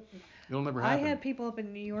 It'll never happen. I have people up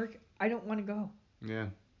in New York. I don't want to go. Yeah.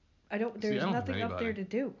 There's nothing up there to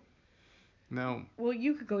do. No. Well,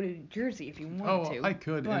 you could go to Jersey if you wanted to. Oh, I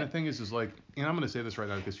could. And the thing is like, and I'm going to say this right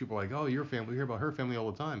now because people are like, oh, your family, we hear about her family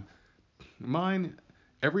all the time. Mine,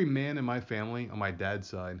 every man in my family on my dad's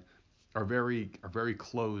side are very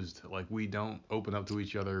closed. Like, we don't open up to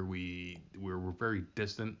each other. We're very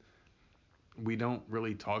distant. We don't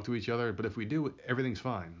really talk to each other. But if we do, everything's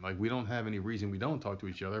fine. Like, we don't have any reason we don't talk to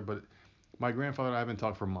each other. But my grandfather and I haven't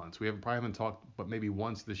talked for months. Probably haven't talked but maybe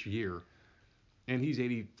once this year. And he's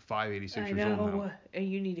 85, 86 years old now.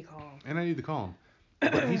 And you need to call him. And I need to call him.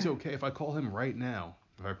 But he's okay. If I call him right now,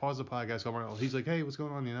 if I pause the podcast, call him right now, he's like, hey, what's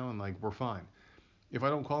going on, you know? And like, we're fine. If I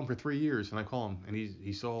don't call him for 3 years and I call him and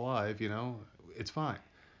he's still alive, you know, it's fine.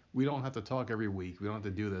 We don't have to talk every week. We don't have to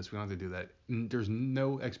do this. We don't have to do that. There's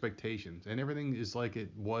no expectations. And everything is like it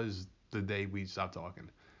was the day we stopped talking.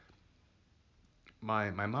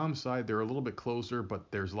 My mom's side, they're a little bit closer,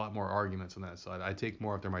 but there's a lot more arguments on that side. I take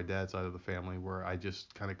more after my dad's side of the family, where I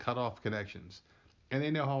just kind of cut off connections. And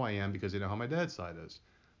they know how I am because they know how my dad's side is.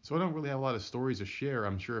 So I don't really have a lot of stories to share.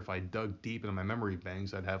 I'm sure if I dug deep into my memory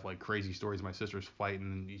banks, I'd have like crazy stories of my sisters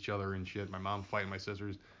fighting each other and shit. My mom fighting my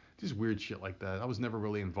sisters. Just weird shit like that. I was never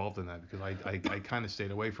really involved in that because I kind of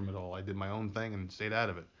stayed away from it all. I did my own thing and stayed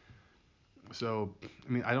out of it. So,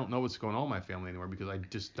 I mean, I don't know what's going on in my family anymore because I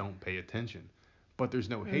just don't pay attention. But there's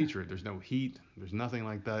no hatred, there's no heat, there's nothing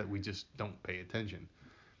like that. We just don't pay attention.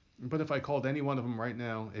 But if I called any one of them right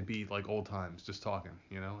now, it'd be like old times, just talking,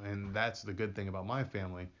 you know? And that's the good thing about my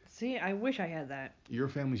family. See, I wish I had that. Your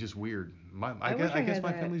family's just weird. I guess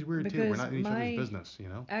my family's weird too. We're not in each other's business, you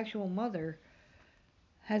know? Actual mother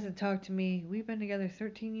hasn't talked to me. We've been together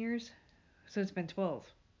 13 years, so it's been 12.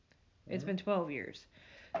 Mm-hmm. It's been 12 years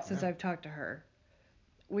since I've talked to her,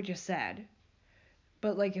 which is sad.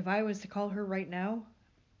 But, like, if I was to call her right now,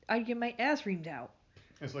 I'd get my ass reamed out.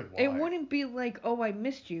 It's like, why? It wouldn't be like, oh, I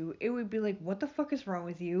missed you. It would be like, what the fuck is wrong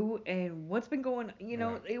with you? And what's been going on? You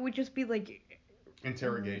know, it would just be like...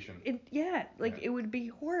 interrogation. It would be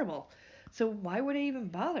horrible. So why would I even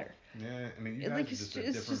bother? Yeah, I mean, you guys are just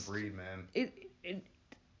a different breed, man.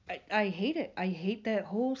 I hate it. I hate that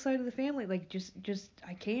whole side of the family. Like, just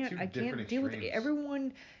I can't deal with it.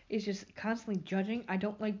 Everyone is just constantly judging. I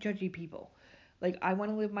don't like judgy people. Like, I want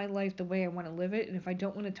to live my life the way I want to live it, and if I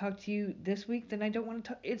don't want to talk to you this week, then I don't want to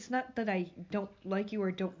talk. It's not that I don't like you or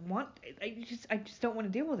don't want. I just don't want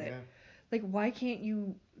to deal with it. Yeah. Like, why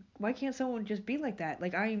can't someone just be like that?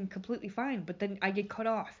 Like, I am completely fine, but then I get cut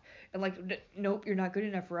off, and like, nope, you're not good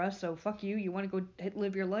enough for us, so fuck you. You want to go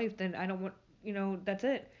live your life, then I don't want. You know, that's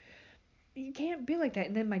it. You can't be like that.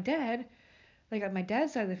 And then my dad, like on my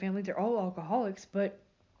dad's side of the family, they're all alcoholics, but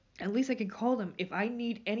at least I can call them if I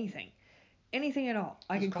need anything. Anything at all.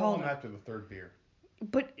 I can call them after the third beer.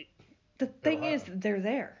 But the thing is, they're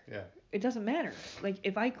there. Yeah. It doesn't matter. Like,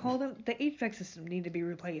 if I call them, the HVAC system needed to be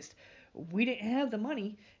replaced. We didn't have the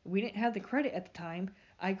money. We didn't have the credit at the time.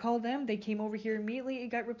 I called them. They came over here immediately. It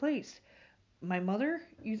got replaced. My mother,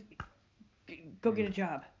 go get a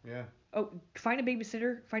job. Yeah. Oh, find a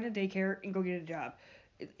babysitter, find a daycare, and go get a job.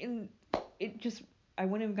 I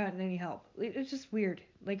wouldn't have gotten any help. It's just weird.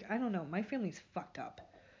 Like, I don't know. My family's fucked up.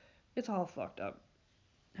 It's all fucked up.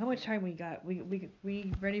 How much time we got?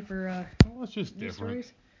 We ready for well, it's just different.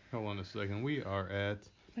 Stories? Hold on a second. We are at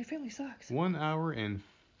My family sucks. 1 hour and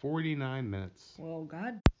 49 minutes. Well,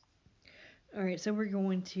 God. All right, so we're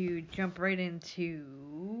going to jump right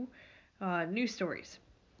into news stories.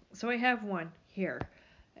 So I have one here,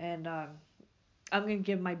 and I'm going to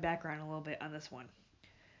give my background a little bit on this one.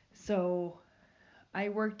 So I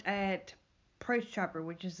worked at Price Chopper,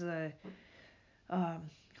 which is a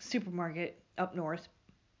supermarket up north.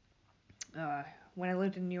 When I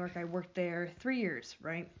lived in New York, I worked there 3 years,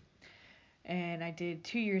 right? And I did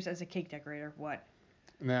 2 years as a cake decorator. What?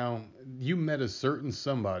 Now, you met a certain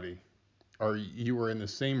somebody, or you were in the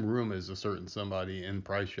same room as a certain somebody in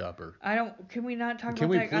Price Chopper. Can we not talk Can about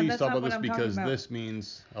we that? please That's talk not about what this I'm because talking about. this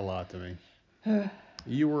means a lot to me.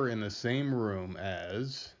 You were in the same room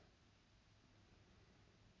as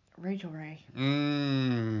Rachel Ray.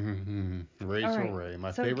 Rachel right. Ray,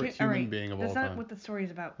 my favorite human being of all time. That's not what the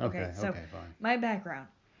story's about. Okay, so fine. My background.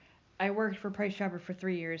 I worked for Price Chopper for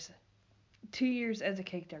 3 years. 2 years as a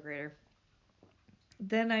cake decorator.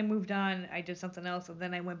 Then I moved on. I did something else, and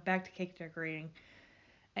then I went back to cake decorating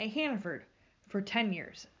at Hannaford for 10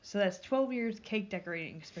 years. So that's 12 years cake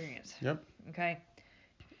decorating experience. Yep. Okay.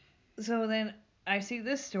 So then I see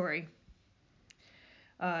this story.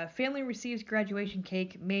 Family receives graduation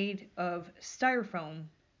cake made of styrofoam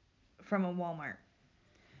from a Walmart.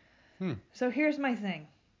 So here's my thing.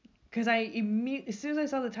 Because as soon as I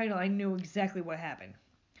saw the title, I knew exactly what happened.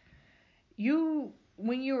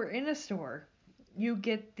 When you were in a store, you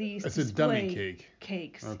get these It's display a dummy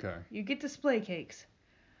cakes. Okay. You get display cakes.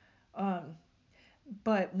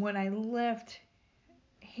 But when I left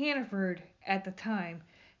Hannaford at the time,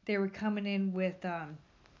 they were coming in with,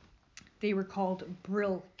 they were called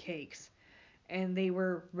Brill cakes. And they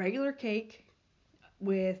were regular cake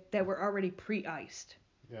that were already pre-iced.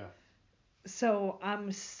 Yeah. So I'm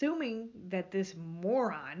assuming that this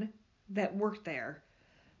moron that worked there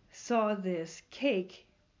saw this cake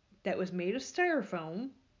that was made of styrofoam,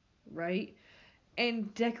 right?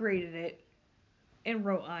 And decorated it and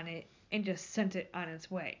wrote on it and just sent it on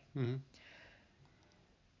its way. Mm-hmm.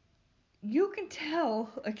 You can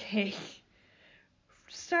tell a cake,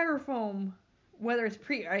 styrofoam, whether it's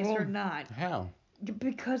pre-iced or not. How?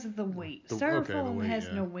 Because of the weight. Styrofoam has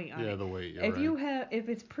no weight on it. Yeah, the weight. If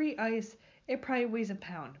it's pre-iced, it probably weighs a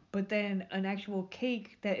pound. But then an actual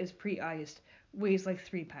cake that is pre-iced weighs like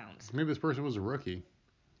 3 pounds. Maybe this person was a rookie.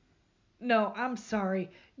 No, I'm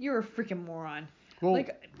sorry. You're a freaking moron. Well,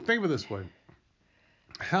 think of it this way.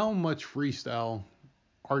 How much freestyle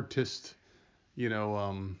artist,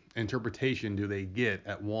 interpretation do they get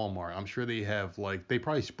at Walmart? I'm sure they have, they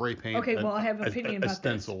probably spray paint Okay, well, I have an opinion about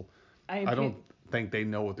stencil. this. I don't think they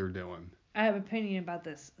know what they're doing. I have an opinion about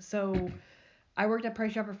this. So, I worked at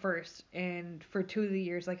Price Chopper first, and for 2 of the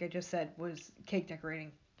years, like I just said, was cake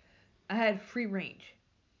decorating. I had free range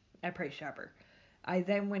at Price Chopper. I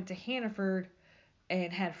then went to Hannaford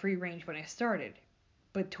and had free range when I started.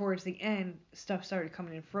 But towards the end, stuff started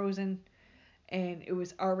coming in frozen, and it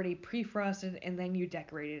was already pre-frosted, and then you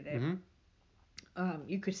decorated it. Mm-hmm.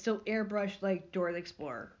 You could still airbrush like Dora the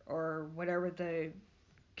Explorer or whatever the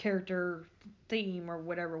character theme or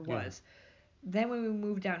whatever was. Then when we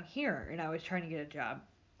moved down here and I was trying to get a job,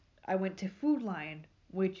 I went to Food Lion,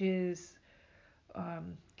 which is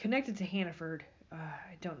connected to Hannaford.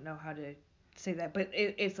 I don't know how to say that, but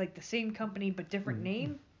it's like the same company but different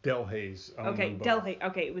name. Delhaize. Okay, Delhaize.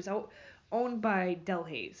 Okay, it was owned by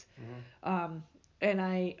Delhaize. Mm-hmm. And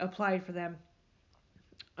I applied for them.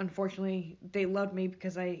 Unfortunately, they loved me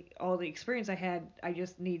because all the experience I had, I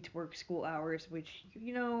just need to work school hours, which,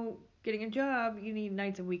 getting a job, you need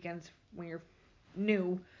nights and weekends when you're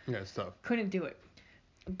new. Yeah, it's tough. Couldn't do it.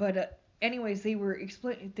 But anyways, they were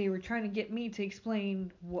trying to get me to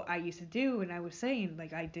explain what I used to do, and I was saying,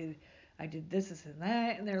 like, I did this and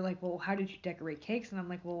that, and they're like, well, how did you decorate cakes? And I'm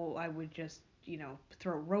like, well, I would just,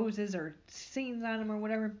 throw roses or scenes on them or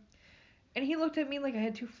whatever. And he looked at me like I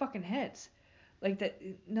had two fucking heads. Like that,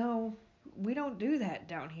 no, we don't do that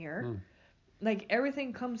down here. Like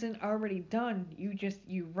everything comes in already done.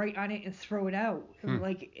 You write on it and throw it out.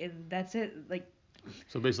 Like, and that's it. Like.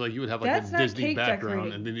 So basically, you would have like a Disney background,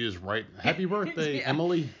 decorating. And then you just write "Happy Birthday,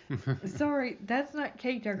 Emily." Sorry, that's not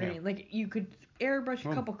cake decorating. Yeah. Like you could airbrush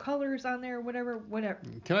a couple colors on there, whatever.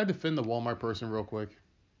 Can I defend the Walmart person real quick?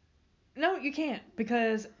 No, you can't,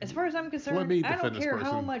 because as far as I'm concerned, I don't care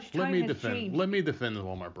how much time has changed. Let me defend the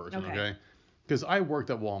Walmart person, okay? Because I worked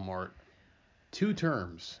at Walmart 2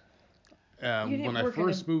 terms. When I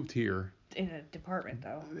first moved here. In a department,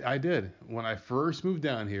 though. I did. When I first moved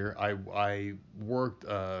down here, I worked.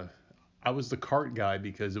 I was the cart guy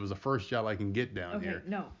because it was the first job I can get down here.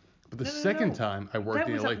 No. But the second time I worked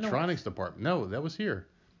in the electronics department. No, that was here.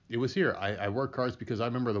 It was here. I worked cards because I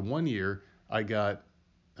remember the one year I got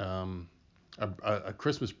a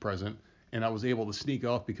Christmas present, and I was able to sneak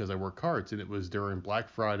off because I worked cards, and it was during Black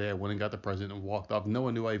Friday. I went and got the present and walked off. No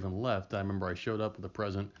one knew I even left. I remember I showed up with a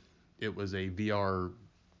present. It was a VR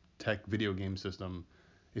tech video game system.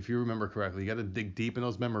 If you remember correctly, you got to dig deep in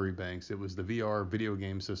those memory banks. It was the VR video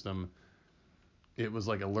game system. It was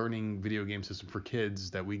like a learning video game system for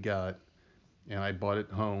kids that we got, and I bought it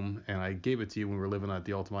home, and I gave it to you when we were living at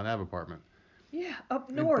the Altamont Ave apartment. Yeah, up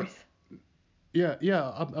north.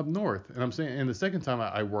 Up north. And I'm saying, and the second time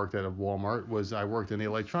I worked at a Walmart was I worked in the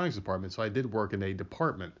electronics department. So I did work in a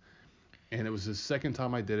department. And it was the second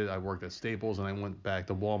time I did it. I worked at Staples, and I went back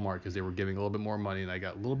to Walmart because they were giving a little bit more money, and I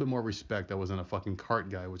got a little bit more respect. I wasn't a fucking cart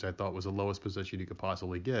guy, which I thought was the lowest position you could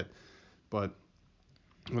possibly get. But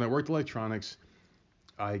when I worked electronics,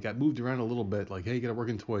 I got moved around a little bit. Like, hey, you got to work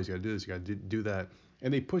in toys. You got to do this. You got to do that.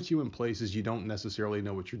 And they put you in places you don't necessarily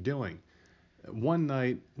know what you're doing. One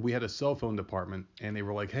night we had a cell phone department, and they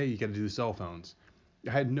were like, hey, you got to do the cell phones.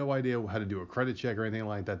 I had no idea how to do a credit check or anything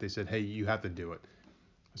like that. They said, hey, you have to do it.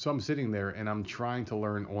 So I'm sitting there, and I'm trying to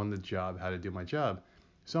learn on the job how to do my job.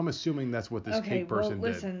 So I'm assuming that's what this cake person did.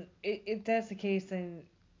 Listen, if that's the case, then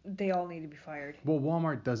they all need to be fired. Well,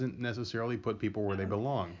 Walmart doesn't necessarily put people where they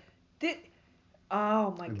belong.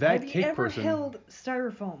 Oh my God. That have cake you ever person, held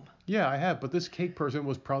styrofoam? Yeah, I have, but this cake person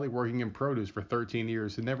was probably working in produce for 13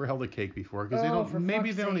 years and never held a cake before because they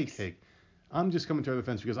don't eat cake. I'm just coming to the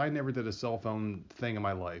fence because I never did a cell phone thing in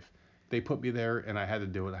my life. They put me there and I had to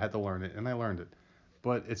do it. I had to learn it, and I learned it.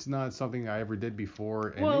 But it's not something I ever did before,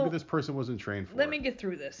 and maybe this person wasn't trained for it. Let me get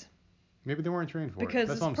through this. Maybe they weren't trained for because it.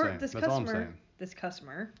 That's all I'm saying. This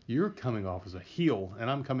customer. You're coming off as a heel, and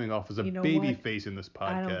I'm coming off as a baby face in this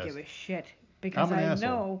podcast. I don't give a shit because I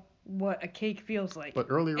know what a cake feels like. But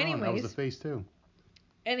earlier on, I was a face too.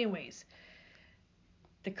 Anyways,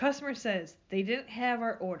 the customer says they didn't have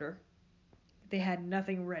our order. They had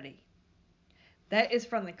nothing ready. That is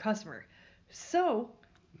from the customer. So,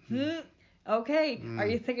 okay, are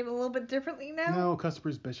you thinking a little bit differently now? No,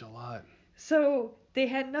 customers bitch a lot. So, they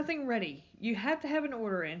had nothing ready. You have to have an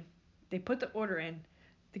order in. They put the order in.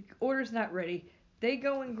 The order's not ready. They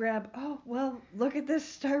go and grab, oh, well, look at this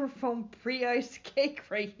styrofoam pre-iced cake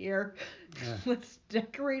right here. Yeah. Let's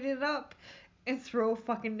decorate it up and throw a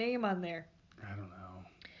fucking name on there. I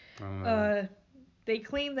don't know. They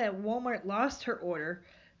claim that Walmart lost her order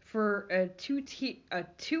for a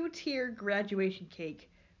two-tier graduation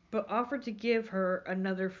cake, but offered to give her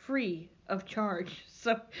another free of charge.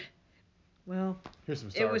 So, well, here's some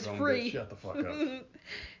styrofoam, it was free. Bitch. Shut the fuck up.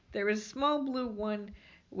 There was a small blue one,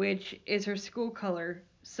 which is her school color,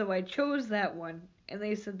 so I chose that one, and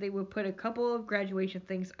they said they would put a couple of graduation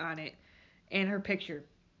things on it, and her picture.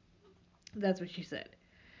 That's what she said.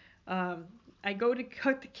 I go to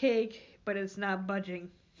cut the cake, but it's not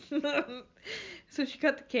budging. So she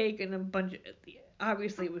cut the cake, and a bunch of,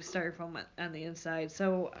 obviously it was styrofoam on the inside,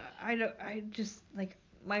 so I just, like,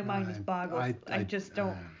 my mind is boggled. I just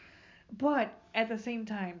don't. But, at the same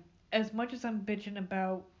time, as much as I'm bitching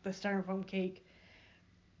about the styrofoam cake,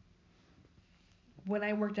 when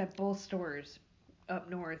I worked at both stores up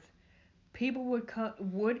north, people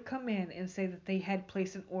would come in and say that they had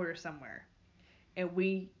placed an order somewhere, and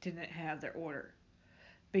we didn't have their order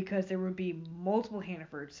because there would be multiple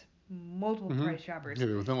Hannafords, multiple Price Shoppers. Yeah,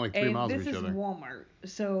 they're within like 3 miles of each other. other. This is Walmart,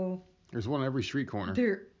 so there's one on every street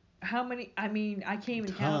corner. How many? I mean, I can't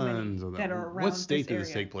even count how many that are around. What state did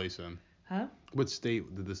this take place in? Huh? What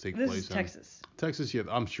state did this take place in? This is Texas. Texas, yeah,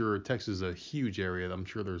 I'm sure Texas is a huge area. I'm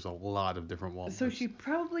sure there's a lot of different Walmarts. So she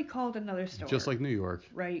probably called another store. Just like New York.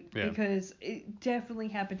 Right, yeah. Because it definitely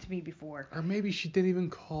happened to me before. Or maybe she didn't even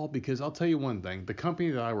call, because I'll tell you one thing. The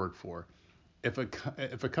company that I work for, if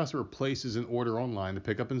a customer places an order online to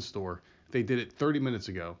pick up in store, they did it 30 minutes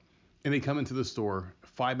ago, and they come into the store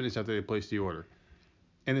 5 minutes after they placed the order.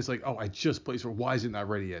 And it's like, oh, I just placed it. Why is it not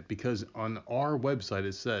ready yet? Because on our website,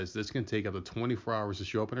 it says this can take up to 24 hours to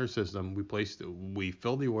show up in our system. We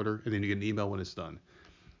fill the order, and then you get an email when it's done.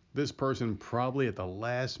 This person probably at the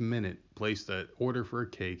last minute placed an order for a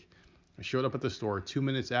cake. Showed up at the store 2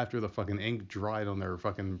 minutes after the fucking ink dried on their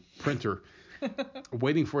fucking printer,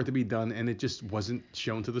 waiting for it to be done, and it just wasn't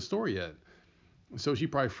shown to the store yet. So she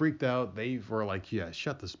probably freaked out. They were like, yeah,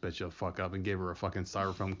 shut this bitch the fuck up, and gave her a fucking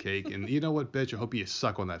styrofoam cake. And you know what, bitch? I hope you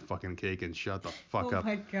suck on that fucking cake and shut the fuck up. Oh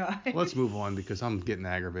my God. Let's move on, because I'm getting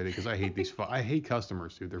aggravated, because I hate I hate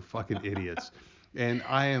customers, dude. They're fucking idiots. And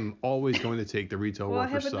I am always going to take the retail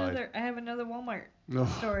worker's side. I have another Walmart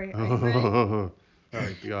story. Are you ready? All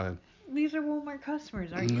right, go ahead. These are Walmart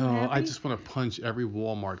customers. Are you happy? No, I just want to punch every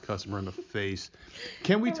Walmart customer in the face.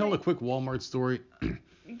 Can we tell a quick Walmart story?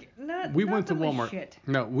 We went to the Walmart. Shit.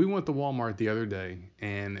 No, we went to Walmart the other day,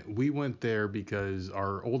 and we went there because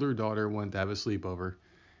our older daughter went to have a sleepover,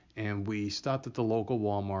 and we stopped at the local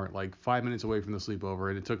Walmart like 5 minutes away from the sleepover,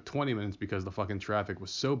 and it took 20 minutes because the fucking traffic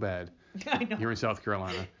was so bad I know. here in South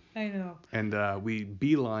Carolina. I know. And we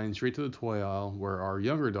beeline straight to the toy aisle where our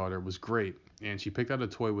younger daughter was great, and she picked out a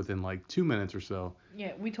toy within like 2 minutes or so.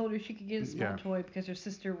 Yeah, we told her she could get a small toy because her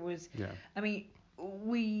sister was. Yeah. I mean,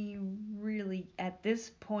 we really at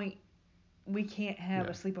this point we can't have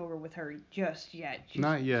a sleepover with her just yet.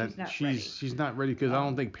 Not yet. She's not ready. She's not ready because I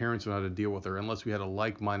don't think parents know how to deal with her unless we had a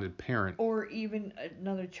like-minded parent. Or even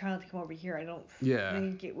another child to come over here. I don't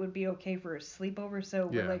think it would be okay for a sleepover. So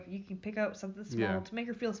we're like, you can pick out something small to make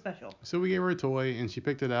her feel special. So we gave her a toy and she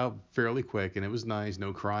picked it out fairly quick and it was nice.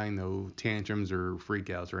 No crying, no tantrums or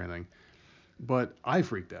freakouts or anything. But I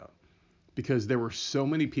freaked out. Because there were so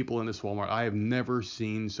many people in this Walmart. I have never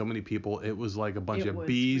seen so many people. It was like a bunch of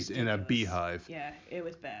bees in a beehive. Yeah, it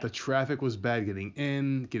was bad. The traffic was bad. Getting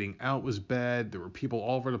in, getting out was bad. There were people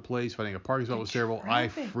all over the place. Finding a parking spot was terrible. I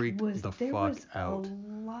freaked the fuck out. There was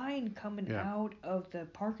a line coming out of the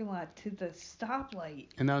parking lot to the stoplight.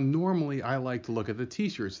 And now normally I like to look at the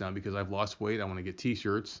t-shirts now because I've lost weight. I want to get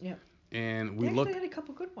t-shirts. Yep. And we looked. They had a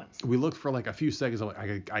couple good ones. We looked for like a few seconds. I'm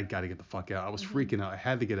like, I got to get the fuck out. I was freaking out. I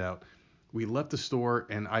had to get out. We left the store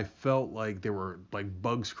and I felt like there were like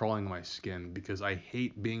bugs crawling on my skin because I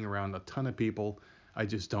hate being around a ton of people. I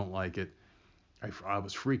just don't like it. I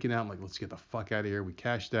was freaking out. I'm like, let's get the fuck out of here. We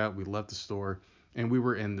cashed out. We left the store and we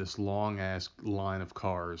were in this long ass line of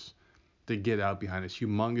cars to get out behind this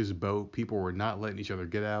humongous boat. People were not letting each other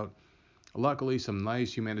get out. Luckily, some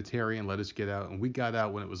nice humanitarian let us get out and we got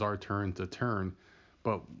out when it was our turn to turn.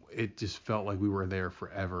 But it just felt like we were there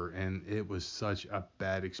forever, and it was such a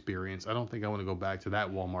bad experience. I don't think I want to go back to that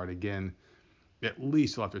Walmart again, at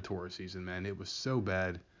least after tourist season, man. It was so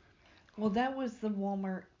bad. Well, that was the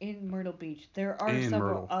Walmart in Myrtle Beach. There are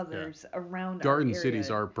several others around our area. Garden City's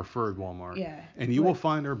our preferred Walmart. Yeah. And you will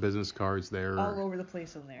find our business cards there. All over the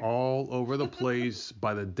place on there. All over the place,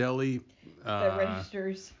 by the deli. The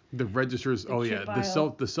registers. The registers. The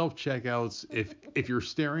self checkouts. If you're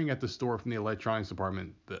staring at the store from the electronics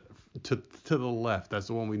department, to the left, that's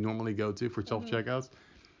the one we normally go to for self checkouts.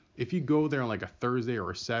 If you go there on like a Thursday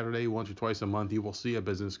or a Saturday, once or twice a month, you will see a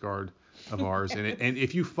business card of ours. And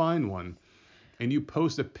if you find one, and you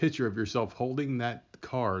post a picture of yourself holding that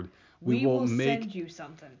card, we will send you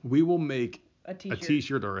something. We will make a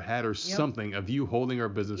t-shirt or a hat or something of you holding our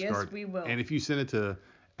business card. Yes, we will. And if you send it to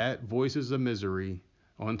 @voicesofmisery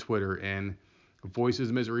on Twitter and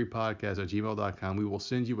voicesmiserypodcast@gmail.com, we will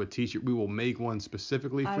send you a t-shirt. We will make one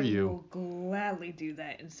specifically for you. I will gladly do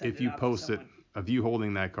that and send if you post it of you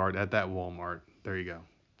holding that card at that Walmart. There you go.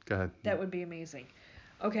 Go ahead. That would be amazing.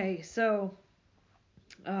 Okay, so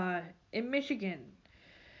in Michigan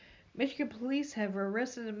police have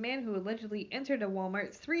arrested a man who allegedly entered a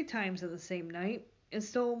Walmart 3 times in the same night and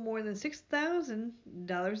stole more than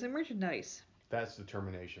 $6,000 in merchandise. That's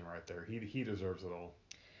determination right there. He deserves it all.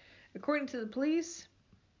 According to the police,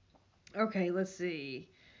 okay, let's see.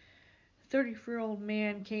 34-year-old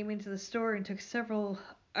man came into the store and took several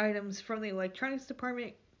items from the electronics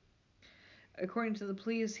department. According to the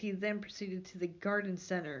police, he then proceeded to the garden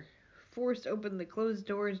center, forced open the closed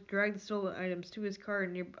doors, dragged the stolen items to his car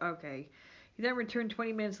near. Okay. He then returned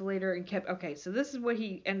 20 minutes later and kept. Okay, so this is what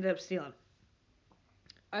he ended up stealing.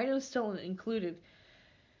 Items stolen included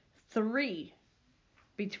 3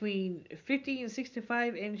 between 50 and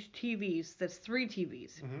 65-inch TVs. That's 3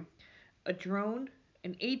 TVs. Mm-hmm. A drone,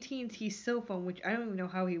 an AT&T cell phone, which I don't even know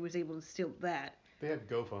how he was able to steal that. They have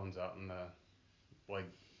Go phones out in the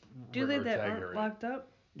Do they that aren't area. Locked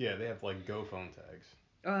up? Yeah, they have like Go phone tags.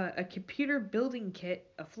 A computer building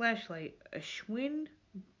kit, a flashlight, a Schwinn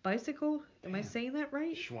bicycle. Am I saying that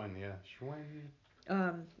right? Schwinn, yeah, Schwinn.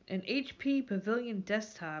 An HP Pavilion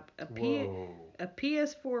desktop, a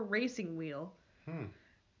PS4 racing wheel,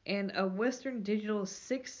 and a Western Digital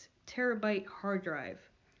 6 terabyte hard drive.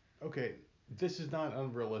 Okay, this is not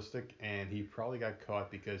unrealistic, and he probably got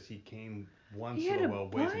caught because he came once in a while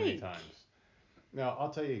way too many times. Now, I'll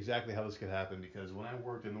tell you exactly how this could happen because when I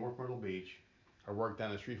worked in North Myrtle Beach, I worked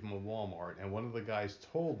down the street from a Walmart, and one of the guys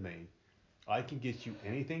told me, I can get you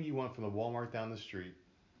anything you want from the Walmart down the street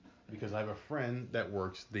because I have a friend that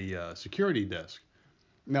works the security desk.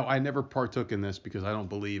 Now, I never partook in this because I don't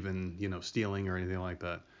believe in, stealing or anything like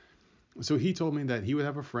that. So he told me that he would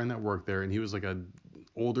have a friend that worked there, and he was like an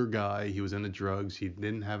older guy. He was into drugs. He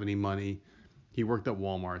didn't have any money. He worked at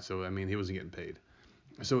Walmart, so, he wasn't getting paid.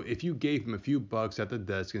 So if you gave him a few bucks at the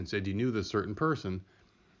desk and said you knew this certain person,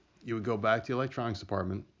 you would go back to the electronics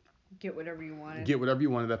department, Get whatever you wanted. Get whatever you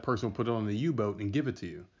wanted. That person would put it on the U-boat and give it to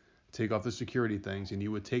you. Take off the security things, and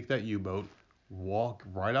you would take that U-boat, walk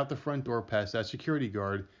right out the front door past that security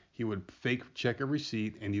guard. He would fake check a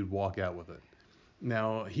receipt, and you'd walk out with it.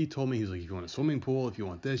 Now, he told me, he's like, if you want a swimming pool, if you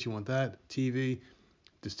want this, you want that, TV,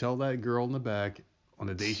 just tell that girl in the back on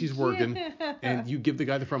the day she's working, and you give the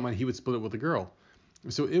guy the front money, he would split it with the girl.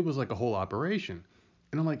 So it was like a whole operation.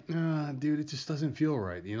 And I'm like, nah, dude, it just doesn't feel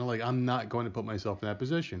right. You know, like I'm not going to put myself in that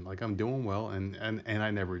position. Like I'm doing well, and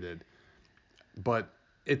I never did. But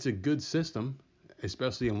it's a good system,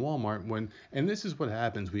 especially in Walmart and this is what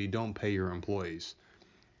happens when you don't pay your employees.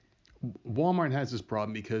 Walmart has this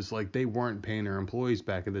problem because like they weren't paying their employees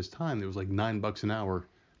back at this time. It was like $9 an hour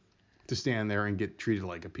to stand there and get treated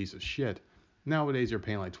like a piece of shit. Nowadays they're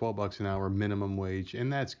paying like $12 an hour minimum wage,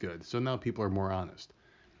 and that's good. So now people are more honest.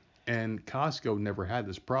 And Costco never had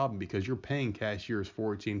this problem because you're paying cashiers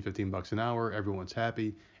 $14, $15 an hour. Everyone's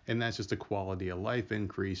happy. And that's just a quality of life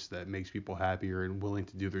increase that makes people happier and willing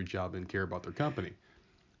to do their job and care about their company.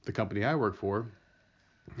 The company I work for,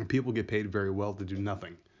 people get paid very well to do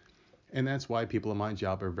nothing. And that's why people in my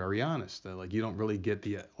job are very honest. Like you don't really get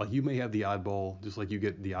like you may have the oddball, just like you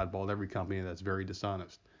get the oddball at every company that's very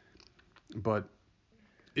dishonest. But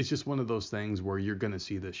it's just one of those things where you're going to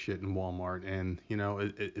see this shit in Walmart, and you know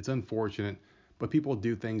it's unfortunate, but people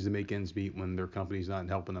do things to make ends meet when their company's not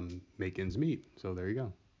helping them make ends meet. So there you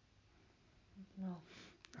go. No.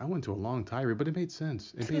 I went to a long tirade, but it made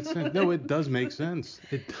sense. It made sense. No, it does make sense.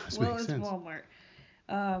 It does make sense. Well, it's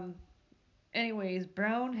Walmart. Anyways,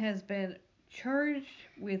 Brown has been charged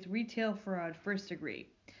with retail fraud first degree.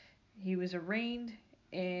 He was arraigned,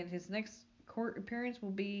 and his next court appearance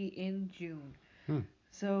will be in June.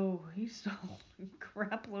 So he stole a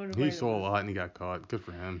crap load of items. He stole a lot and he got caught. Good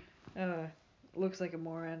for him. Looks like a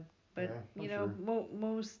moron. But, yeah,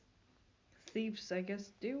 most thieves, I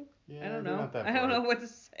guess, do. Yeah, I don't know. Not that bright. I don't know what to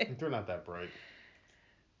say. They're not that bright.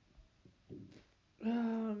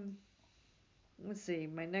 Let's see.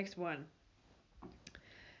 My next one.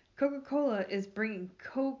 Coca-Cola is bringing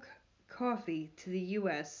Coke coffee to the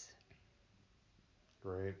U.S.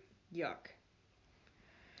 Great. Yuck.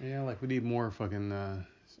 Yeah, like we need more fucking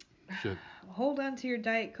shit. Hold on to your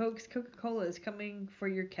Diet Cokes. Coca-Cola is coming for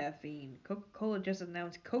your caffeine. Coca-Cola just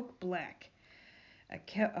announced Coke Black,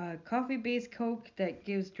 a coffee-based Coke that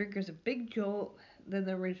gives drinkers a big jolt than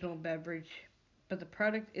the original beverage. But the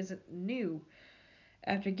product isn't new.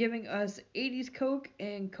 After giving us 80s Coke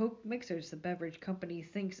and Coke mixers, the beverage company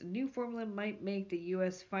thinks a new formula might make the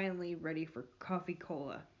U.S. finally ready for coffee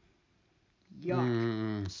cola.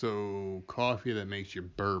 Yuck. So coffee that makes you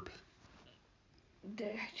burp.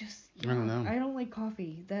 I don't know. I don't like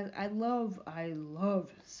coffee. I love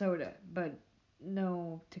soda, but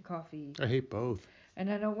no to coffee. I hate both.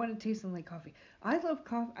 And I don't want to taste like coffee. I love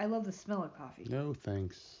coffee. I love the smell of coffee. No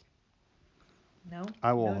thanks. No?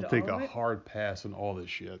 I will take a hard pass on all this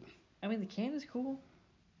shit. I mean, the can is cool.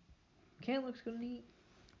 The can looks good and neat.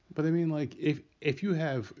 But I mean, like, if you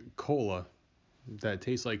have cola that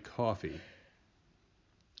tastes like coffee,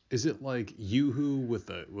 is it like Yoo-hoo with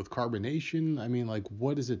carbonation? I mean, like,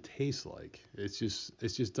 what does it taste like? It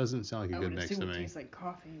just doesn't sound like a good mix to me. I would assume it tastes like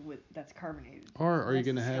coffee that's carbonated. Or are you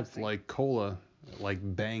gonna have like cola, like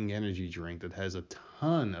Bang energy drink that has a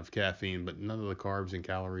ton of caffeine but none of the carbs and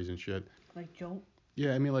calories and shit? Like Jolt?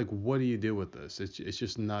 Yeah, I mean, like, what do you do with this? It's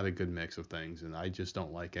just not a good mix of things, and I just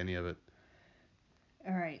don't like any of it.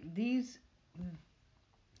 All right, these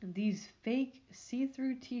fake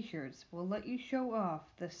see-through T-shirts will let you show off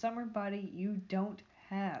the summer body you don't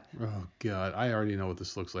have. Oh God, I already know what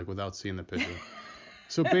this looks like without seeing the picture.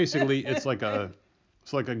 So basically, it's like a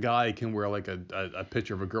guy can wear like a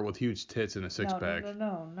picture of a girl with huge tits and a six-pack.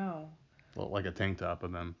 No. Well, like a tank top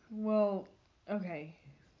of them. Well, okay.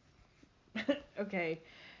 Okay.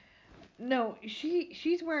 No,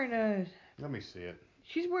 she's wearing a. Let me see it.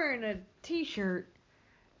 She's wearing a T-shirt.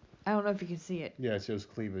 I don't know if you can see it. Yeah, it shows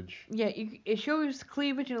cleavage. Yeah, it shows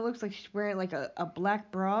cleavage and it looks like she's wearing like a black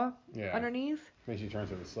bra underneath. Then she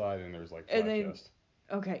turns to the side and there's like flat chest.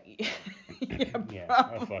 Okay. Yeah,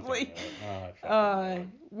 probably.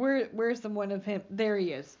 Where's the one of him? There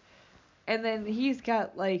he is. And then he's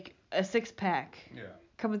got like a six-pack. Yeah.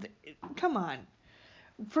 Come on.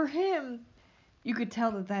 For him, you could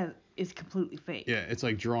tell that is completely fake. Yeah, it's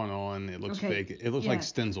like drawn on. It looks fake. It looks like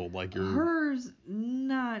stenciled, like your. Hers,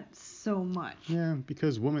 not so much. Yeah,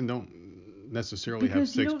 because women don't necessarily have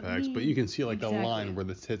six-packs, but you can see like the line where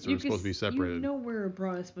the tits are supposed to be separated. You know where a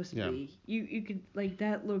bra is supposed to be. You can like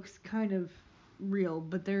that looks kind of real,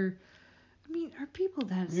 but they're. I mean, are people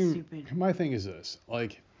that stupid? My thing is this,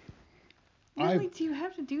 like. Really? Do you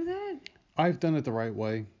have to do that? I've done it the right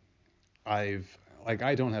way. I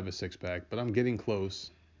don't have a six pack, but I'm getting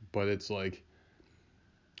close. But it's like,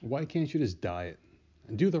 why can't you just diet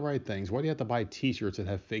and do the right things? Why do you have to buy T-shirts that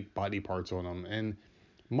have fake body parts on them? And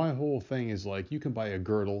my whole thing is like, you can buy a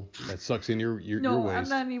girdle that sucks in your waist. No, I'm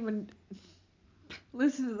not even.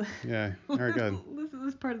 Listen to Yeah, all right, go ahead. Listen to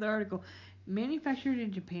this part of the article. Manufactured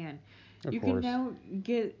in Japan, Of you course. can now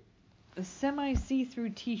get semi-see-through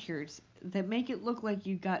T-shirts that make it look like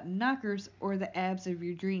you got knockers or the abs of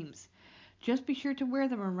your dreams. Just be sure to wear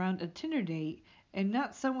them around a Tinder date and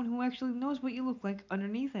not someone who actually knows what you look like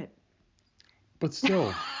underneath it. But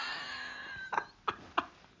still.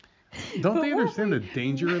 Don't they understand the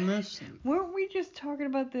danger in this? Weren't we just talking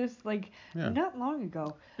about this not long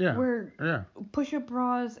ago? Yeah. Where push-up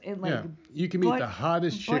bras and you can meet the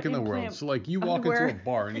hottest chick in the world. So you walk underwear. into a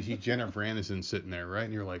bar and you see Jennifer Aniston sitting there, right?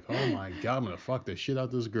 And you're like, oh my god, I'm gonna fuck the shit out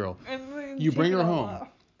of this girl. You bring her home.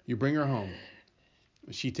 You bring her home.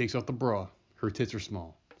 She takes off the bra. Her tits are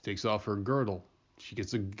small. Takes off her girdle. She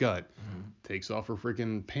gets a gut. Takes off her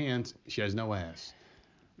freaking pants. She has no ass.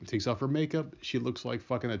 Takes off her makeup. She looks like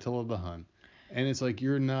fucking Attila the Hun. And it's like,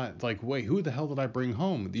 you're not, wait, who the hell did I bring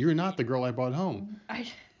home? You're not the girl I brought home.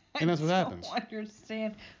 And that's what happens. I don't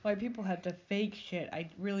understand why people have to fake shit. I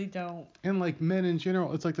really don't. And men in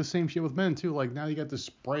general, it's the same shit with men too. Now you got this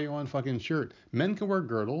spray on fucking shirt. Men can wear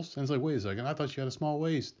girdles. And it's like, wait a second, I thought you had a small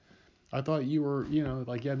waist. I thought you were, you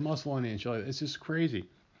had muscle on you and shit. It's just crazy.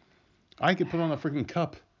 I could put on a freaking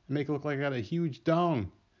cup and make it look like I got a huge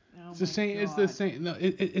dong. Oh it's the same. God. It's the same. No,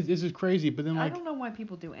 it's just crazy. But then I don't know why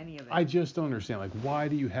people do any of it. I just don't understand. Why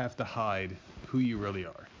do you have to hide who you really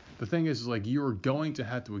are? The thing is you're going to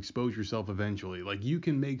have to expose yourself eventually. You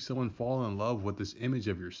can make someone fall in love with this image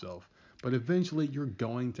of yourself, but eventually you're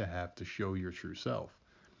going to have to show your true self.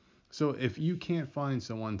 So if you can't find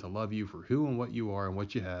someone to love you for who and what you are and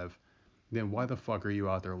what you have, then why the fuck are you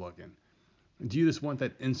out there looking? Do you just want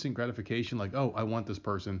that instant gratification? Oh, I want this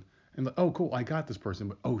person. And oh, cool, I got this person.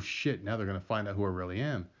 But oh, shit, now they're going to find out who I really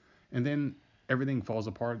am. And then everything falls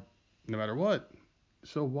apart no matter what.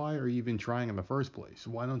 So why are you even trying in the first place?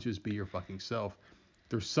 Why don't you just be your fucking self?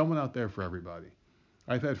 There's someone out there for everybody.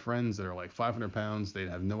 I've had friends that are 500 pounds. They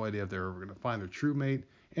have no idea if they're ever going to find their true mate.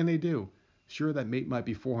 And they do. Sure, that mate might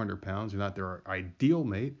be 400 pounds. They're not their ideal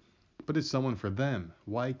mate. But it's someone for them.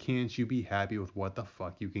 Why can't you be happy with what the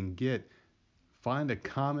fuck you can get? Find a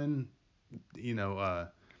common, a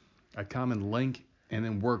common link and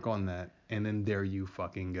then work on that. And then there you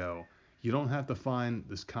fucking go. You don't have to find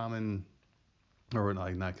this common, or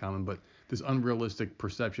not common, but this unrealistic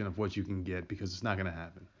perception of what you can get, because it's not going to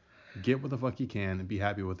happen. Get what the fuck you can and be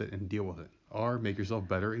happy with it and deal with it. Or make yourself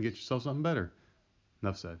better and get yourself something better.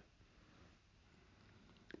 Enough said.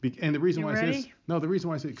 And the reason why I say this,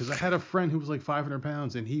 because I had a friend who was 500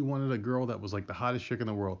 pounds and he wanted a girl that was the hottest chick in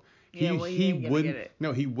the world. He wouldn't.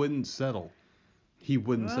 No, he wouldn't settle. He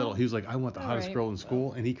wouldn't settle. He was like, I want the hottest girl in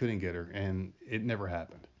school, and he couldn't get her, and it never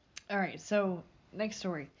happened. All right, so next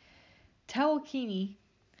story. Towelkini.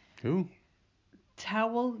 Who?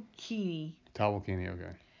 Towelkini. Towelkini,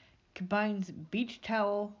 okay. Combines beach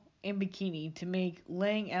towel and bikini to make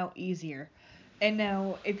laying out easier. And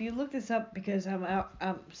now, if you look this up, because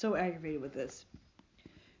I'm so aggravated with this.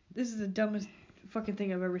 This is the dumbest fucking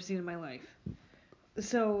thing I've ever seen in my life.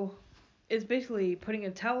 So, it's basically putting a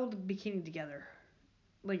towel and bikini together,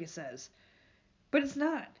 like it says. But it's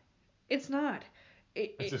not. It's not.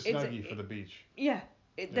 It's a snuggie for the beach. Yeah,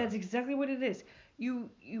 that's exactly what it is. You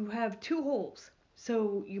have two holes.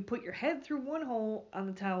 So, you put your head through one hole on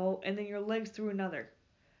the towel, and then your legs through another.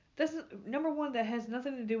 That's number one. That has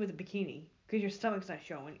nothing to do with the bikini, because your stomach's not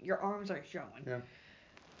showing, your arms aren't showing. Yeah.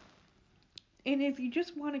 And if you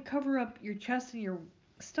just want to cover up your chest and your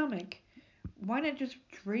stomach, why not just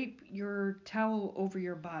drape your towel over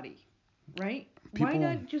your body, right? Why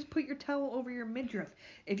not just put your towel over your midriff?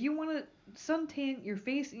 If you want to suntan your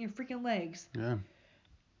face and your freaking legs. Yeah.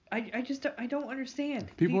 I don't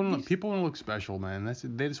understand. People want to look special, man. They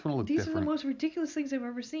just want to look different. These are the most ridiculous things I've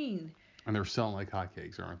ever seen. And they're selling like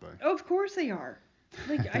hotcakes, aren't they? Of course they are.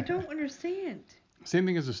 I don't understand. Same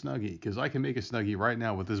thing as a snuggie, because I can make a snuggie right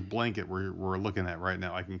now with this blanket we're looking at right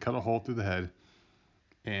now. I can cut a hole through the head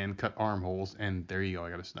and cut armholes, and there you go.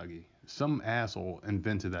 I got a snuggie. Some asshole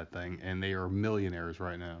invented that thing, and they are millionaires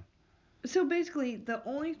right now. So basically, the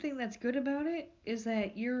only thing that's good about it is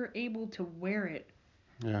that you're able to wear it.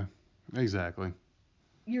 Yeah, exactly.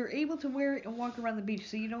 You're able to wear it and walk around the beach,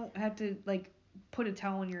 so you don't have to put a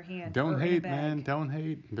towel in your hand. Don't hate, man. Don't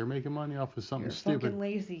hate. They're making money off of something stupid. You're fucking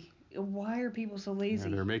lazy. Why are people so lazy?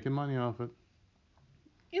 Yeah, they're making money off it.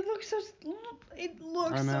 It looks so.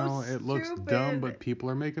 I know so it looks stupid. dumb, but people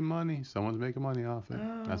are making money. Someone's making money off it.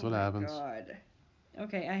 Oh, that's what happens. God.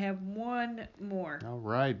 Okay, I have one more. All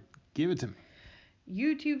right, give it to me.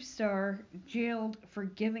 YouTube star jailed for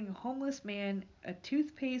giving a homeless man a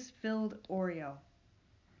toothpaste-filled Oreo.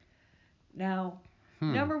 Now,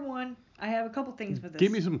 number one, I have a couple things with this.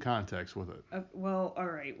 Give me some context with it. Well, all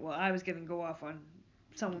right. Well, I was gonna go off on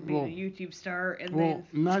someone being a YouTube star, and then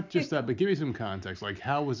not just that, but give me some context. Like,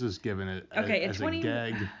 how was this given as a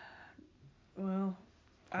gag? Well,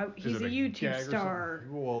 he's a YouTube star.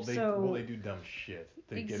 Well, they do dumb shit.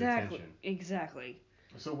 They get attention. Exactly.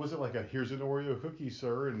 So was it like here's an Oreo cookie,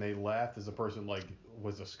 sir, and they laughed as a person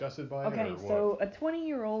was disgusted by it? Okay, so a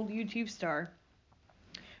 20-year-old YouTube star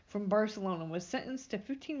from Barcelona was sentenced to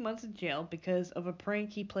 15 months in jail because of a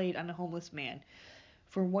prank he played on a homeless man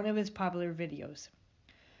for one of his popular videos.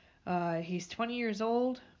 He's 20 years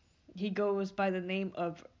old. He goes by the name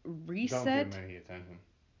of Reset. Don't give him any attention.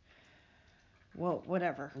 Well,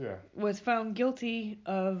 whatever. Yeah. Was found guilty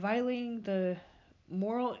of violating the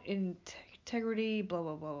moral integrity, blah,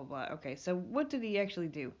 blah, blah, blah, blah. Okay, so what did he actually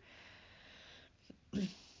do?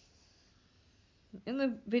 In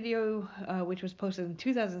the video, which was posted in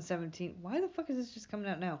 2017, why the fuck is this just coming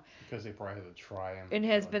out now? Because they probably had to try him. It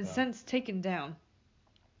has been since taken down.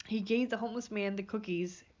 He gave the homeless man the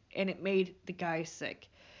cookies, and it made the guy sick.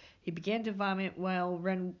 He began to vomit while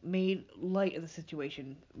Ren made light of the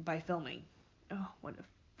situation by filming. Oh, what a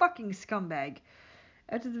fucking scumbag.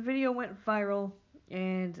 After the video went viral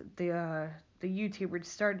and the YouTuber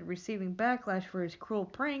started receiving backlash for his cruel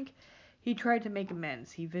prank, he tried to make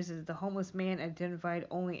amends. He visited the homeless man identified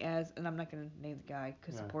only as, and I'm not going to name the guy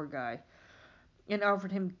because the poor guy, and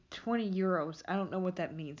offered him 20 euros. I don't know what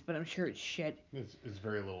that means, but I'm sure it's shit. It's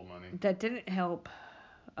very little money. That didn't help.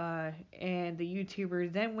 And the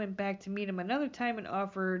YouTuber then went back to meet him another time and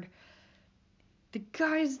offered the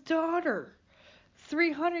guy's daughter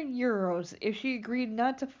 300 euros if she agreed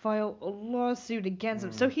not to file a lawsuit against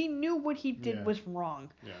him. So he knew what he did was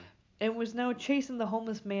wrong. Yeah. And was now chasing the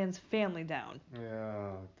homeless man's family down.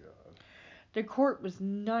 Yeah, God. The court was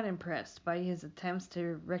not impressed by his attempts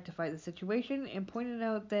to rectify the situation and pointed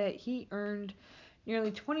out that he earned nearly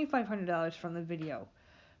 $2,500 from the video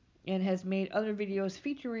and has made other videos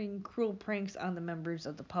featuring cruel pranks on the members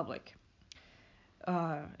of the public.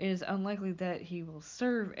 It is unlikely that he will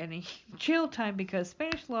serve any jail time because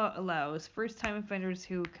Spanish law allows first-time offenders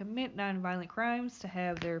who commit non-violent crimes to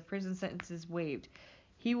have their prison sentences waived.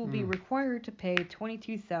 He will be required to pay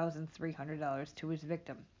 $22,300 to his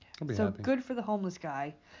victim. So happy. Good for the homeless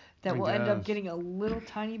guy that will end up getting a little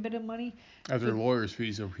tiny bit of money. After lawyer's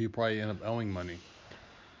fees, he'll probably end up owing money.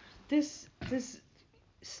 This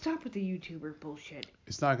stop with the YouTuber bullshit.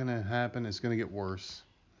 It's not gonna happen. It's gonna get worse.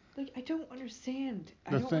 Like, I don't understand.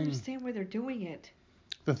 I don't understand why they're doing it.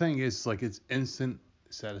 The thing is, like, it's instant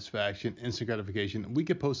satisfaction, instant gratification. We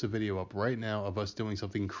could post a video up right now of us doing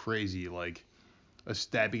something crazy, like us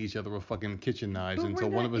stabbing each other with fucking kitchen knives until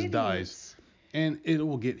one of us dies. And it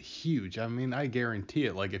will get huge. I mean, I guarantee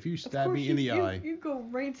it. Like, if you stab me in the eye... You go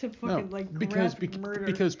right to fucking, murder.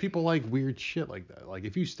 Because people like weird shit like that. Like,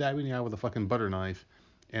 if you stab me in the eye with a fucking butter knife,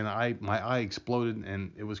 and my eye exploded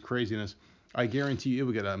and it was craziness, I guarantee you it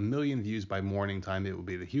would get 1 million views by morning time. It would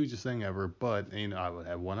be the hugest thing ever, but, I would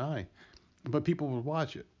have one eye. But people would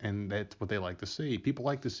watch it, and that's what they like to see. People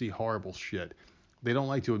like to see horrible shit. They don't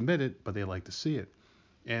like to admit it, but they like to see it.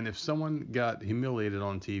 And if someone got humiliated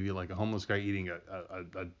on TV, like a homeless guy eating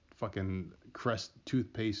a fucking Crest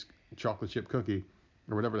toothpaste chocolate chip cookie,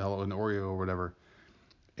 or whatever the hell, an Oreo or whatever,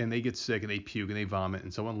 and they get sick and they puke and they vomit,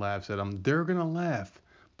 and someone laughs at them, they're going to laugh,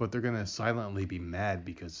 but they're going to silently be mad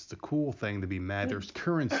because it's the cool thing to be mad. There's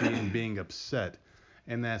currency in being upset,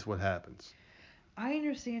 and that's what happens. I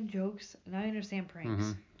understand jokes, and I understand pranks.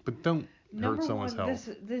 Mm-hmm. But don't hurt someone's health.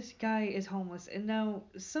 This guy is homeless, and now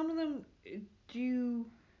some of them do...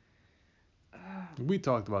 We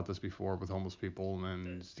talked about this before with homeless people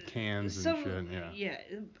and cans and shit. Yeah,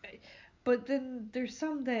 but then there's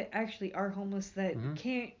some that actually are homeless that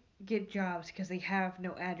can't get jobs because they have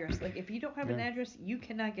no address. Like, if you don't have an address, you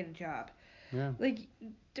cannot get a job. Yeah. Like,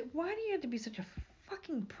 why do you have to be such a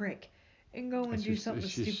fucking prick and go and do something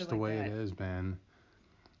stupid like that? It's just the way it is, man.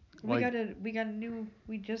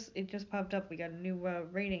 It just popped up. We got a new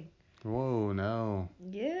rating. Whoa, no.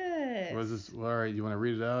 Yes. What is this? All right, you want to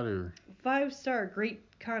read it out or? 5-star, great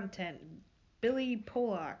content. Billy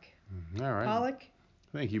Pollock. All right. Pollock.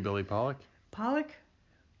 Thank you, Billy Pollock. Pollock?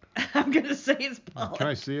 I'm gonna say it's Pollock. Can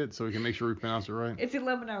I see it so we can make sure we pronounce it right? It's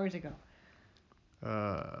 11 hours ago.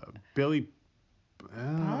 Billy.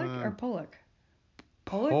 Pollock or Pollock?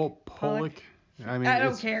 Pollock. I mean, I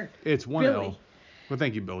don't care. It's one Billy. L. Well,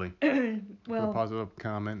 thank you, Billy, well, for the positive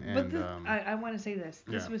comment. And but this, I want to say this.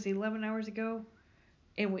 This was 11 hours ago,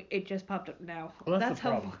 and it just popped up now. Well, that's the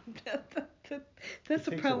problem. That's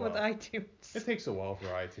the problem with iTunes. It takes a while for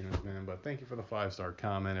iTunes, man. But thank you for the 5-star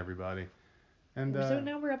comment, everybody. And so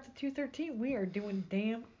now we're up to 213. We are doing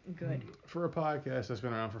damn good. For a podcast that's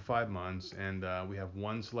been around for 5 months, and we have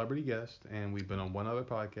one celebrity guest, and we've been on one other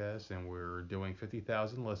podcast, and we're doing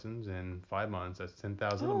 50,000 listens in 5 months. That's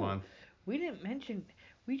 10,000 a month. We didn't mention,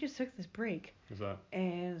 we just took this break. What's that?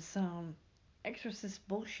 And some exorcist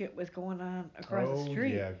bullshit was going on across the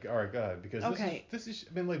street. Oh, yeah. All right, go ahead. Because this is,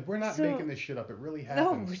 I mean, like, we're not making this shit up. It really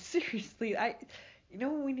happens. No, seriously. You know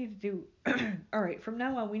what we need to do? All right, from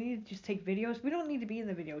now on, we need to just take videos. We don't need to be in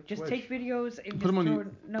the video. Just take videos and put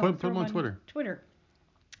put them on Twitter. Twitter.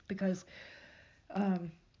 Because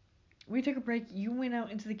we took a break. You went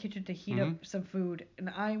out into the kitchen to heat up some food,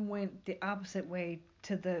 and I went the opposite way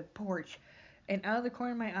to the porch. And out of the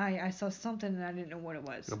corner of my eye, I saw something, and I didn't know what it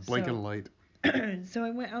was. A blinking light. So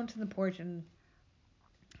I went out to the porch, and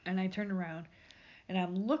I turned around. And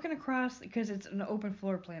I'm looking across, because it's an open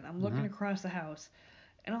floor plan. I'm looking across the house,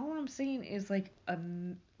 and all I'm seeing is like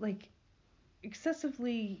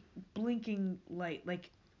excessively blinking light, like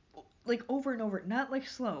over and over, not like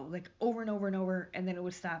slow, like over and over and over, and then it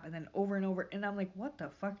would stop, and then over and over, and I'm like, what the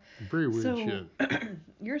fuck? Very weird shit.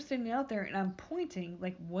 You're sitting out there, and I'm pointing,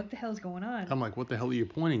 like, what the hell's going on? I'm like, what the hell are you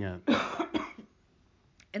pointing at?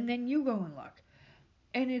 And then you go and look,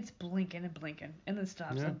 and it's blinking and blinking, and then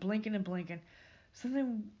stops, and blinking and blinking. So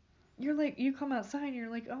then you're like, you come outside and you're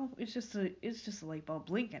like, oh, it's just a light bulb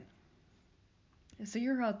blinking. And so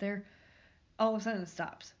you're out there, all of a sudden it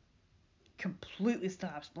stops, completely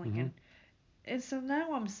stops blinking. And so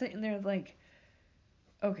now I'm sitting there like,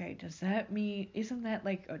 okay, does that mean, isn't that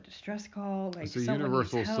like a distress call? Like, it's a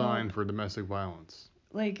universal sign for domestic violence.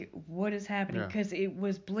 Like, what is happening? Because it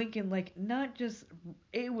was blinking, like, not just,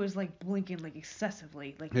 it was like blinking like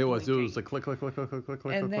excessively, like it was like click, click, click, click, click, click,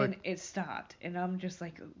 click, and click, then it stopped, and I'm just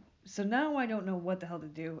like, so now I don't know what the hell to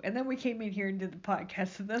do. And then we came in here and did the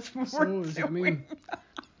podcast, and that's what we're doing. I mean,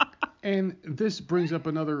 and this brings up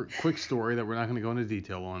another quick story that we're not going to go into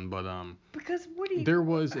detail on, but because what do you? There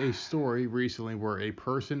was a story recently where a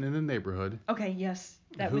person in the neighborhood. Okay, yes,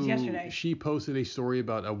 that was yesterday. She posted a story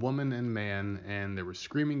about a woman and man, and there was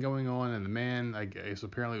screaming going on, and the man, I guess,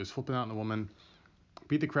 apparently was flipping out on the woman,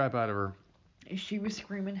 beat the crap out of her. She was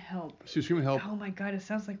screaming help. She was screaming help. Oh my God, it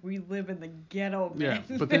sounds like we live in the ghetto, man.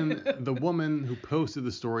 Yeah, but then the woman who posted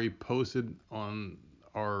the story posted on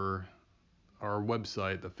our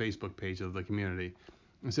website, the Facebook page of the community,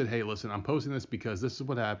 and said, hey, listen, I'm posting this because this is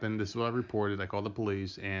what happened. This is what I reported. I called the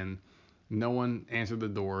police, and no one answered the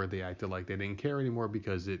door. They acted like they didn't care anymore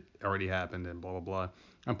because it already happened and blah, blah, blah.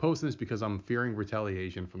 I'm posting this because I'm fearing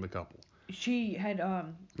retaliation from the couple. She had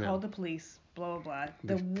called the police, blah, blah,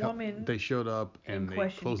 blah. Woman they showed up and they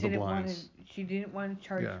closed the blinds. She didn't want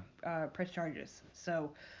to press charges.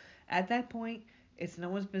 So at that point, it's no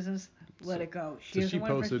one's business. Let it go. She doesn't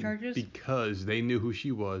want to press charges because they knew who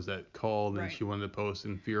she was that called, and she wanted to post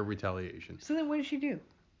in fear of retaliation. So then what did she do?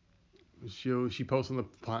 She posted on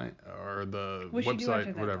the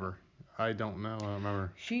website, whatever. I don't know. I don't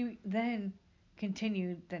remember. She then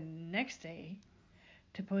continued the next day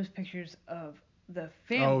to post pictures of the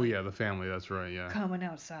family. Oh yeah, the family. That's right. Yeah. Coming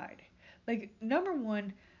outside. Like, number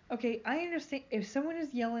one, okay, I understand if someone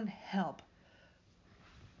is yelling help,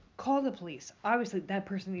 call the police. Obviously, that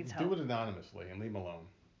person needs help. Do it anonymously and leave them alone.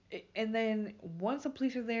 And then once the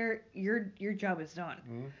police are there, your job is done.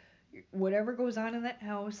 Mm-hmm. Whatever goes on in that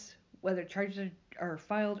house, whether charges are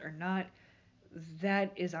filed or not,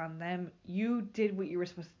 that is on them. You did what you were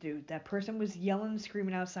supposed to do. That person was yelling and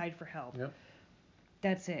screaming outside for help. Yep.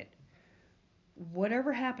 That's it.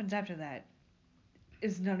 Whatever happens after that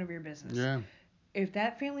is none of your business. Yeah. If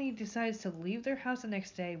that family decides to leave their house the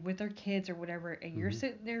next day with their kids or whatever, and you're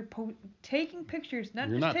sitting there taking pictures, you're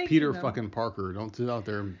not Peter fucking Parker. Don't sit out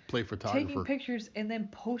there and play photographer. Taking pictures and then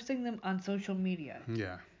posting them on social media.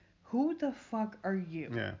 Yeah. Who the fuck are you?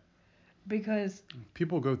 Yeah. Because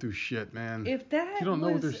people go through shit, man. If that you don't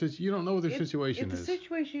know what their situation is. If the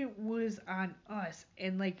situation was on us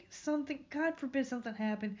and like something, God forbid, something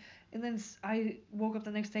happened, and then I woke up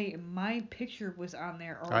the next day and my picture was on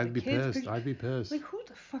there, or I'd be pissed. I'd be pissed. Like, who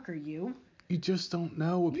the fuck are you? You just don't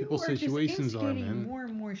know what people's situations are, man. You're just more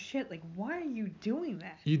and more shit. Like, why are you doing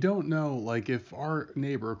that? You don't know. Like, if our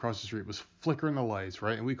neighbor across the street was flickering the lights,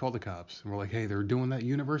 right, and we called the cops, and we're like, hey, they're doing that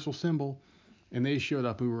universal symbol. And they showed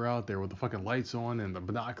up. We were out there with the fucking lights on and the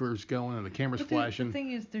binoculars going and the cameras flashing. The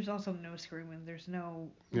thing is, there's also no screaming. There's no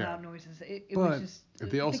loud noises. It but was just.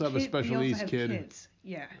 If they also have a special needs kid, kids.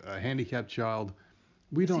 Yeah. A handicapped child,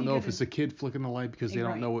 we don't know if it's a kid flicking the light because they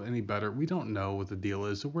don't know any better. We don't know what the deal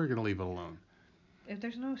is, so we're gonna leave it alone. If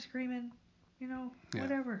there's no screaming,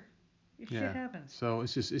 whatever. Shit happens. So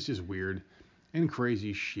it's just weird and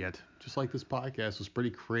crazy shit. Just like this podcast was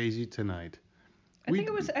pretty crazy tonight. I think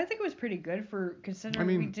it was pretty good for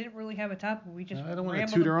considering we didn't really have a topic. We just I don't want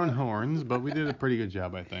to toot our own horns, but we did a pretty good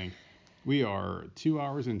job, I think. We are 2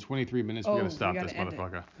 hours and 23 minutes. We gotta stop this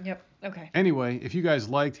motherfucker. Yep. Okay. Anyway, if you guys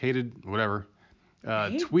liked, hated, whatever,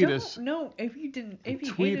 tweet us. No, if you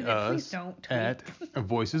tweet hated us it, please don't tweet. At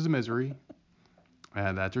Voices of Misery.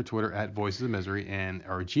 That's our Twitter at Voices of Misery, and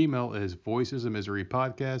our Gmail is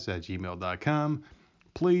voicesofmiserypodcast@gmail.com.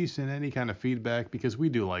 Please send any kind of feedback because we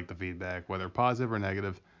do like the feedback, whether positive or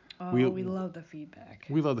negative. Oh, we love the feedback.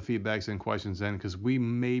 We love the feedback. Send questions in because we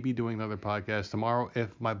may be doing another podcast tomorrow if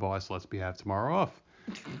my boss lets me have tomorrow off.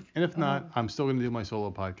 And if not, I'm still going to do my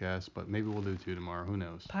solo podcast, but maybe we'll do 2 tomorrow. Who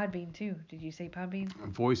knows? Podbean too. Did you say Podbean?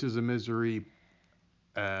 Voices of Misery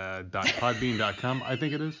 .podbean.com, I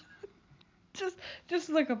think it is. Just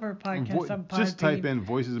look up our podcast on Podbean. Just type in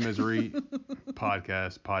Voices of Misery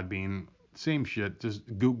podcast, Podbean. Same shit. Just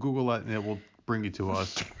Google that and it will bring you to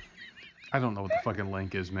us. I don't know what the fucking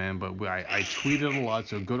link is, man, but I tweet it a lot,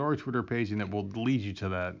 so go to our Twitter page and it will lead you to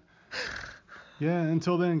that. Yeah,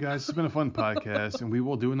 until then, guys, it's been a fun podcast, and we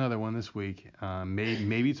will do another one this week.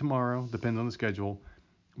 Maybe tomorrow, depends on the schedule,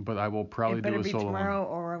 but I will probably do a solo one. It better be tomorrow,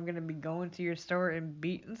 or I'm going to be going to your store and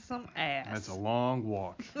beating some ass. That's a long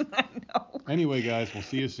walk. I know. Anyway, guys, we'll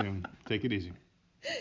see you soon. Take it easy.